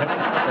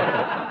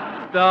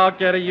 Oh,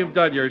 Kenny, you've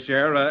done your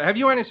share. Have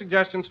you any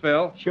suggestions,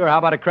 Phil? Sure, how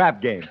about a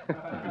crap game?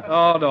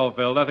 Oh, no,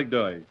 Phil, nothing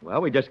doing.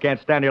 Well, we just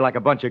can't stand here like a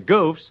bunch of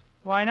goofs.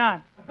 Why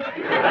not?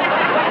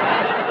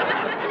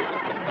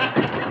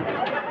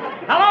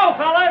 Hello,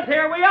 fellas.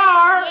 Here we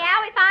are.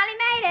 Yeah, we finally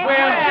made it.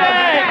 Well,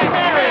 Jack,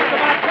 Mary, it's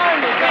about time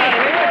we got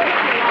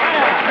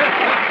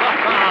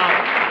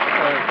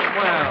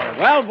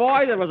here. Well,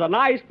 boys, it was a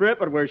nice trip,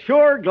 but we're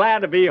sure glad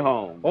to be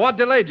home. Well, what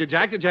delayed you,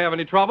 Jack? Did you have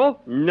any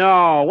trouble?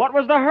 No. What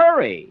was the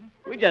hurry?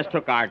 We just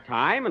took our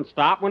time and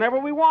stopped whenever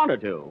we wanted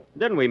to.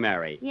 Didn't we,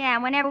 Mary? Yeah,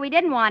 whenever we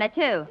didn't want it,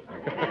 too.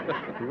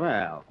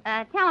 Well.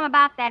 Tell him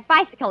about that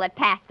bicycle that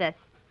passed us.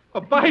 A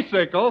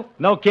bicycle?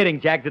 No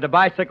kidding, Jack. Did the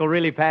bicycle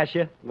really pass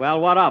you? Well,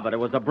 what of it? It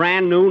was a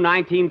brand new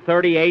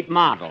 1938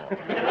 model.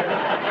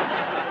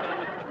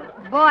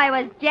 Boy,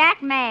 was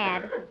Jack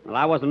mad. Well,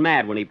 I wasn't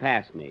mad when he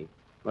passed me.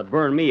 What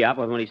burned me up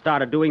was when he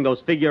started doing those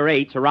figure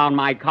eights around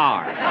my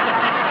car.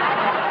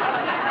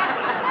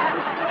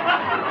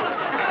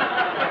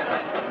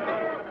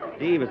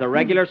 He was a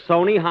regular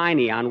Sony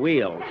Heine on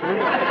wheels.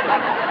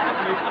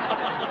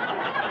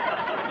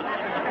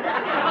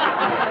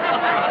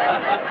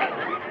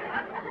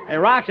 Hey,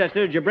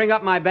 Rochester, did you bring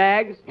up my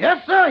bags?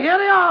 Yes, sir. Here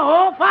they are,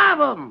 all 5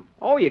 of them.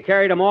 Oh, you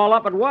carried them all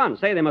up at once.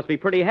 Say, they must be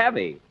pretty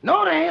heavy.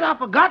 No, they ain't. I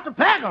forgot to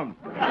pack them.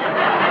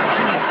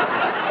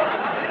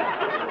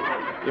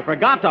 You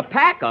forgot to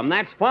pack them?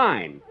 That's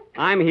fine.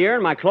 I'm here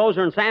and my clothes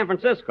are in San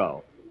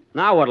Francisco.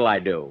 Now what'll I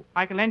do?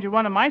 I can lend you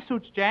one of my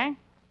suits, Jack.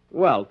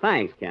 Well,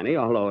 thanks, Kenny,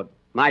 although it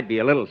might be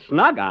a little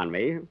snug on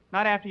me.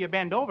 Not after you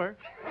bend over.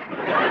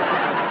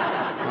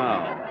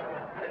 Oh.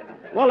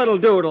 Well, it'll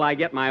do till I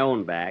get my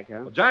own back, huh?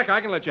 Well, Jack,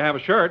 I can let you have a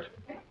shirt.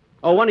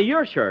 Oh, one of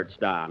your shirts,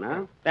 Don,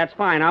 huh? That's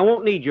fine. I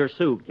won't need your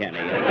suit, Kenny.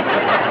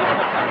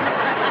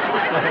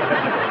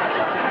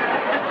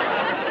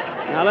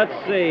 Now, let's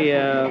see.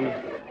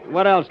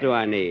 What else do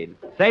I need?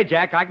 Say,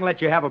 Jack, I can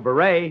let you have a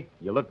beret.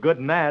 You look good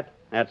in that.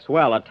 That's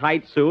swell. A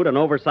tight suit, an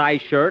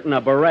oversized shirt, and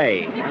a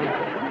beret.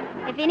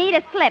 If you need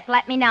a slip,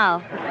 let me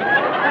know.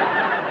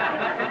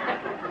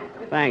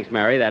 Thanks,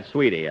 Mary. That's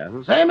sweet of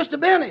you. Say, Mr.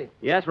 Benny.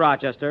 Yes,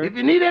 Rochester? If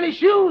you need any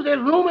shoes, there's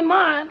room in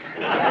mine.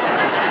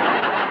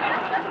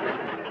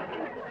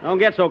 Don't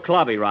get so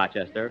clubby,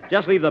 Rochester.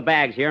 Just leave the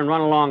bags here and run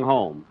along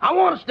home. I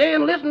want to stay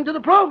and listen to the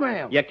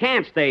program. You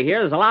can't stay here.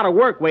 There's a lot of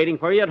work waiting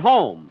for you at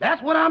home.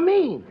 That's what I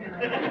mean.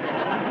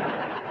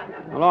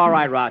 Well, all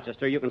right,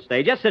 Rochester, you can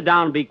stay. Just sit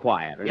down and be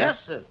quiet. Yes,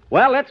 sir.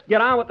 Well, let's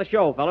get on with the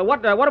show, fella.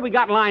 What have we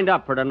got lined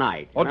up for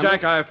tonight? Oh,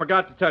 Jack, I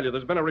forgot to tell you,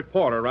 there's been a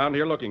reporter around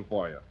here looking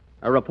for you.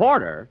 A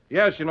reporter?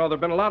 Yes, you know, there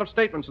have been a lot of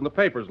statements in the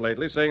papers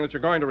lately saying that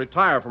you're going to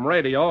retire from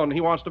radio, and he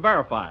wants to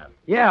verify it.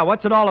 Yeah,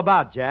 what's it all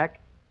about,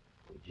 Jack?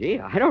 Gee,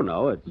 I don't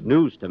know. It's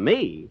news to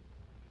me.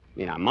 I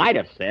mean, I might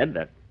have said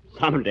that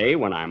someday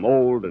when I'm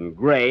old and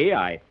gray,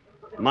 I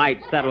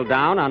might settle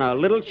down on a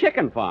little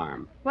chicken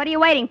farm. What are you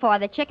waiting for,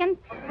 the chicken?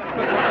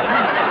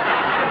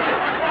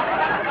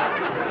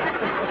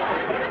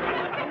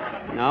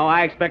 No,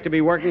 I expect to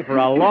be working for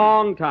a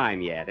long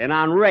time yet, and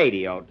on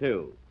radio,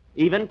 too.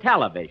 Even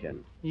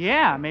television.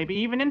 Yeah, maybe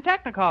even in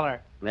Technicolor.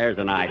 There's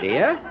an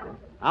idea.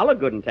 I'll look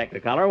good in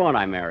Technicolor, won't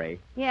I, Mary?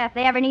 Yeah, if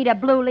they ever need a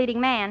blue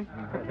leading man.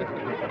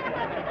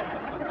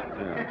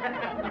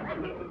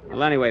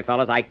 Well, anyway,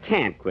 fellas, I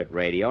can't quit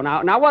radio.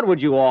 Now, what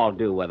would you all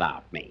do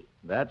without me?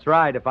 That's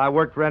right. If I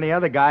worked for any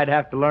other guy, I'd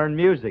have to learn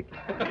music.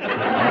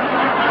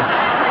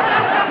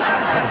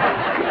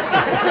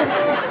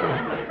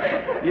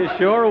 You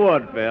sure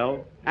would,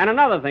 Phil. And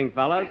another thing,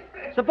 fellas.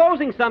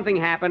 Supposing something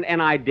happened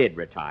and I did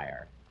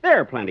retire. There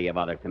are plenty of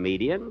other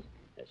comedians.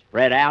 There's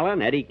Fred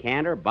Allen, Eddie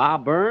Cantor,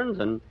 Bob Burns,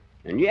 and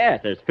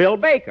yes, there's Phil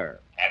Baker.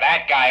 And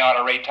that guy ought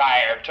to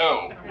retire,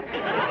 too.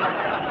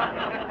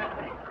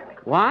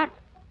 What?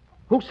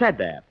 Who said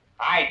that?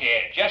 I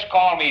did. Just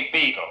call me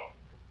Beetle.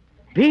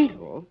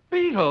 Beetle?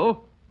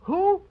 Beetle?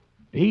 Who?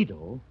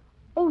 Beetle?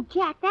 Oh,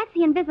 Jack, that's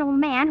the invisible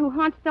man who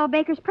haunts Phil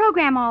Baker's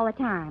program all the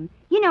time.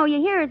 You know, you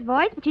hear his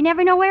voice, but you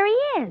never know where he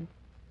is.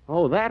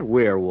 Oh, that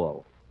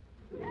werewolf.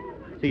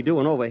 What's he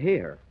doing over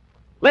here?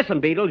 Listen,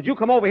 Beetle, did you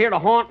come over here to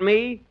haunt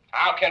me?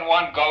 How can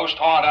one ghost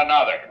haunt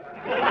another?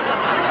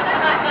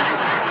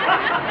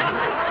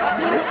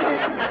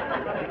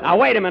 Now,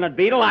 wait a minute,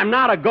 Beetle. I'm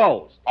not a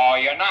ghost. Oh,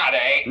 you're not,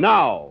 eh?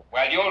 No.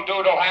 Well, you'll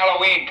do till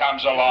Halloween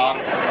comes along.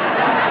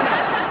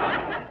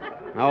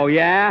 Oh,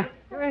 yeah?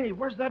 Hey,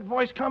 where's that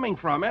voice coming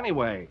from,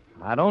 anyway?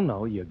 I don't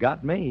know. You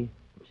got me.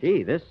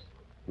 Gee, this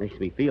makes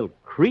me feel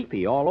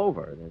creepy all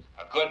over.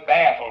 A good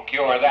bath will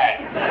cure that.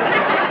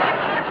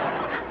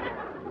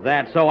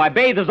 That so I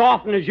bathe as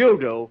often as you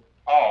do.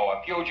 Oh,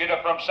 a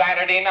fugitive from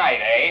Saturday night,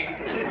 eh?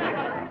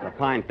 It's a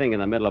fine thing in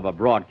the middle of a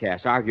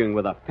broadcast, arguing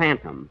with a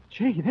phantom.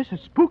 Gee, this is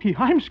spooky.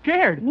 I'm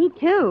scared. Me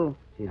too.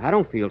 Gee, I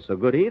don't feel so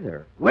good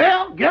either.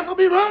 Well, guess we'll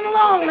be running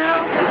along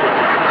now.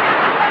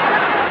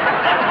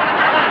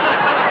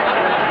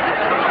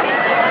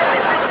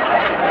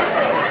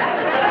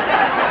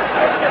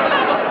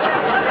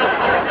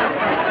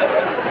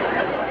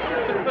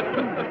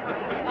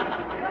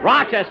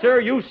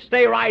 Rochester, you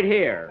stay right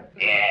here.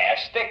 Yeah,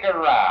 stick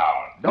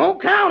around. Don't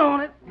count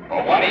on it.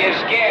 Well, what are you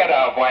scared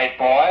of, white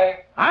boy?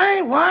 I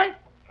ain't white.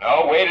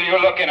 No, wait till you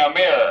look in a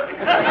mirror.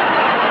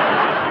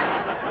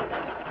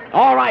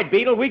 All right,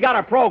 Beetle, we got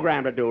a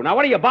program to do. Now,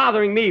 what are you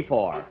bothering me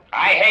for?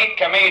 I hate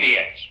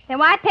comedians. Then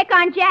why pick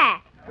on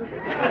Jack?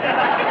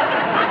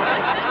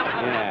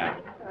 Yeah.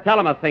 Tell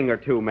him a thing or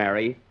two,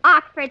 Mary.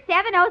 Oxford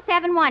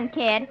 7071,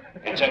 kid.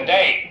 It's a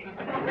date.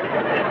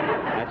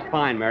 That's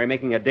fine, Mary,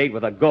 making a date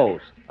with a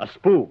ghost, a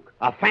spook,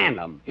 a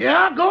phantom. Here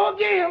I go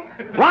again.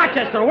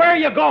 Rochester, where are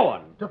you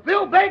going? To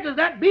Phil Baker's,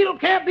 that Beetle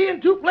can't be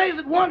in two places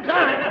at one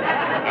time.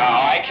 No,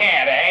 I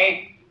can't,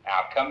 eh?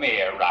 Now, come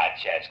here,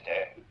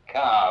 Rochester.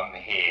 Come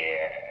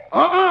here.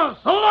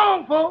 So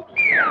long, folks.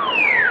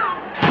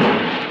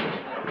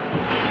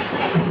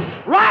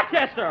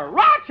 Rochester!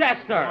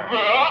 Rochester!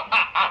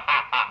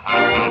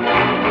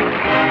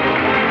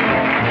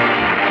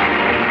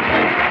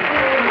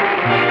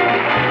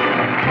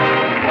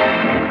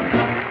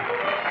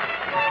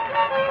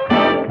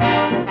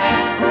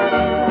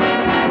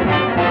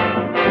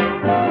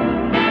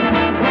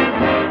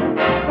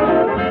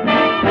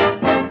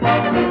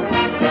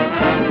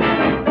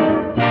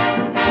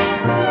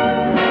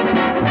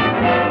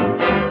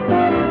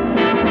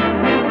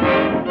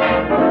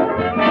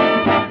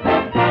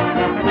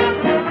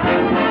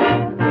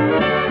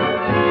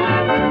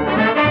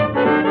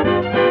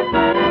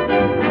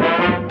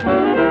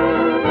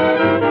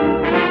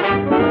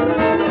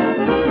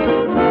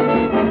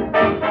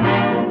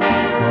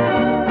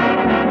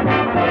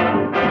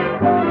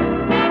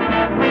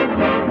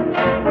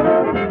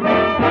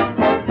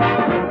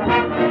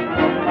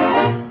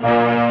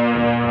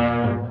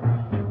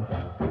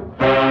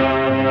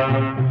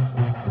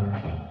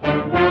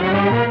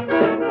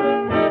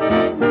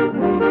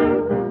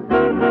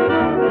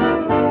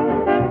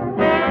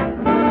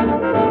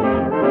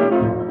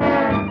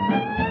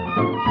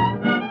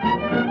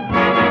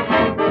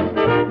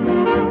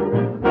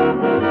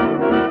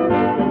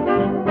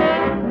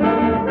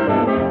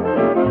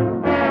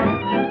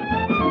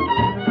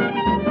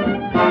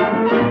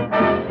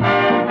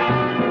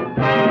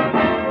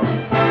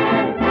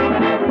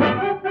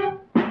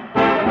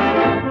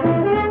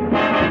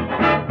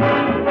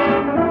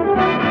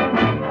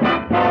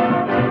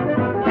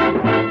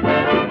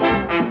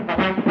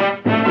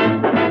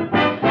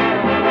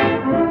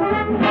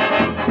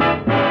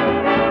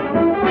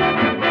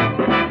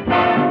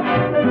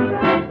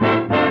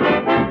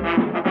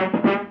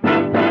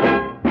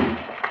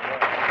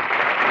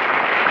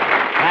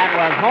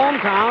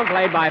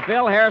 By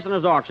Phil Harrison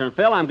as auction.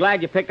 Phil, I'm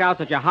glad you picked out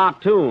such a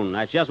hot tune.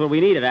 That's just what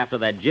we needed after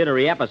that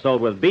jittery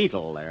episode with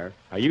Beetle there.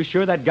 Are you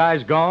sure that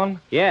guy's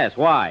gone? Yes,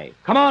 why?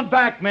 Come on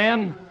back,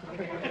 man.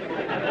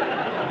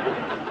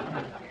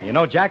 You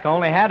know, Jack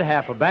only had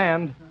half a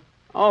band.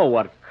 Oh,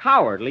 what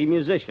cowardly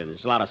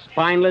musicians. A lot of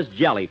spineless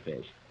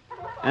jellyfish.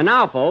 And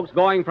now, folks,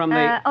 going from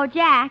the... Oh,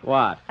 Jack.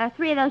 What?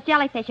 3 of those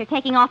jellyfish are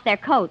taking off their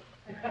coats.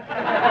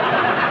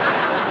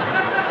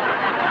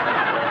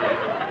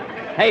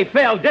 Hey,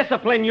 Phil,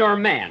 discipline your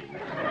men.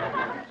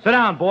 Sit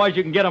down, boys.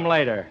 You can get them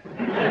later.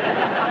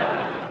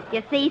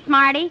 You see,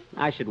 Smarty?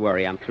 I should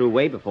worry. I'm through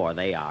way before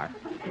they are.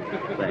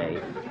 Say.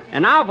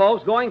 And now,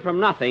 folks, going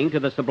from nothing to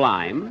the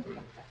sublime,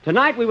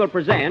 tonight we will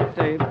present...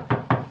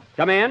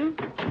 Come in.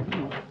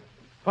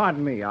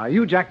 Pardon me. Are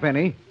you Jack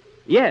Benny?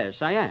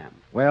 Yes, I am.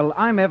 Well,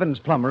 I'm Evans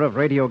Plummer of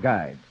Radio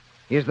Guide.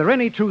 Is there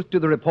any truth to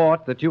the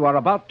report that you are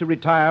about to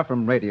retire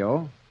from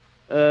radio?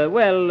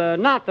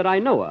 Not that I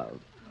know of.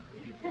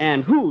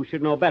 And who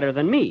should know better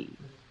than me?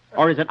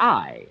 Or is it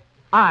I?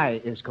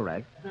 I is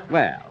correct.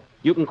 Well,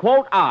 you can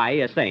quote I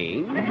as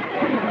saying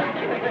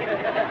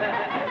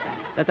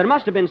that there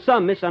must have been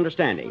some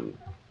misunderstanding.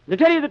 To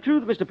tell you the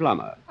truth, Mr.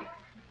 Plummer,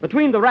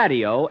 between the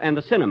radio and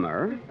the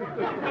cinema,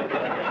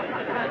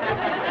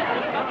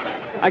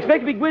 I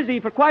expect to be busy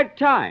for quite a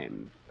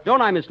time.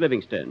 Don't I, Miss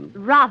Livingston?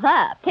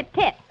 Rather. Pip,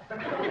 pip.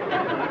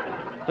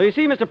 So you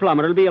see, Mr.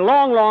 Plummer, it'll be a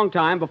long, long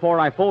time before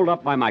I fold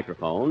up my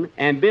microphone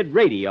and bid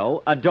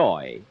radio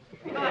adieu.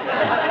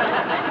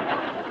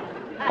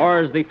 Or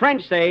as the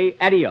French say,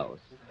 adios.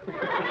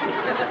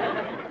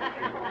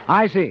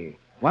 I see.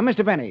 Well,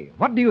 Mr. Benny,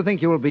 what do you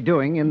think you will be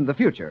doing in the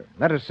future?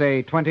 Let us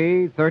say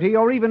 20, 30,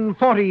 or even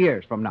 40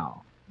 years from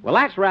now. Well,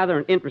 that's rather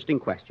an interesting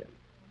question.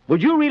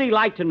 Would you really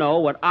like to know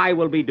what I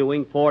will be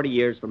doing 40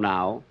 years from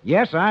now?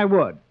 Yes, I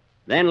would.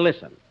 Then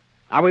listen.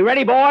 Are we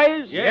ready,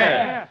 boys?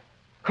 Yeah.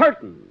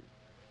 Curtain.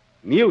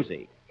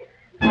 Music.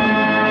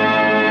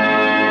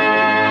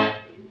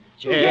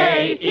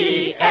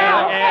 J-E-L-L-O.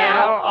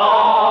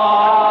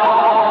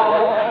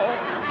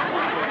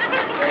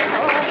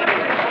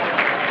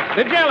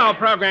 The Jell-O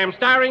program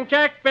starring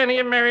Jack Benny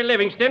and Mary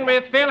Livingston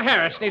with Phil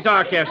Harris and his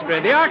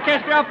orchestra. The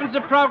orchestra opens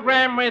the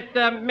program with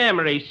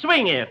Memory.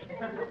 Swing it.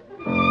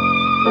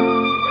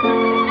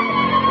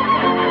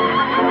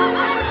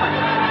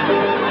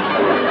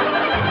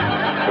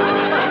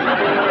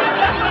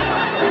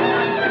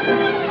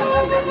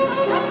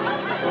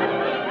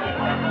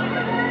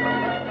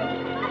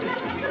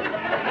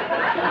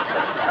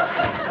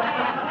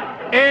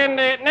 And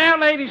now,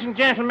 ladies and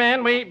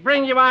gentlemen, we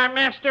bring you our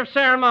master of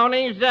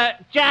ceremonies,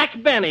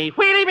 Jack Benny.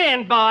 Wheel him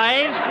in,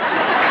 boys.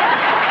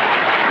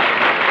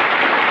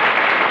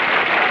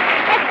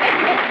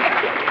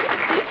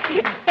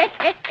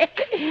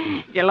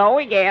 Hello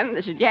again.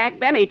 This is Jack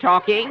Benny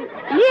talking.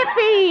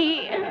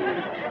 Yippee!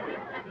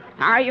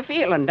 How are you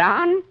feeling,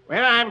 Don?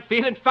 Well, I'm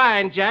feeling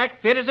fine,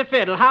 Jack. Fit as a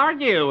fiddle. How are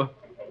you?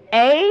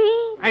 Eh?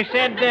 I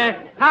said,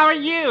 how are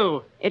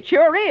you? It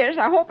sure is.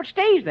 I hope it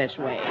stays this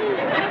way.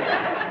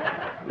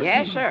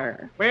 Yes,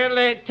 sir.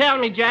 Well, tell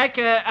me, Jack,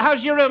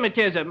 how's your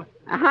rheumatism?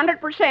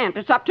 100%.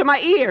 It's up to my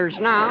ears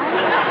now.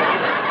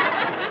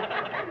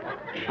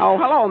 Oh,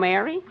 hello,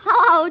 Mary.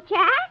 Hello,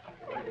 Jack.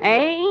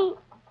 Eh?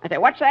 I said,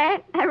 what's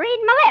that?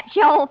 Reading my lips,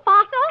 you old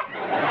fossil.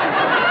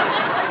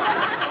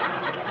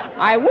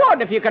 I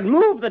would if you could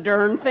move the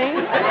darn thing.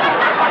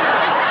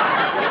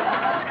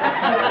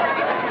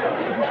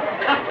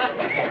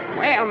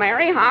 Well,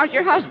 Mary, how's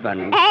your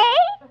husband? Eh?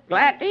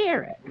 Glad to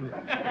hear it.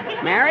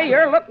 Mary,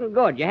 you're looking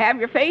good. You have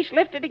your face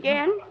lifted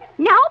again?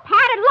 Nope,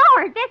 had it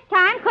lowered this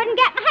time. Couldn't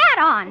get my hat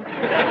on.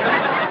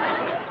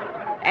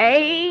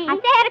 Eh? I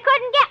said I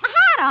couldn't get my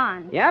hat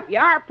on. Yep, you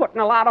are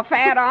putting a lot of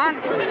fat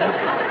on.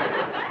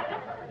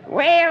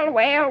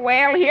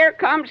 Well, here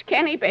comes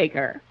Kenny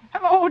Baker.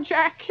 Hello,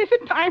 Jack. Is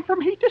it time for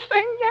me to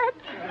sing yet?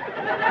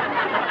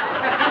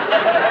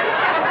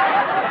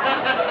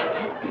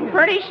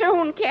 Pretty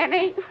soon,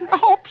 Kenny. I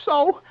hope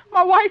so.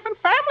 My wife and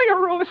family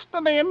are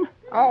listening in.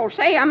 Oh,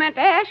 say, I meant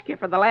to ask you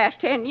for the last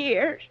 10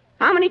 years.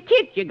 How many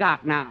kids you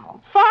got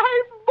now? 5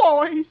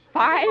 boys.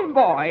 5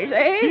 boys,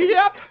 eh?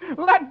 Yep.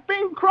 Let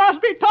Bing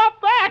Crosby top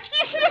that.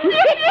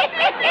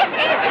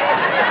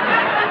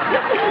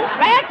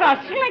 That's a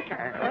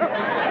slicker.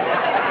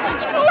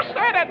 Who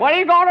said it? What are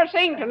you going to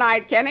sing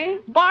tonight, Kenny?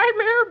 By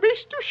Mayor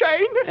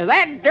Beast-Duchesne. Is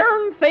that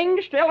darn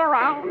thing still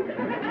around?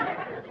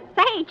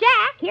 Say,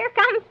 Jack, here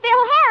comes Phil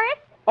Harris.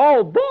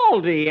 Oh,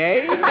 Baldy,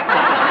 eh?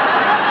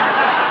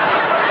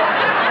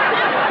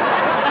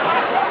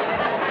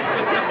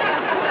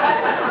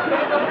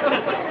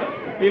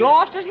 He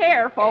lost his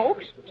hair,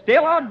 folks.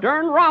 Still a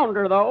darn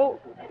rounder, though.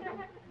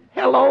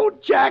 Hello,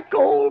 Jack,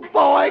 old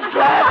boy.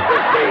 Glad to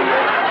see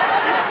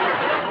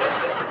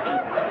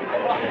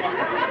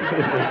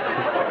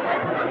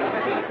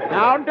you.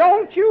 Now,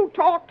 don't you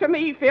talk to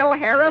me, Phil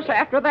Harris,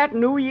 after that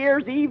New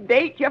Year's Eve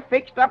date you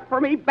fixed up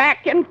for me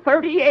back in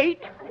 38.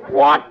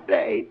 What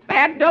date?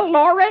 That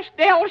Dolores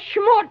Del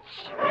Schmutz.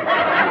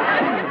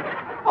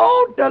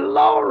 Oh,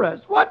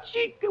 Dolores.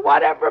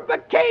 Whatever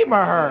became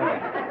of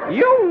her?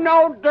 You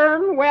know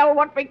darn well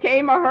what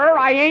became of her.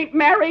 I ain't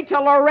married to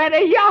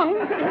Loretta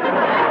Young.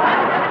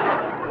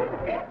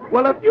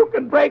 Well, if you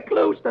can break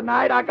loose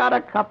tonight, I got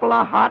a couple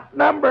of hot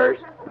numbers.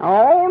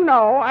 Oh,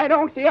 no, I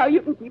don't see how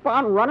you can keep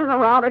on running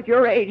around at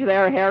your age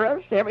there,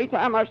 Harris. Every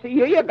time I see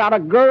you, you got a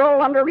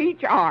girl under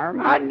each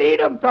arm. I need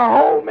 'em to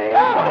hold me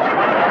up.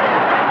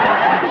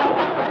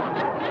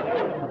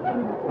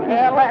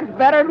 Well, that's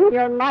better than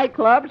your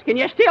nightclubs. Can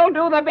you still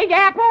do the Big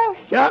Apple?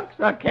 Shucks,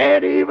 I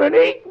can't even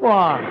eat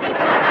one.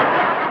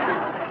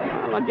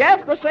 Well,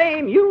 just the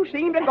same, you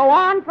seem to go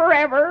on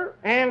forever.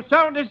 And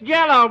so does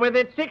Jell-O with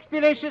its 6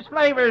 delicious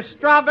flavors: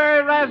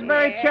 strawberry,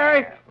 raspberry,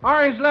 cherry,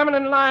 orange, lemon,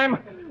 and lime.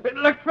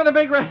 Look for the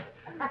big red.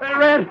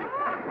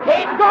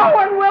 Keep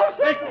going,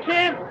 Wilson. I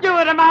can't do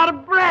it. I'm out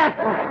of breath.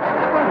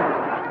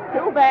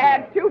 Too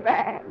bad, too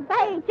bad.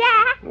 Say,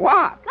 Jack.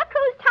 What? Look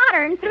who's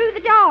tottering through the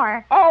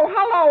door. Oh,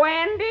 hello,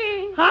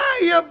 Andy.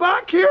 Hiya,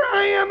 Buck. Here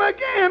I am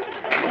again.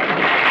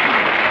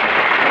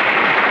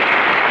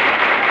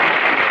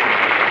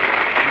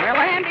 Well,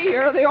 Andy,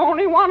 you're the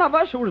only one of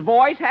us whose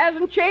voice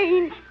hasn't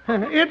changed.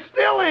 It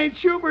still ain't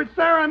Schubert's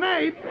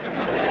Serenade.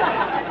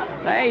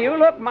 Say, you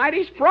look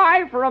mighty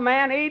spry for a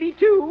man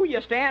 82.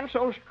 You stand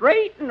so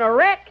straight and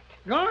erect.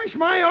 Gosh,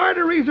 my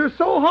arteries are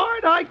so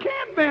hard I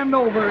can't bend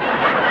over.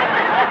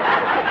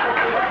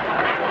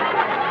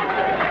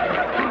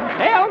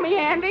 Tell me,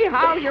 Andy,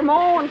 how's your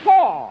Ma and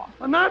Pa?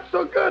 Not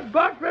so good,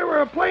 Buck. They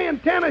were playing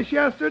tennis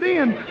yesterday,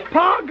 and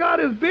Pa got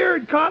his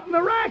beard caught in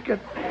the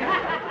racket.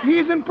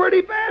 He's in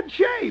pretty bad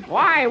shape.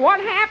 Why? What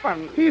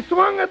happened? He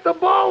swung at the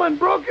ball and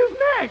broke his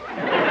neck.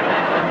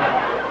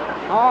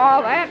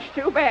 Oh, that's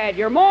too bad.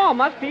 Your Ma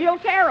must feel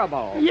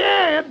terrible.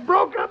 Yeah, it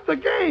broke up the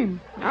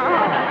game.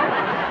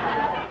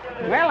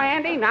 Well,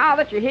 Andy, now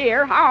that you're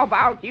here, how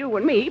about you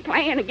and me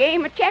playing a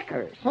game of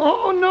checkers?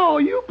 Oh, no,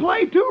 you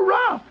play too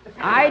rough.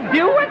 I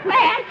do with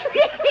that.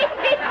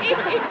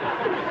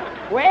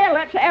 Well,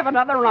 let's have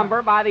another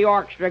number by the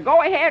orchestra.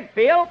 Go ahead,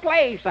 Phil,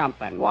 play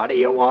something. What do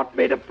you want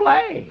me to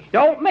play?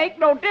 Don't make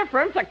no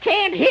difference. I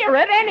can't hear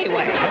it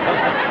anyway.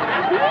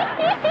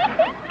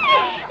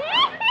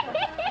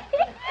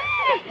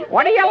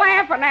 What are you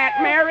laughing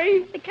at,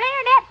 Mary? The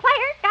clarinet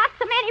player's got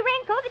so many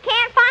wrinkles he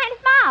can't find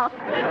his mouth.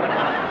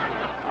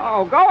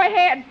 Oh, go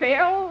ahead,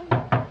 Phil.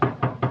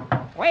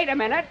 Wait a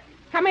minute.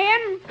 Come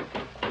in.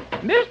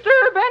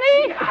 Mr.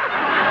 Benny?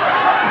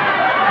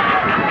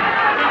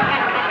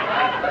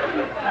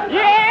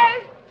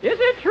 Yes? Is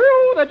it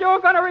true that you're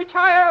going to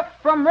retire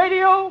from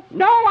radio?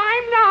 No,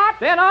 I'm not.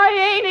 Then I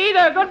ain't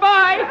either.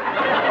 Goodbye.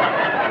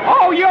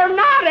 Oh, you're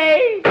not,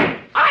 eh?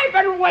 I've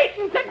been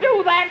waiting to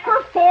do that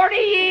for 40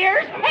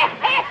 years.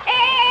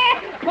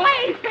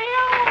 Play, Phil.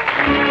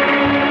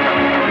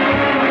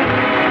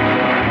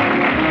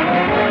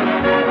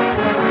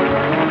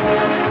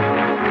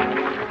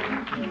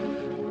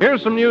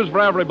 Here's some news for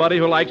everybody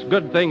who likes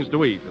good things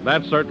to eat. And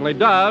that certainly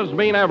does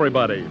mean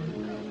everybody.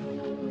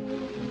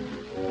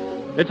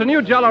 It's a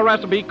new Jell-O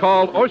recipe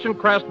called Ocean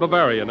Crest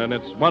Bavarian, and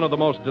it's one of the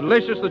most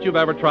delicious that you've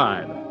ever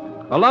tried.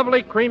 A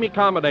lovely, creamy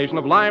combination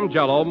of lime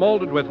Jell-O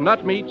molded with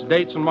nut meats,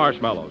 dates, and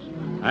marshmallows.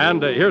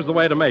 And here's the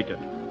way to make it.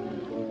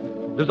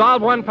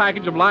 Dissolve 1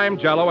 package of lime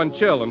Jell-O and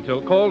chill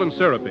until cold and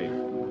syrupy.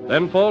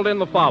 Then fold in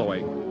the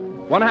following: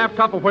 1/2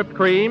 cup of whipped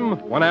cream,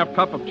 1/2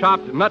 cup of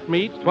chopped nut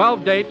meats,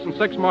 12 dates, and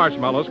 6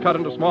 marshmallows cut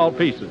into small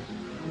pieces.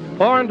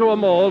 Pour into a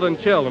mold and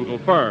chill until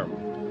firm.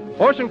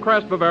 Ocean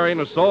Crest Bavarian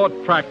is so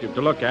attractive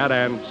to look at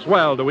and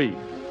swell to eat.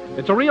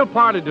 It's a real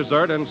party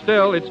dessert, and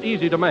still it's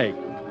easy to make.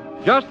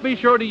 Just be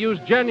sure to use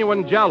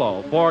genuine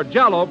Jell-O, for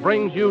Jell-O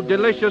brings you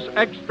delicious,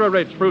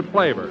 extra-rich fruit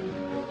flavor.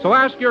 So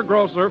ask your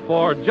grocer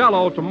for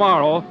Jell-O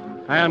tomorrow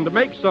and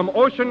make some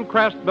Ocean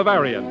Crest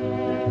Bavarian.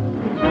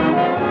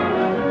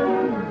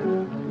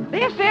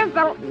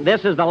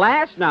 This is the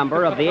last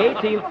number of the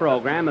 18th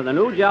program of the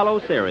new Jell-O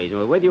series.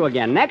 We're with you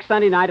again next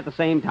Sunday night at the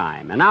same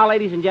time. And now,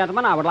 ladies and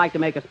gentlemen, I would like to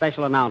make a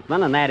special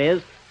announcement, and that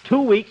is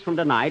 2 weeks from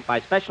tonight,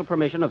 by special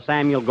permission of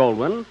Samuel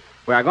Goldwyn,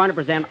 we are going to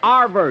present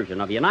our version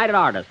of United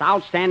Artists'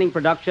 outstanding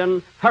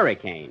production,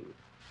 Hurricane.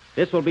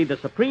 This will be the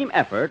supreme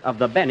effort of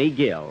the Benny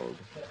Guild.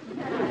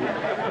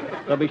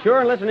 So be sure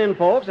and listen in,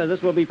 folks, as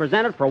this will be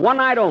presented for one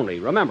night only.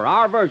 Remember,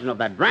 our version of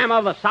that drama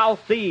of the South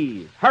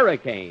Seas,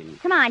 Hurricane.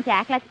 Come on,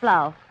 Jack, let's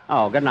blow.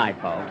 Oh, good night,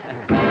 folks.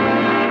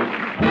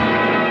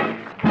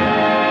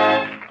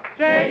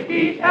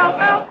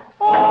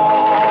 J-E-L-L-O.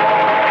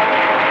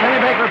 Penny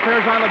Baker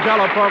appears on the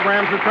Jell-O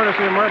program through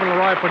courtesy of Mervyn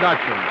LeRoy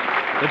Productions.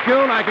 The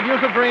tune, I Could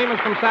Use a Dream, is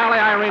from Sally,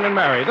 Irene, and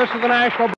Mary. This is the National